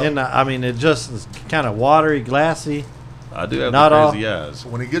over? Yeah. And it just is kind of watery, glassy. I do have the crazy eyes.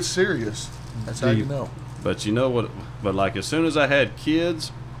 When it gets serious, that's how you know. But you know what? But like as soon as I had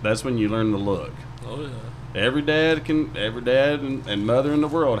kids, that's when you learn to look. Oh, yeah. Every dad and mother in the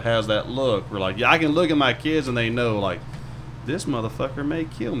world has that look. We're like, I can look at my kids and they know, like, this motherfucker may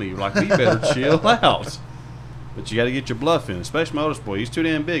kill me. Like, we better chill out. But you got to get your bluff in, especially my oldest boy. He's too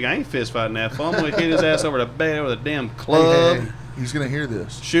damn big. I ain't fist fighting that fool. I'm going to hit his ass over the bed with a damn club. Hey, he's going to hear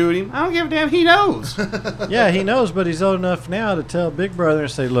this. Shoot him. I don't give a damn. He knows. Yeah, he knows, but he's old enough now to tell Big Brother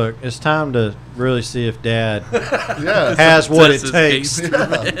and say, look, it's time to really see if Dad has what it takes.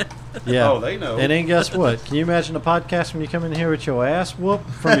 Yeah. Oh, they know. And then guess what? Can you imagine a podcast when you come in here with your ass whooped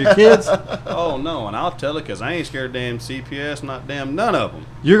from your kids? Oh, no, and I'll tell it because I ain't scared of damn CPS, not damn none of them.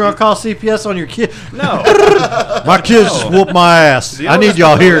 You're going to call CPS on your kid? No. My kids just whooped my ass. I need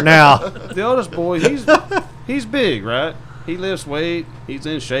y'all here now. The oldest boy, he's big, right? He lifts weight. He's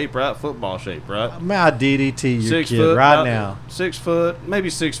in shape, right? Football shape, right? May I DDT your kid right now? 6 foot, maybe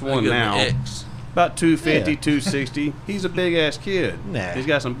 6'1" now. About 250, 260. He's a big-ass kid. Nah. He's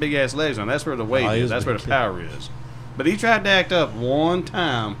got some big-ass legs on. That's where the weight is. That's where the power is. But he tried to act up one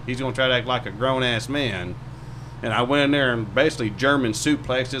time. He's going to try to act like a grown-ass man. And I went in there and basically German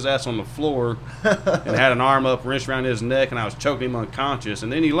suplexed his ass on the floor and had an arm up, wrenched around his neck, and I was choking him unconscious.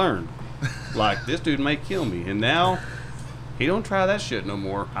 And then he learned, like, this dude may kill me. And now he don't try that shit no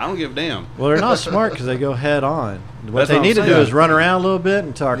more. I don't give a damn. Well, they're not smart because they go head on. What they need to do is run around a little bit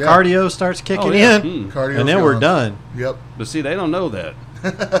until our cardio starts kicking in, and then we're done. Yep. But see, they don't know that.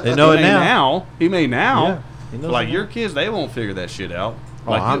 They know it now. He may now. Yeah, he knows like your kids, they won't figure that shit out.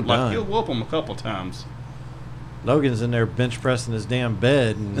 Like you'll whoop them a couple times. Logan's in there bench pressing his damn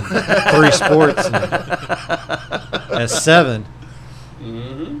bed and 3 sports at 7.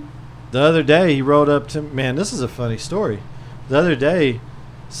 Mm-hmm. the other day he rolled up to man. This is a funny story. The other day,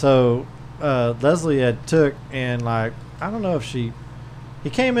 so Leslie had took and like I don't know if he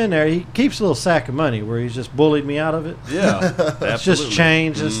came in there. He keeps a little sack of money where he's just bullied me out of it. Yeah, it's just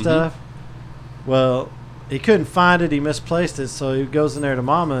change and stuff. Well, he couldn't find it. He misplaced it, so he goes in there to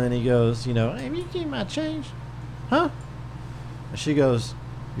Mama and he goes, you know, hey, you keep my change, huh? And she goes,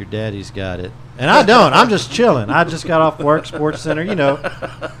 your daddy's got it. And I don't. I'm just chilling. I just got off work, Sports Center, you know,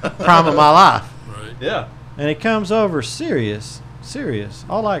 prime of my life. Right. Yeah. And he comes over serious,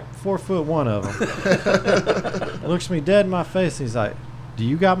 all like 4'1" of them. Looks me dead in my face. And he's like, do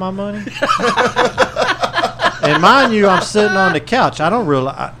you got my money? And mind you, I'm sitting on the couch. I don't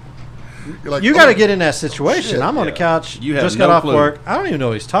realize. Like, you got to get in that situation. Shit, I'm on the couch. You have just no got off clue. work. I don't even know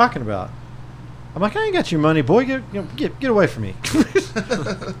what he's talking about. I'm like, I ain't got your money, boy. Get away from me.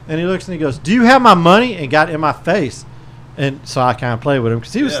 And he looks and he goes, do you have my money? And got in my face. And so I kind of played with him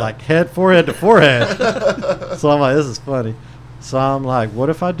because he was like forehead to forehead. So I'm like, this is funny. So I'm like, what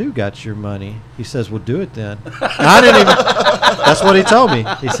if I do got your money? He says, well, do it then. And I didn't even, that's what he told me.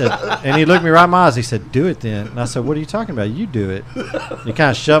 He said, and he looked me right in my eyes. He said, do it then. And I said, what are you talking about? You do it. And he kind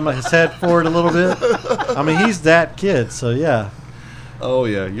of shoved his head forward a little bit. I mean, he's that kid. So, yeah. Oh,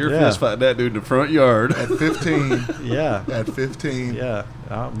 yeah. You're fist fighting that dude in the front yard. At 15. Yeah. At 15. Yeah.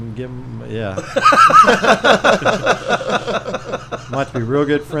 I'm going to give him, yeah. Might be real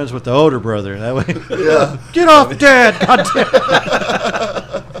good friends with the older brother. That way. Yeah. Get off, Dad. Goddamn.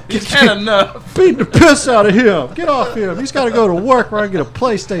 He's had enough. Beating the piss out of him. Get off him. He's got to go to work where I can get a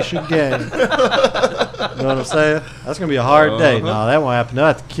PlayStation game. You know what I'm saying? That's going to be a hard day. No, that won't happen.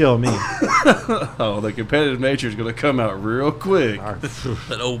 That'll have to kill me. Oh, the competitive nature is going to come out real quick.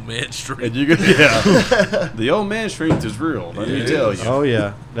 That old man strength. And you're gonna, the old man strength is real. Let me tell you. Oh,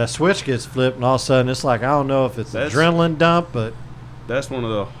 yeah. That switch gets flipped, and all of a sudden it's like, I don't know if it's adrenaline dump, but. That's one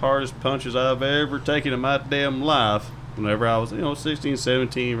of the hardest punches I've ever taken in my damn life. Whenever I was, 16,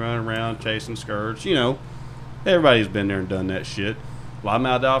 17, running around, chasing skirts, everybody's been there and done that shit. Well, I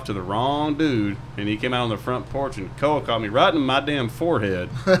mouthed off to the wrong dude, and he came out on the front porch, and Cole caught me right in my damn forehead.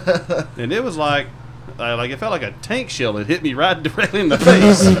 And it was like it felt like a tank shell had hit me right directly in the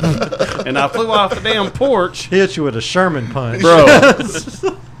face. And I flew off the damn porch. He hit you with a Sherman punch.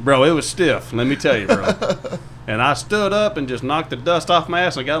 Bro, it was stiff, let me tell you, bro. And I stood up and just knocked the dust off my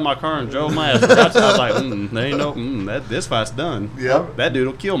ass and got in my car and drove my ass. I was like, there ain't no, this fight's done. Yep. That dude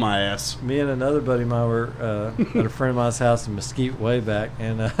will kill my ass. Me and another buddy of mine were at a friend of mine's house in Mesquite way back,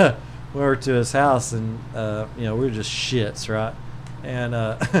 and we were to his house, and we were just shits, right? And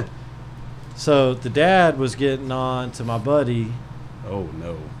so the dad was getting on to my buddy. Oh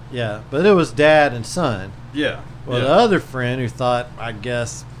no. Yeah, but it was dad and son. Yeah. Well, the other friend who thought, I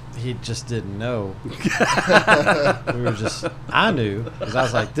guess he just didn't know. I knew, because I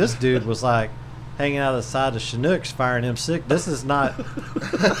was like, this dude was like hanging out of the side of Chinooks firing him sick. This is not.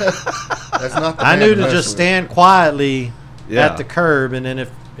 That's not. I knew to just stand quietly at the curb, and then if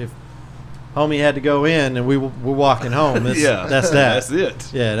homie had to go in and we're walking home, that's that. That's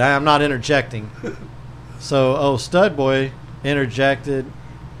it. Yeah, I'm not interjecting. So, Stud Boy interjected.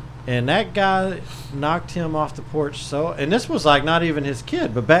 And that guy knocked him off the porch. And this was like not even his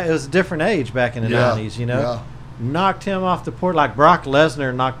kid, but it was a different age back in the 90s, Yeah. Knocked him off the porch like Brock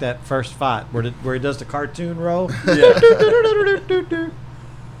Lesnar knocked that first fight where he does the cartoon roll. Yeah.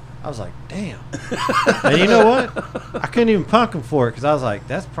 I was like, damn. And you know what? I couldn't even punk him for it because I was like,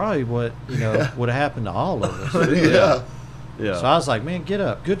 that's probably what would have happened to all of us. Yeah. So I was like, man, get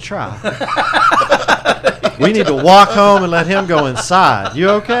up. Good try. We need to walk home and let him go inside. You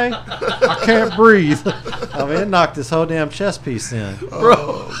okay? I can't breathe. I mean, it knocked this whole damn chest piece in.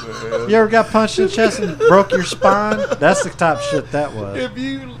 Bro, man. You ever got punched in the chest and broke your spine? That's the type of shit that was.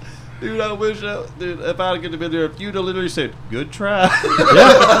 Dude, I wish, if I'd have been there, if you'd have literally said, good try.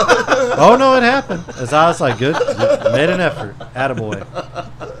 Yeah. Oh, no, it happened. As I was like, good. You made an effort. Attaboy.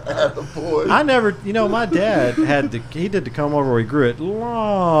 I never, my dad he did the comb over where he grew it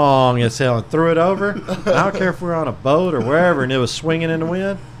long as hell and threw it over. I don't care if we were on a boat or wherever and it was swinging in the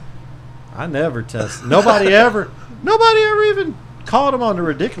wind. I never tested. Nobody ever even called him on the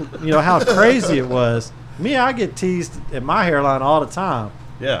ridiculous, how crazy it was. Me, I get teased at my hairline all the time.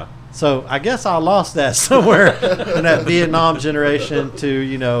 Yeah. So I guess I lost that somewhere in that Vietnam generation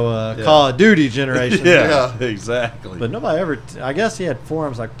to, Call of Duty generation. Yeah, exactly. But nobody ever, I guess he had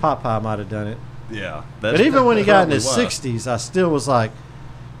forums like Popeye might have done it. Yeah. But even when he got in his 60s, I still was like,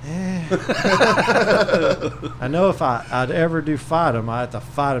 I know if I'd ever do fight him, I had to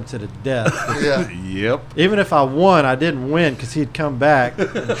fight him to the death. Yeah. Yep. Even if I won, I didn't win because he'd come back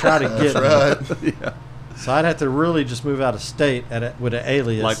and try to get me. Right. Yeah. So I'd have to really just move out of state with an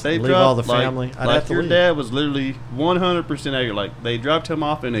alias, like they leave all the family. I'd have to your leave. dad was literally 100% accurate. Like they dropped him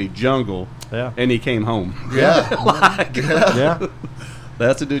off in a jungle, and he came home. Yeah, yeah.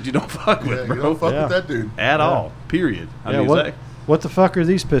 That's a dude you don't fuck with, bro. You don't fuck with that dude at all. Period. I mean, what the fuck are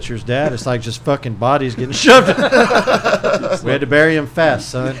these pictures, Dad? It's like just fucking bodies getting shoved. We had to bury him fast,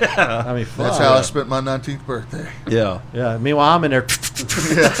 son. Yeah. I mean, fuck. That's how I spent my 19th birthday. Yeah. Yeah. Meanwhile, I'm in there.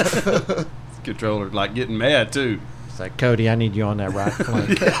 Controller, like getting mad too. It's like, Cody, I need you on that right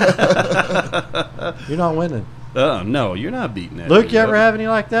flank. You're not winning. No, you're not beating that. Luke, you ever have any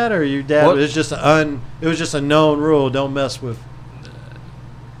like that, or your dad? It was just a known rule. Don't mess with.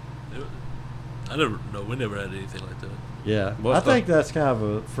 We never had anything like that. Yeah, I think that's kind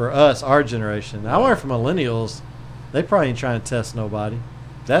of for us, our generation. I wonder for millennials, they probably ain't trying to test nobody.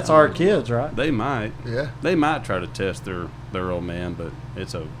 That's our kids, right? They might. Yeah. They might try to test their old man, but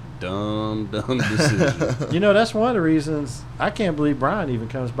it's a dumb decision. You know, that's one of the reasons I can't believe Brian even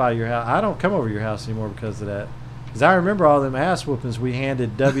comes by your house. I don't come over your house anymore because of that. Because I remember all them ass whoopings we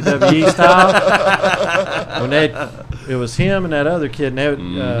handed WWE style. When it was him and that other kid, and they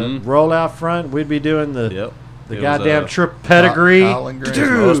would roll out front. We'd be doing the goddamn trip pedigree.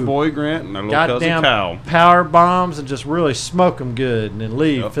 Dude. Boy Grant and their little cousin Kyle. Power bombs and just really smoke them good and then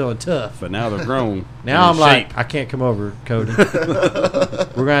leave feeling tough. But now they're grown. Now I'm like, I can't come over, Cody. We're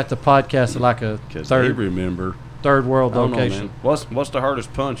going to have to podcast at like a third world location. What's the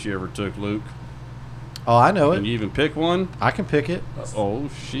hardest punch you ever took, Luke? Oh, I know it. Can you even pick one? I can pick it. Oh,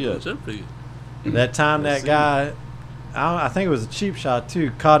 shit. That time that guy, I think it was a cheap shot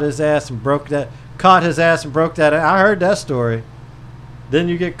too, caught his ass and broke that. I heard that story. Then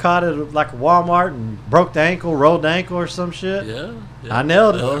you get caught at like a Walmart and broke the ankle, rolled the ankle or some shit. Yeah. I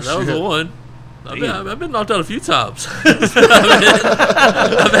nailed it. That was the one. I've been knocked out a few times. I've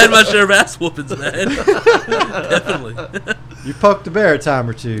had my share of ass whoopings, man. Definitely. You poked the bear a time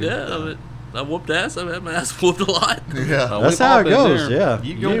or two. Yeah, I whooped ass. I've had my ass whooped a lot. Yeah, that's how it goes. Yeah,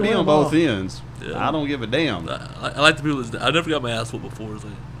 you gonna be on both ends. Yeah. I don't give a damn. I like the people that I never got my ass whooped before. It's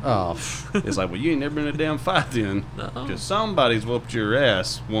like, it's like, well, you ain't never been in a damn fight then, because somebody's whooped your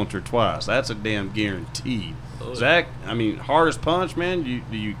ass once or twice. That's a damn guarantee. Zach, I mean, hardest punch, man.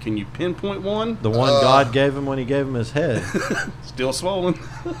 Can you pinpoint one? The one God gave him when He gave him his head. Still swollen.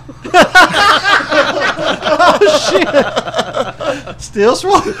 Oh shit! Still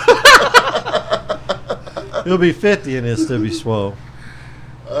swollen. He'll be 50 and he'll still be swole.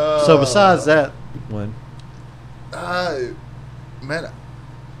 So besides that one, man,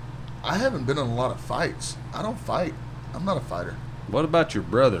 I haven't been in a lot of fights. I don't fight. I'm not a fighter. What about your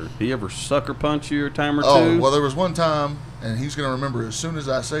brother? He ever sucker punch you a time or two? Oh, well, there was one time, and he's going to remember as soon as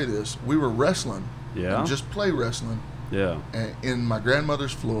I say this, we were wrestling. Yeah. Just play wrestling. Yeah. In my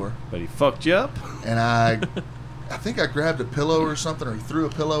grandmother's floor. But he fucked you up? And I think I grabbed a pillow or something, or he threw a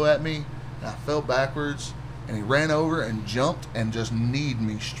pillow at me, and I fell backwards, and he ran over and jumped and just kneed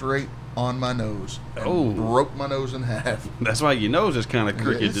me straight on my nose. And broke my nose in half. That's why your nose is kind of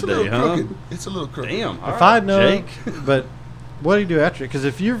crooked today, huh? Crooked. It's a little crooked. Damn. If I'd known, but what do you do after it? Because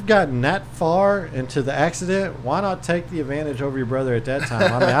if you've gotten that far into the accident, why not take the advantage over your brother at that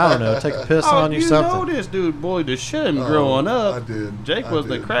time? I mean, I don't know. Take a piss on you, something. You know this dude, boy, the shit growing up. I did. Jake was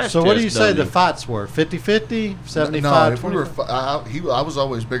the crash So what do you say the dummy. fights were? 50-50? 75-25? No, if we were I was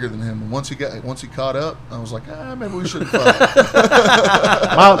always bigger than him. And once he caught up, I was like, maybe we shouldn't fight.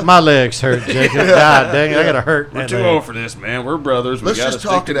 my legs hurt, Jake. God dang it, I got to hurt. We're too old for this, man. We're brothers. Let's just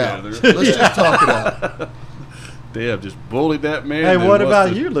talk it out. Let's just talk it out. Dave just bullied that man. Hey, what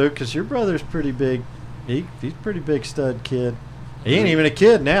about you, Luke? Because your brother's pretty big. He's pretty big stud kid. He ain't even a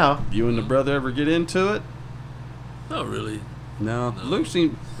kid now. You and the brother ever get into it? Not really. No. Luke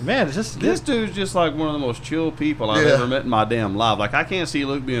seemed... Man, it's just... This dude's just like one of the most chill people I've ever met in my damn life. Like, I can't see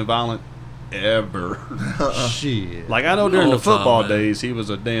Luke being violent ever. Shit. Like, I know during the football days, he was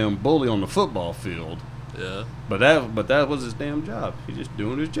a damn bully on the football field. Yeah. But that was his damn job. He's just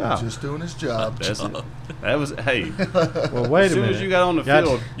doing his job. Just doing his job. That's it. That was, hey. Well, wait as a minute. soon as you got on the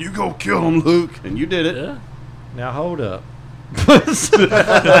field, you go kill him, Luke. And you did it. Yeah. Now, hold up. Because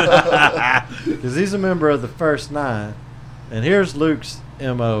he's a member of the First Nine. And here's Luke's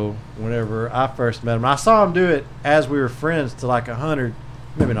M.O. whenever I first met him. I saw him do it as we were friends to like 100,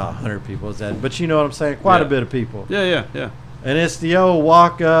 maybe not 100 people, is that? But you know what I'm saying? Quite a bit of people. Yeah. And it's the old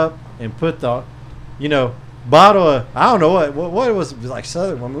walk up and put the, bottle of, I don't know what was it like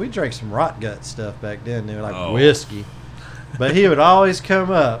Southern. I mean, we drank some rot gut stuff back then. They were like whiskey. But he would always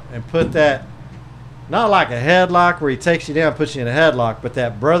come up and put that Not like a headlock where he takes you down, puts you in a headlock, but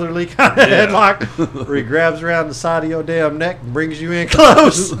that brotherly kind of headlock where he grabs around the side of your damn neck and brings you in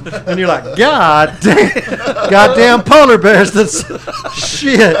close. And you're like, God damn, goddamn polar bears. That's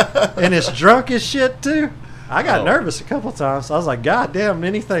shit. And it's drunk as shit, too. I got nervous a couple times. So I was like, God damn,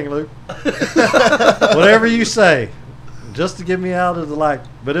 anything, Luke. Whatever you say. Just to get me out of the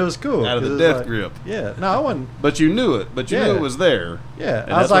but it was cool. Out of the death grip. Yeah. No, I wasn't. But you knew it. But you knew it was there. Yeah.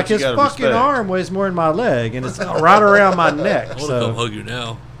 I was like, his fucking arm weighs more than my leg, and it's right around my neck. I want to come hug you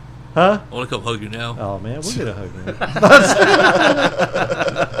now. Huh? I want to come hug you now. Oh, man. We'll get a hug, man.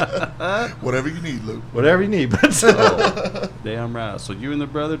 Whatever you need, Luke. Whatever you need. Damn right. So you and the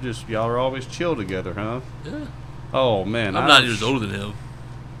brother, y'all are always chill together, huh? Yeah. Oh, man. I'm 9 years older than him.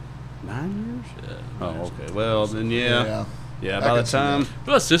 9 years? Yeah. Oh, okay. Well, then, yeah, by the time.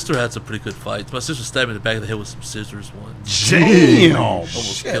 My sister had some pretty good fights. My sister stabbed me in the back of the head with some scissors once. Damn!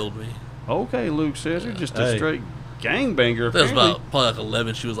 Almost killed me. Okay, Luke Scissor, just a straight gangbanger. That was probably like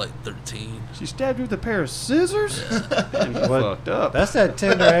 11. She was like 13. She stabbed you with a pair of scissors? Yeah. Damn, you fucked up. That's that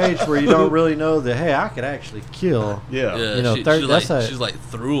tender age where you don't really know that, hey, I could actually kill. Yeah. You know, she's like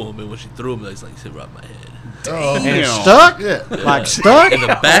threw them, and when she threw them, it's like hit right in my head. Damn. And it stuck? Yeah. Like stuck? In the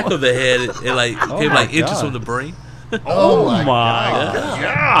back of the head, it came like inches from the brain. Oh my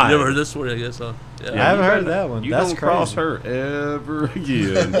God. You never heard this story, I guess, huh? Yeah, I haven't heard that one. You That's don't crazy. cross her ever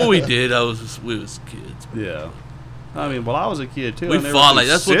again. Well, we did. We was kids. Yeah. I mean, I was a kid too. We I never fought threw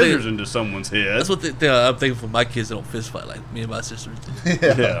that's scissors what they, into someone's head. That's what I'm thinking for my kids. They don't fist fight like me and my sister do.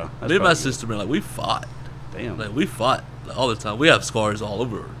 Yeah. Me and my sister, man, like we fought. Damn. Like we fought all the time. We have scars all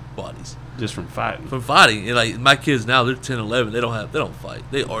over our bodies Just from fighting. And like my kids now, they're 10, 11. They don't fight.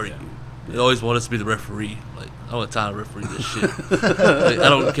 They argue. They always want us to be the referee. Like I don't have time to referee this shit. Like, I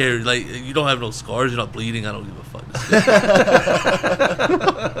don't care. Like you don't have no scars. You're not bleeding. I don't give a fuck.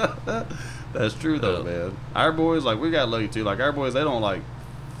 That's true though, man. Our boys, like, we got lucky too. Like our boys, they don't like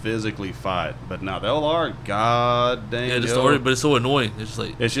physically fight, but now they'll are goddamn. Yeah, just already, but it's so annoying. It's just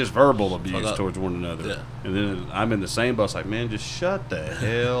like it's just verbal abuse towards one another. Yeah. And then I'm in the same bus, like, man, just shut the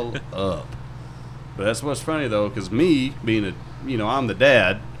hell up. But that's what's funny though, because me being I'm the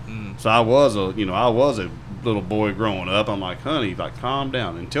dad, so I was a little boy growing up. I'm like, honey, like, calm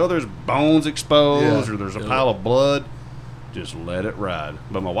down until there's bones exposed or there's a pile of blood. Just let it ride.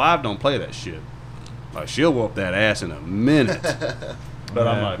 But my wife don't play that shit. Like, she'll whoop that ass in a minute. But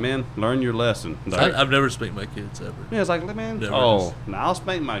I'm like, man, learn your lesson. Like, I've never spanked my kids ever. Yeah, it's like, man, Never now I'll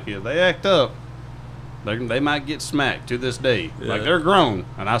spank my kids. They act up. They might get smacked to this day. Yeah. Like, they're grown,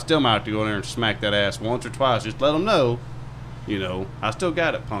 and I still might have to go in there and smack that ass once or twice. Just let them know, I still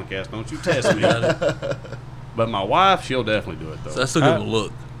got it, punk ass. Don't you test me. But my wife, she'll definitely do it, though. So I still give them a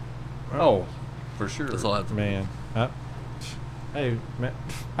look. Oh, for sure. That's all I have to do. Man. Hey, man,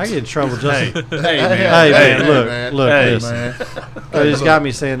 I get in trouble just. Hey, man. Look, hey, listen. man. He's got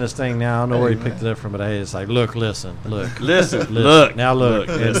me saying this thing now. I don't know where he picked it up from, but hey, it's like, listen. Look. Now look.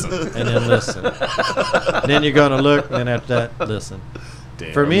 And then listen. Then you're going to look, and then after that, listen.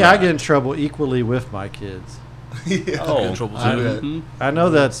 Damn For me, right. I get in trouble equally with my kids. Yeah. I get in trouble too. I know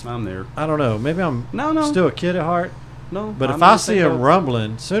that's. I'm there. I don't know. Maybe I'm No. still a kid at heart. No. But if I see them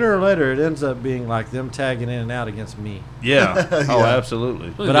rumbling, sooner or later it ends up being like them tagging in and out against me. Yeah. Oh, Yeah.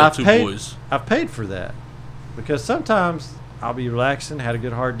 absolutely. Well, But you got I've two paid. boys. I've paid for that because sometimes I'll be relaxing, had a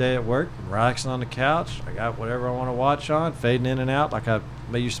good hard day at work, I'm relaxing on the couch. I got whatever I want to watch on, fading in and out. Like I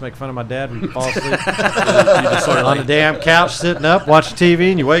used to make fun of my dad when he'd fall asleep You just start on the damn couch, sitting up, watching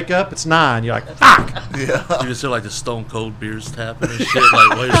TV, and you wake up, it's 9. You're like, fuck. Yeah. You just hear like the Stone Cold beers tapping and shit. Like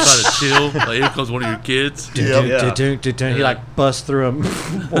while you're trying to chill. Like here comes one of your kids. Yeah. He like busts through him.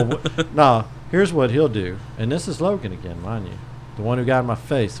 No, here's what he'll do, and this is Logan again, mind you, the one who got in my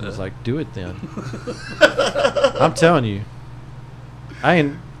face and was like, "Do it then." I'm telling you, I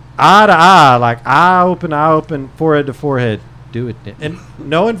ain't eye to eye, like eye open, forehead to forehead. Do it then, and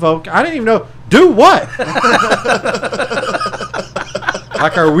no invoke. I didn't even know. Do what?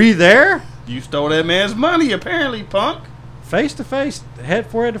 Like, are we there? You stole that man's money, apparently, punk. Face to face,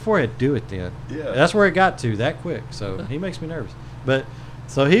 forehead to forehead. Do it then. Yeah. That's where it got to that quick. So he makes me nervous. But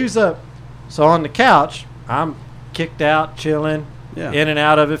so he was up. So on the couch, I'm kicked out, chilling, in and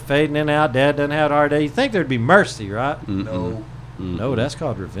out of it, fading in and out. Dad doesn't have a hard day. You think there'd be mercy, right? No. No, that's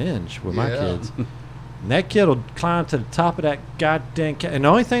called revenge with my Yeah. kids. And that kid will climb to the top of that goddamn couch. And the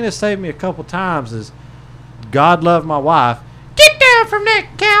only thing that saved me a couple times is God love my wife. Get down from that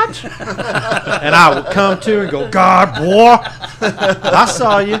couch. And I will come to and go, God, boy, I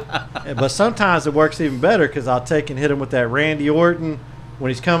saw you. But sometimes it works even better because I'll take and hit him with that Randy Orton. When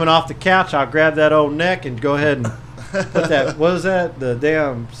he's coming off the couch, I'll grab that old neck and go ahead and put that. What was that? The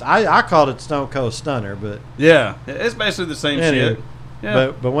damn. I called it Stone Cold Stunner, but yeah, it's basically the same shit.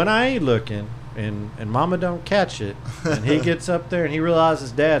 Yeah. But when I ain't looking, and Mama don't catch it, and he gets up there and he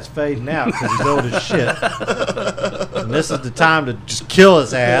realizes Dad's fading out because he's old as shit, and this is the time to just kill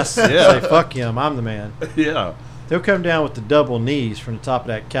his ass. And say fuck him, I'm the man. Yeah. They'll come down with the double knees from the top of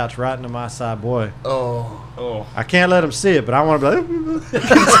that couch right into my side, boy. Oh. I can't let them see it, but I want to be like,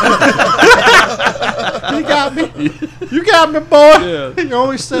 you got me. You got me, boy. Yeah. You're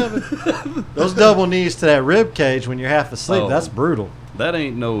only 7. Those double knees to that rib cage when you're half asleep, that's brutal. That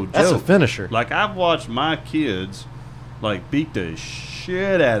ain't no joke. That's a finisher. Like, I've watched my kids, like, beat the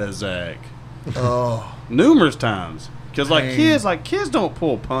shit out of Zach. Oh. Numerous times. Because, kids don't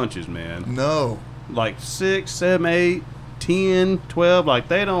pull punches, man. No. Like 6, 7, 8, 10, 12, like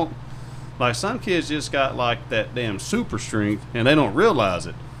they don't, like some kids just got like that damn super strength and they don't realize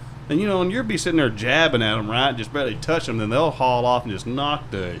it. And and you'll be sitting there jabbing at them, right? Just barely touch them, then they'll haul off and just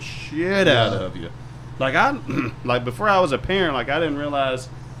knock the shit out of you. Like like before I was a parent, like I didn't realize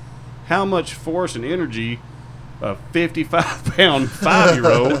how much force and energy a 55-pound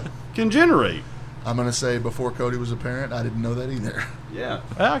 5-year-old can generate. I'm going to say before Cody was a parent, I didn't know that either. Yeah.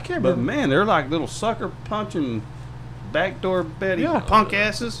 I can't remember. But, man, they're like little sucker punching backdoor Betty punk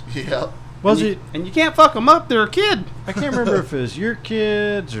asses. Yeah. And you can't fuck them up. They're a kid. I can't remember if it was your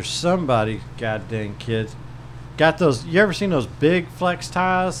kids or somebody, goddamn kids, got those. You ever seen those big flex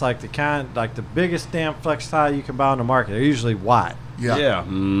ties? Like the biggest damn flex tie you can buy on the market. They're usually white. Yeah. Yeah.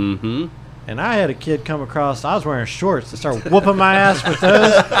 Mm-hmm. And I had a kid come across. I was wearing shorts to start whooping my ass with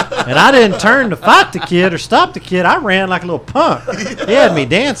those. And I didn't turn to fight the kid or stop the kid. I ran like a little punk. He had me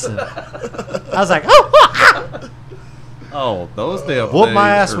dancing. I was like, oh, those damn whoop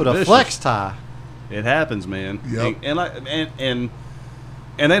my ass with vicious. a flex tie. It happens, man. Yep.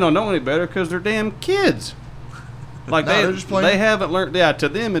 And they don't know any better because they're damn kids. Like they're just playing. They haven't learned. Yeah, to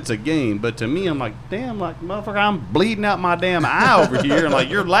them it's a game, but to me I'm like, damn, like motherfucker, I'm bleeding out my damn eye over here, and like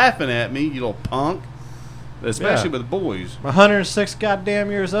you're laughing at me, you little punk. Especially with boys. I'm 106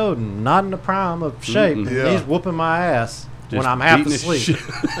 goddamn years old and not in the prime of shape. Mm-mm. And he's whooping my ass Just when I'm half beating the asleep.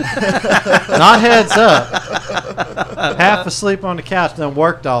 Not heads up. Half asleep on the couch, then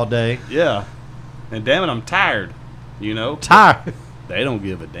worked all day. Yeah, and damn it, I'm tired. Tired. They don't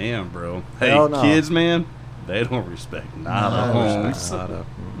give a damn, bro. Hell Hey, no. kids, man. They don't respect nada.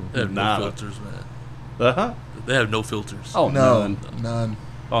 They have no Nada. filters, man. Uh-huh. They have no filters. Oh, No. none. None.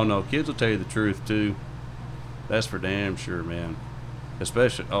 Oh, no. Kids will tell you the truth, too. That's for damn sure, man.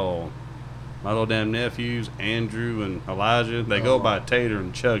 Especially, my little damn nephews, Andrew and Elijah, they go by Tater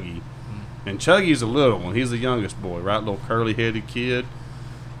and Chuggy. And Chuggy's a little one. He's the youngest boy, right? Little curly-headed kid.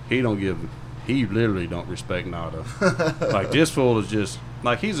 He literally don't respect nada. Like, this fool is just...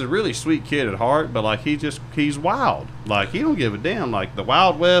 Like, he's a really sweet kid at heart, but, like, he's wild. Like, he don't give a damn. Like, the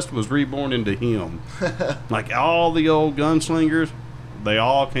Wild West was reborn into him. Like, all the old gunslingers, they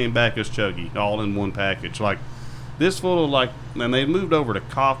all came back as Chuggy, all in one package. Like, this fool, like, and they moved over to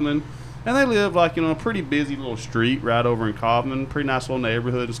Kaufman, and they live, like, a pretty busy little street right over in Kaufman, pretty nice little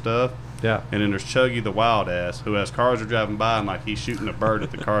neighborhood and stuff. Yeah. And then there's Chuggy the wild ass, who as cars are driving by, and, like, he's shooting a bird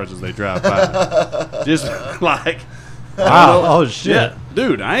at the cars as they drive by. Just, like... Wow. Oh, shit. Yeah,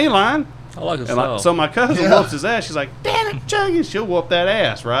 dude, I ain't lying. I like his And style. like, so my cousin whoops his ass. She's like, damn it, Chuggy. She'll whoop that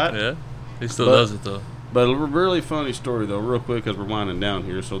ass, right? Yeah. He still does it, though. But a really funny story, though, real quick, because we're winding down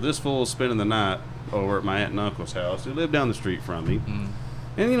here. So this fool is spending the night over at my aunt and uncle's house. They live down the street from me. Mm.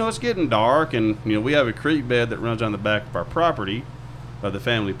 And, it's getting dark, and, we have a creek bed that runs on the back of our property, of the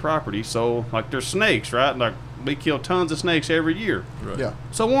family property. So, like, there's snakes, right? Like, we kill tons of snakes every year. Right. Yeah.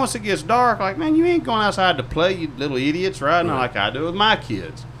 So once it gets dark, like, man, you ain't going outside to play, you little idiots, right? Not like I do with my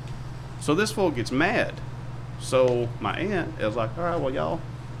kids. So this fool gets mad. So my aunt is like, all right, well, y'all,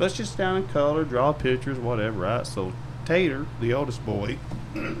 let's just sit down and color, draw pictures, whatever, right? So Tater, the oldest boy,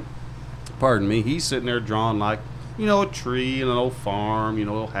 pardon me, he's sitting there drawing like, a tree and an old farm, a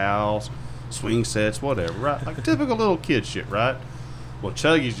little house, swing sets, whatever, right? Like typical little kid shit, right? Well,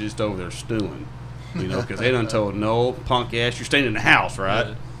 Chuggy's just over there stewing. Because they done told, no, punk ass, you're staying in the house, right?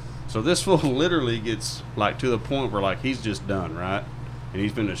 Yeah. So this fool literally gets, like, to the point where, like, he's just done, right? And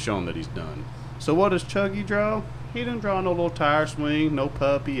he's been to show him that he's done. So what does Chuggy draw? He didn't draw no little tire swing, no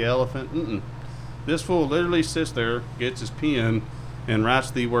puppy, elephant, This fool literally sits there, gets his pen, and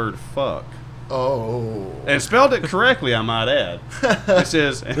writes the word fuck. Oh. And spelled it correctly, I might add. It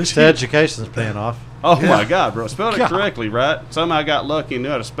says... At least the education's paying off. Oh, my God, bro. Spelled it correctly, right? Somehow I got lucky and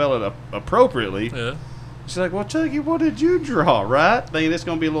knew how to spell it appropriately. Yeah. She's like, well, Chuggy, what did you draw, right? Thinking it's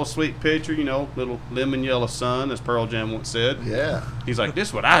going to be a little sweet picture, little lemon yellow sun, as Pearl Jam once said. Yeah. He's like, this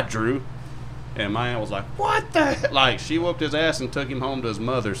is what I drew. And my aunt was like, what the? Like, she whooped his ass and took him home to his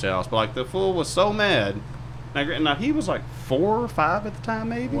mother's house. But, like, the fool was so mad. Now he was like 4 or 5 at the time,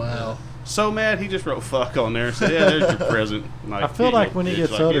 maybe. Wow. So mad, he just wrote fuck on there and said, yeah, there's your present. Like, I feel like when he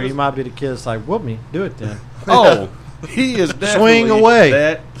gets older, he might be the kid that's like, whoop me, do it then. Oh, he is definitely Swing away.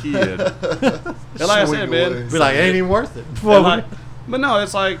 that kid. And like I said, man. Be like, ain't even worth it. Like, but no,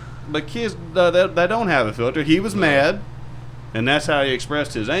 it's like the kids that don't have a filter. He was mad, and that's how he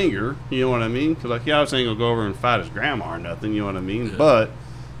expressed his anger. You know what I mean? Because like, I was saying he'll go over and fight his grandma or nothing. You know what I mean? Yeah. But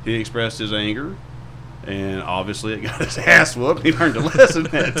he expressed his anger, and obviously it got his ass whooped. He learned a lesson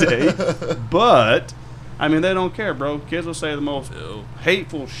that day. But I mean, they don't care, bro. Kids will say the most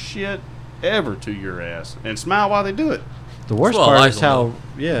hateful shit ever to your ass and smile while they do it. The worst part is how,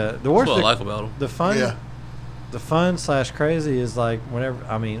 the worst. That's what I like about them. The fun, the fun / crazy is like whenever,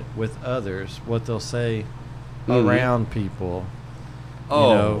 I mean, with others, what they'll say around people. Oh,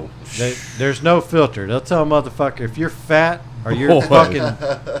 you know, there's no filter. They'll tell a motherfucker if you're fat or you're fucking,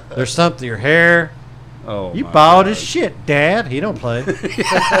 there's something your hair. Oh, you bald as shit, Dad. He don't play. He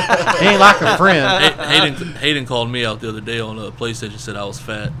ain't like a friend. Hayden called me out the other day on a PlayStation. Said I was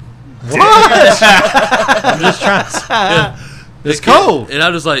fat. What? I'm just trying to. It's cold. And I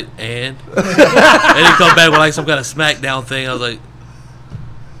was like, and he come back with like some kind of SmackDown thing. I was like,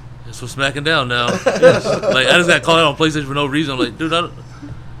 guess we're smacking down now. Like, I just got called out on PlayStation for no reason. I'm like, dude, all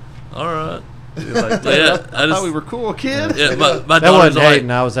right. Like, yeah, I thought we were cool, kid. Yeah, my that wasn't Hayden.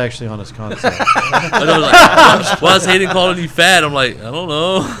 Like, I was actually on his console. Why is Hayden calling you fat? I'm like, I don't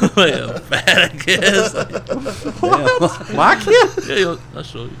know. Like, I'm fat, I guess. Like, what? My kid? Yeah, I'll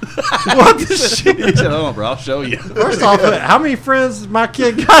show you. What the shit? He said, "Oh, bro, I'll show you." First off, how many friends my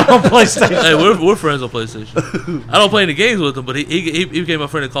kid got on PlayStation? Hey, we're friends on PlayStation. I don't play any games with him, but he became my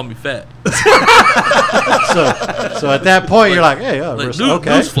friend and called me fat. So at that point, you're like, hey, like, okay.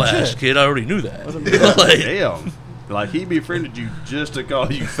 Newsflash, kid. I already knew that. Like, damn. Like, he befriended you just to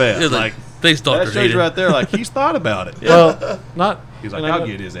call you fat. Yeah, like, thanks, Dr. That shows right there, like, he's thought about it. Well, he's like, I'll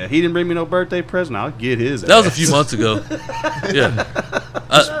get his ass. He didn't bring me no birthday present. I'll get his ass. That was a few months ago.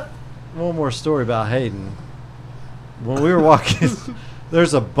 Yeah. One more story about Hayden. When we were walking,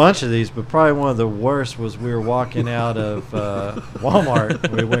 there's a bunch of these, but probably one of the worst was we were walking out of Walmart.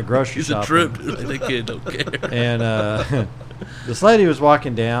 We went grocery shopping. He's a trip. Like, that kid don't care. And this lady was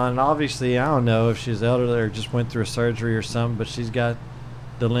walking down, and obviously, I don't know if she's elderly or just went through a surgery or something, but she's got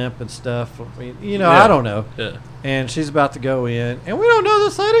the limp and stuff. I mean, I don't know. Yeah. And she's about to go in, and we don't know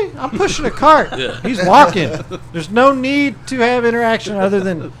this lady. I'm pushing a cart. Yeah. He's walking. There's no need to have interaction other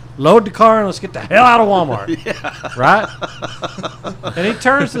than load the car and let's get the hell out of Walmart. Yeah. Right? And he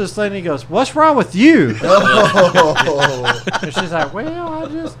turns to this lady and he goes, "What's wrong with you?" And she's like, "Well, I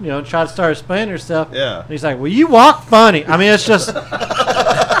just, try to start explaining herself." Yeah. And he's like, "Well, you walk funny." I mean, it's just,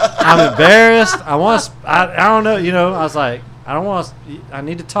 I'm embarrassed. I don't know. I was like, I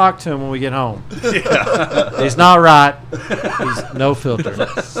need to talk to him when we get home. Yeah. He's not right. He's no filter.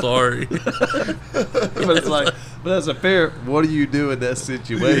 Sorry. But it's like, but as a parent, what do you do in that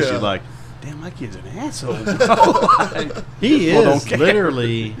situation? Yeah. Like, damn, my kid's an asshole, bro. He is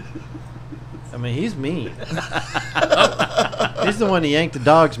literally. I mean, he's mean. He's the one that yanked the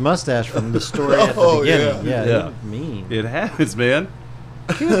dog's mustache from the story at the beginning. Yeah. He's mean. It happens, man.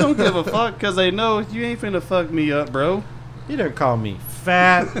 Kids don't give a fuck because they know you ain't finna fuck me up, bro. He didn't call me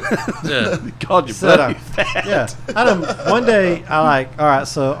fat. Yeah. He called you buddy fat. Yeah. One day, all right,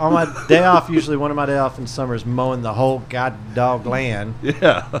 so on my day off, usually one of my day off in summer is mowing the whole dog land.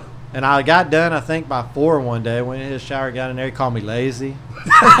 Yeah. And I got done, I think, by 4 one day. Went in his shower, got in there, he called me lazy.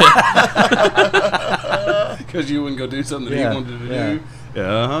 Because you wouldn't go do something that he wanted to do.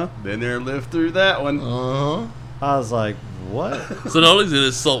 Yeah, Been there and lived through that one. I was like, what? So not only did it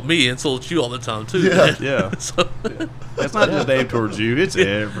insult me, it insults you all the time, too. Yeah. So, it's not just aimed towards you. It's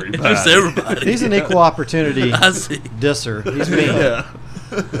everybody. It's just everybody. He's an equal opportunity disser. He's mean. Yeah.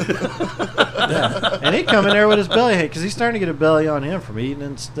 And he'd come in there with his belly hanging because he's starting to get a belly on him from eating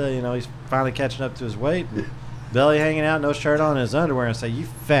and stuff. He's finally catching up to his weight. And belly hanging out, no shirt on, in his underwear, and say, "You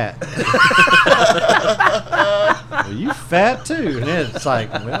fat." Well, you fat too. And then it's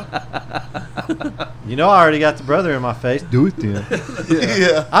like, well, I already got the brother in my face. Do it then.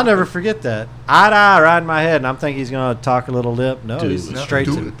 Yeah. I'll never forget that. Eye to eye, right in my head, and I'm thinking he's going to talk a little lip. No, he's straight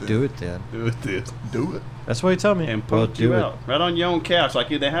to do it then. Do it then. Do it. That's what he told me. And put you out. Right on your own couch, like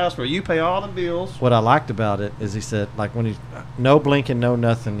in the house where you pay all the bills. What I liked about it is he said, like when no blinking, no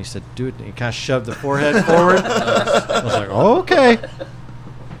nothing, he said, "Do it." And he kind of shoved the forehead forward. I was like, oh, okay.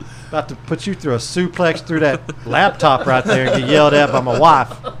 About to put you through a suplex through that laptop right there and get yelled at by my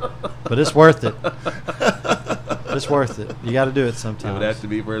wife. But it's worth it. It's worth it. You got to do it sometimes. It would have to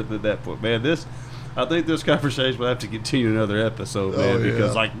be worth it at that point, man. I think this conversation will have to continue another episode, man,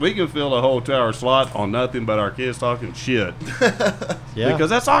 because like we can fill a whole 2-hour slot on nothing but our kids talking shit. Yeah, because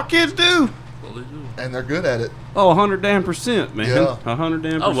that's all kids do. Well, they do. And they're good at it. Oh, 100% man. Yeah.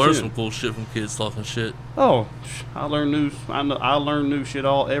 100%. I learned some cool shit from kids talking shit. Oh, I learn new. I learn new shit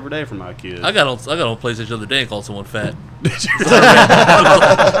every day from my kids. I got on PlayStation the other day and called someone fat.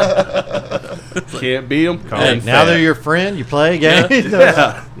 Can't beat them. Hey, now they're your friend. You play a game.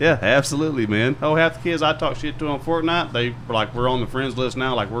 Yeah, absolutely, man. Oh, half the kids I talk shit to on Fortnite, they like we're on the friends list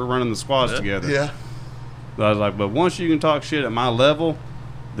now. Like we're running the squads together. Yeah. So I was like, but once you can talk shit at my level,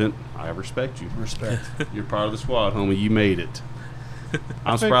 then I respect you. Respect. You're part of the squad, homie. You made it.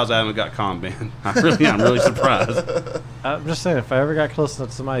 I'm surprised I haven't got con banned. I'm really surprised. I'm just saying, if I ever got close enough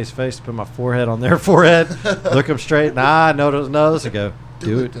to somebody's face to put my forehead on their forehead, look them straight in the eye, notice, and go,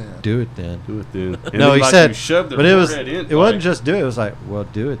 do it then. Do it then. And No, then, he like, said, you shoved their but it forehead in, wasn't just do it. It was like, well,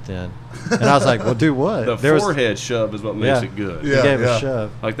 do it then. And I was like, well, do what? the forehead shove is what makes it good. He Yeah. gave a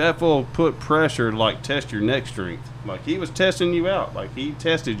shove. Like that fool put pressure to like test your neck strength. Like he was testing you out. Like he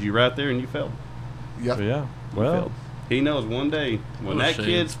tested you right there and you failed. Yeah. Yeah. You Well, failed. He knows one day when What a that shame.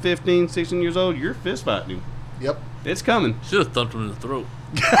 kid's 15, 16 years old, you're fist fighting him. Yep. It's coming. Should have thumped him in the throat.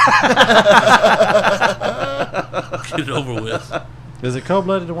 Get it over with. is it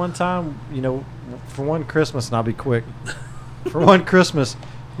cold-blooded at one time? You know, for one Christmas, and I'll be quick. For one Christmas,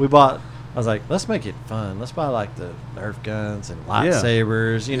 I was like, let's make it fun. Let's buy like the Nerf guns and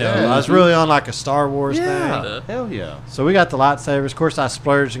lightsabers. You know, Yeah. I was really on like a Star Wars thing. Hell yeah. So we got the lightsabers. Of course, I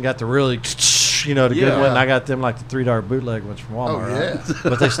splurged and got the really, the good Yeah. one. And I got them like the $3 bootleg ones from Oh, Walmart. yeah. Right?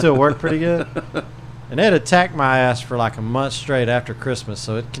 But they still work pretty good. And it attacked my ass for like a month straight after Christmas.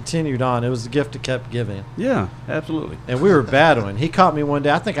 So it continued on. It was the gift that kept giving. Yeah, absolutely. And we were battling. He caught me one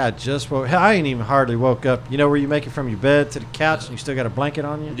day. I think I just woke. I ain't even hardly woke up. You know where you make it from your bed to the couch and you still got a blanket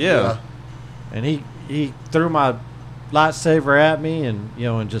on you? Yeah. And he threw my lightsaber at me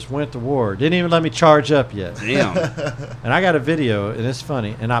and just went to war. Didn't even let me charge up yet. Damn. And I got a video and it's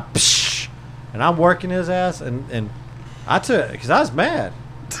funny. And I'm working his ass and I took because I was mad.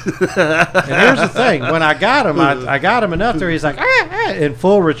 And here's the thing: when I got him, I got him enough there. He's like in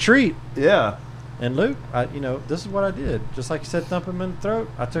full retreat. Yeah. And Luke, this is what I did. Just like you said, thump him in the throat.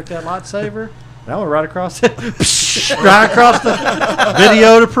 I took that lightsaber and I went right across it, right across the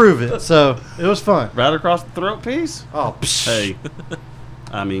video to prove it. So it was fun. Right across the throat piece? Oh, Hey.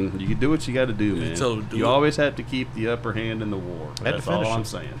 I mean, you can do what you got to do, man. So do you it. always have to keep the upper hand in the war. Had to That's all finish I'm it.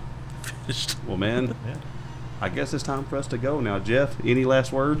 saying. Well, man, Yeah. I guess it's time for us to go now. Jeff, any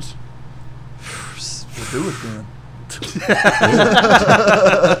last words? We'll do it then.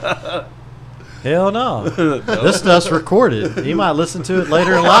 Hell no. This stuff's recorded. He might listen to it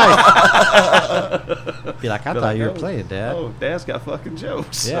later in life. Be like, I thought you were playing, Dad. Oh, Dad's got fucking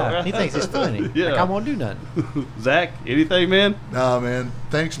jokes. Yeah, he thinks it's funny. Yeah. Like I won't do nothing. Zach, anything, man? Nah, man.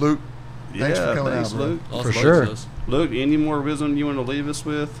 Thanks, Luke. Thanks for coming out, bro. Luke. Awesome. For sure. Us. Luke, any more wisdom you want to leave us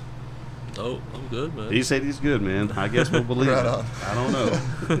with? Oh, I'm good, man. He said he's good, man. I guess we'll believe Right it. on. I don't know.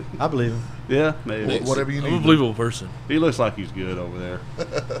 I believe him. Yeah, maybe. Whatever you I'm a need. believable person. He looks like he's good over there.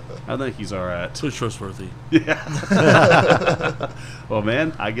 I think he's all right. So trustworthy. Yeah. Well,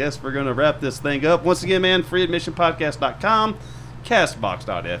 man, I guess we're going to wrap this thing up. Once again, man, freeadmissionpodcast.com,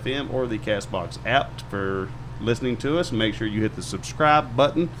 castbox.fm, or the Castbox app for listening to us. Make sure you hit the subscribe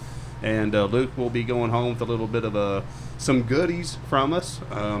button. And Luke will be going home with a little bit of some goodies from us.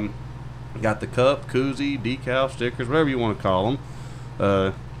 Got the cup, koozie, decal, stickers, whatever you want to call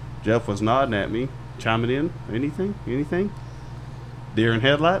them. Jeff was nodding at me, chiming in. Anything? Deer in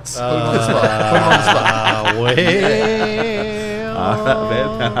headlights? Put him on the spot. Well, All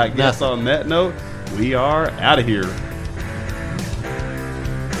right, man. I guess on that note, we are out of here.